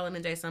for calling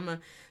in, Jason. I'm going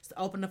to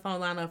open the phone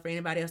line up for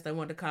anybody else that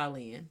want to call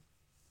in.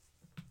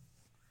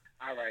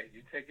 All right.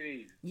 You take it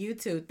easy. You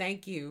too.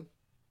 Thank you.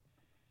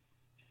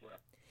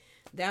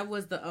 That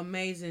was the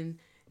amazing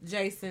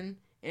Jason.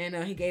 And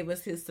he gave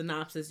us his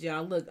synopsis,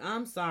 y'all. Look,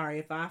 I'm sorry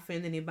if I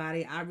offend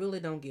anybody. I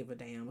really don't give a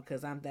damn,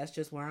 because that's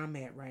just where I'm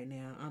at right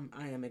now.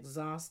 I am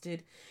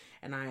exhausted,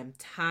 and I am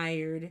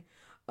tired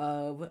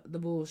of the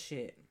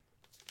bullshit.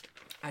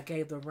 I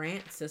gave the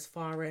rants as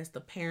far as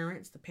the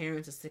parents. The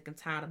parents are sick and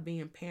tired of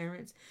being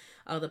parents.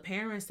 The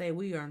parents say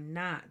we are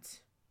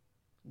not.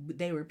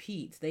 They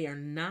repeat, they are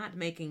not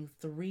making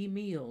 3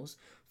 meals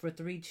for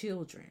 3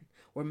 children.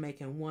 We're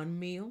making 1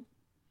 meal.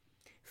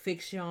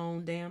 Fix your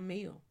own damn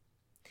meal.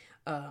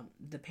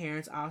 The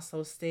parents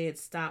also said,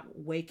 stop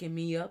waking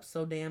me up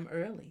so damn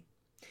early.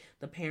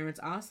 The parents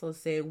also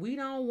said, we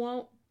don't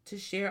want to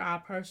share our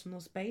personal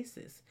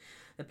spaces.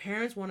 The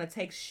parents want to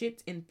take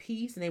shit in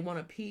peace and they want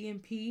to pee in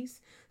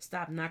peace.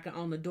 Stop knocking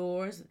on the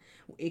doors.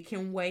 It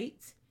can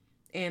wait.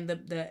 And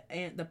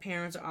the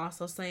parents are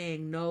also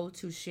saying no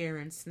to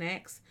sharing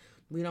snacks.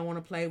 We don't want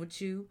to play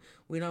with you.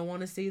 We don't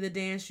want to see the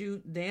dance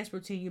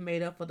routine you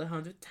made up for the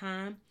 100th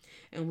time.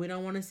 And we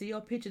don't want to see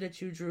your picture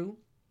that you drew.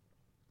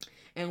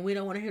 And we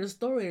don't want to hear the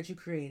story that you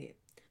created.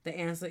 The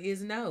answer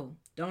is no.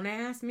 Don't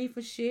ask me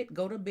for shit.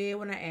 Go to bed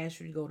when I ask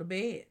you to go to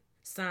bed.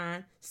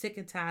 Sign, sick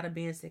and tired of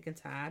being sick and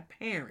tired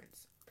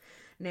parents.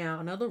 Now,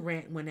 another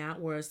rant went out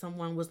where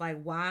someone was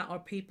like, why are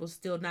people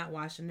still not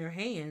washing their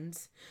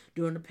hands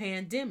during the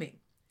pandemic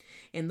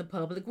in the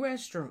public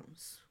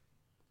restrooms?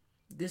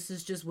 This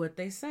is just what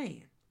they're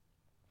saying.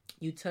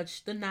 You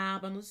touch the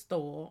knob on the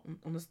stall,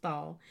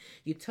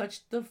 you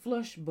touch the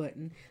flush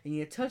button, and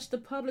you touch the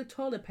public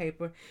toilet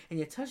paper, and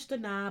you touch the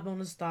knob on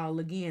the stall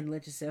again,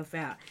 let yourself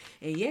out.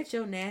 And yet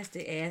your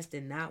nasty ass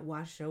did not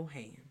wash your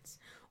hands.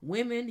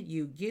 Women,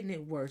 you getting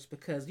it worse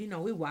because, we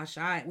wash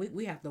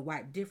we have to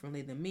wipe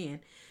differently than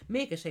men.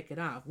 Men can shake it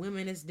off.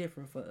 Women, it's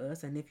different for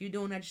us. And if you're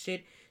doing that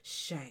shit,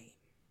 shame.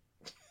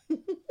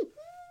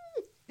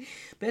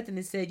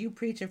 Bethany said, you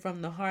preaching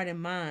from the heart and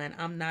mind.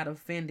 I'm not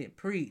offended.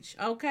 Preach.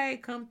 Okay,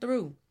 come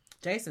through.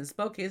 Jason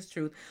spoke his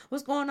truth.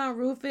 What's going on,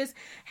 Rufus?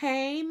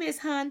 Hey, Miss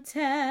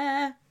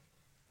Hunter.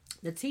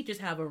 The teachers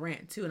have a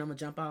rant, too, and I'm going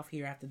to jump off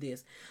here after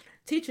this.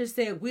 Teachers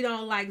said, we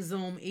don't like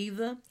Zoom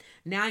either.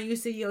 Now you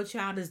see your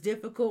child is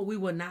difficult. We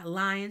were not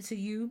lying to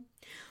you.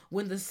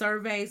 When the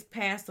surveys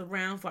passed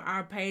around for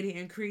our pay to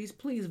increase,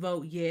 please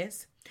vote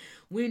yes.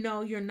 We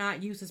know you're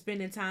not used to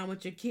spending time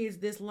with your kids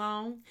this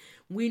long.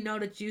 We know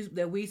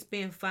that we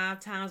spend 5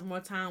 times more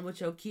time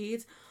with your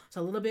kids. So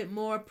a little bit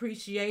more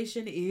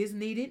appreciation is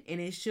needed and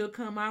it should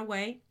come our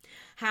way.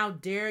 How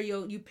dare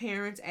you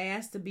parents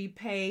ask to be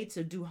paid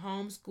to do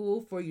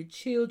homeschool for your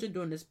children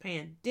during this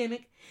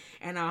pandemic.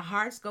 And our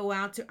hearts go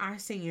out to our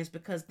seniors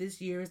because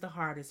this year is the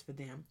hardest for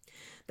them.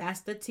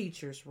 That's the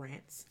teachers'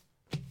 rants.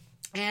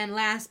 And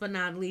last but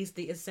not least,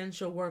 the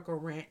essential worker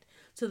rant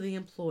to the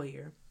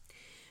employer.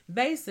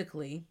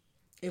 Basically,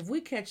 if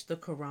we catch the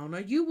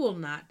corona, you will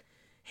not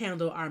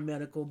handle our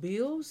medical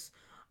bills,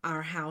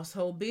 our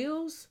household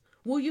bills.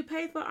 Will you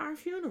pay for our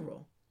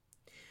funeral?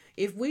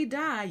 If we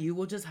die, you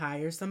will just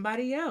hire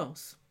somebody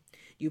else.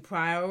 You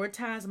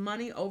prioritize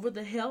money over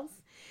the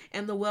health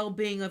and the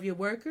well-being of your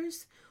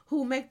workers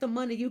who make the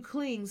money you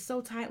cling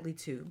so tightly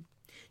to.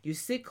 You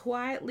sit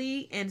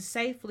quietly and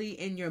safely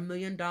in your $1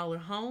 million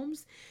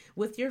homes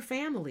with your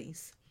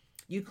families.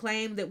 You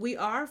claim that we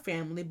are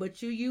family,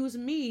 but you use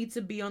me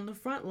to be on the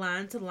front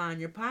line to line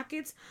your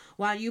pockets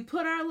while you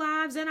put our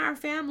lives and our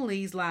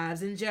families'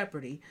 lives in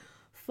jeopardy.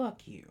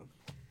 Fuck you.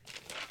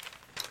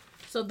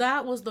 So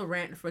that was the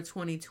rant for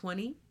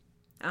 2020.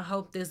 I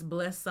hope this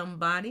blessed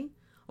somebody,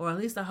 or at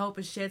least I hope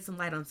it shed some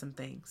light on some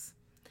things.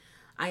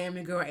 I am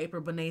your girl,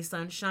 April Bonet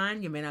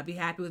Sunshine. You may not be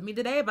happy with me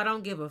today, but I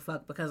don't give a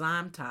fuck because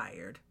I'm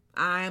tired.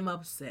 I'm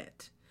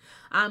upset.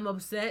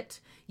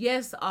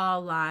 Yes,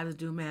 all lives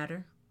do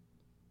matter.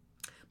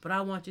 But I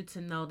want you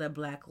to know that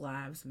Black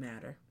lives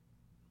matter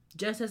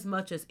just as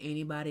much as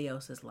anybody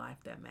else's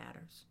life that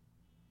matters.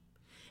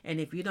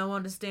 And if you don't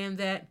understand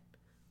that,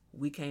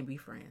 we can't be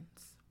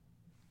friends.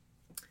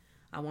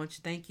 I want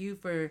to thank you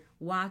for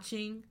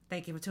watching.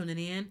 Thank you for tuning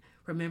in.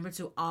 Remember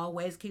to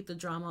always keep the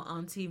drama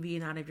on TV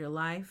and out of your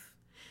life.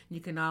 You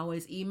can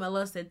always email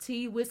us at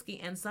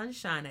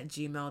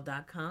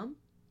teawhiskeyandsunshine@gmail.com.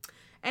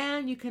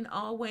 And you can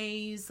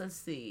always,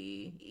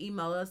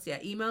 email us.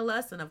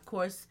 And of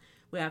course,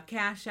 we have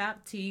Cash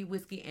App,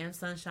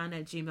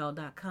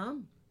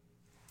 teawhiskeyandsunshine@gmail.com.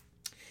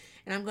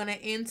 And I'm going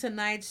to end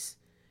tonight's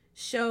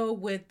show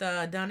with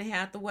Donny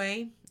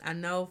Hathaway. I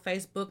know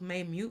Facebook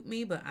may mute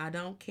me, but I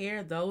don't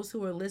care. Those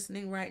who are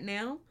listening right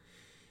now,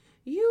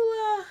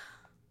 you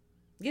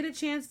get a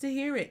chance to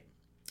hear it.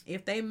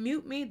 If they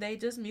mute me, they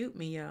just mute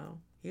me, y'all.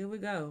 Here we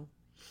go.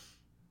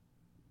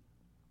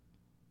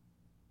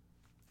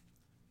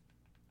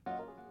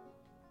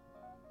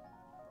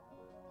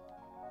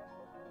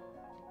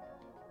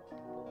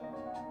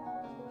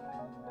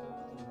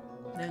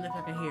 Let me know if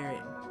I can hear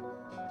it.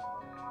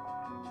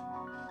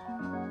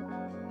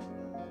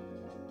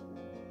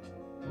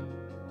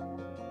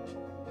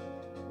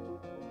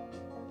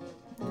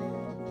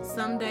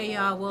 Someday,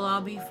 y'all, we'll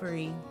all be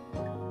free.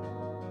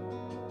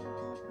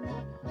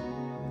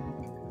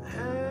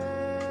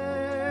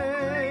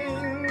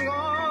 Hang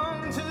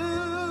on to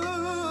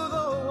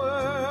the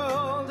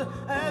world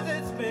as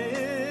it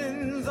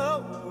spins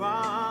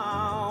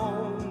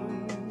around.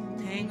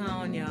 Hang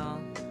on, y'all.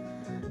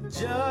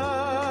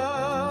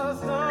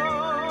 Just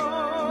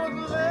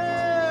don't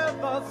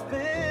let the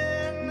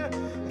spin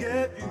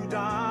get you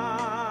down.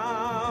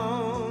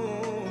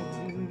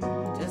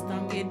 Just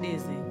don't get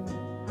dizzy.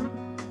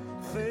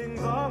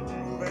 Things are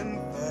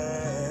moving fast.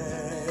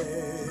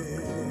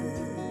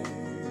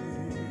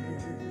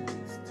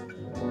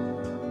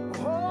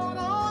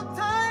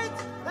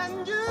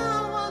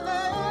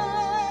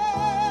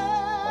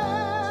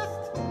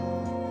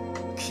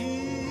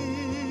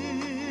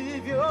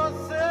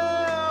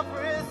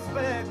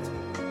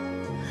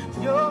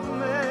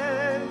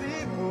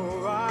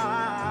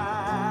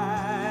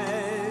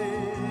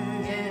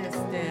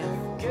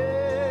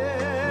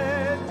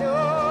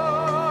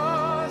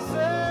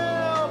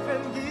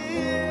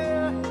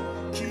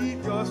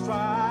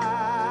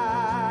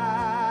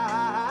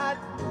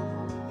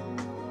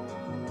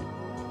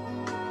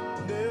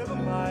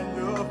 my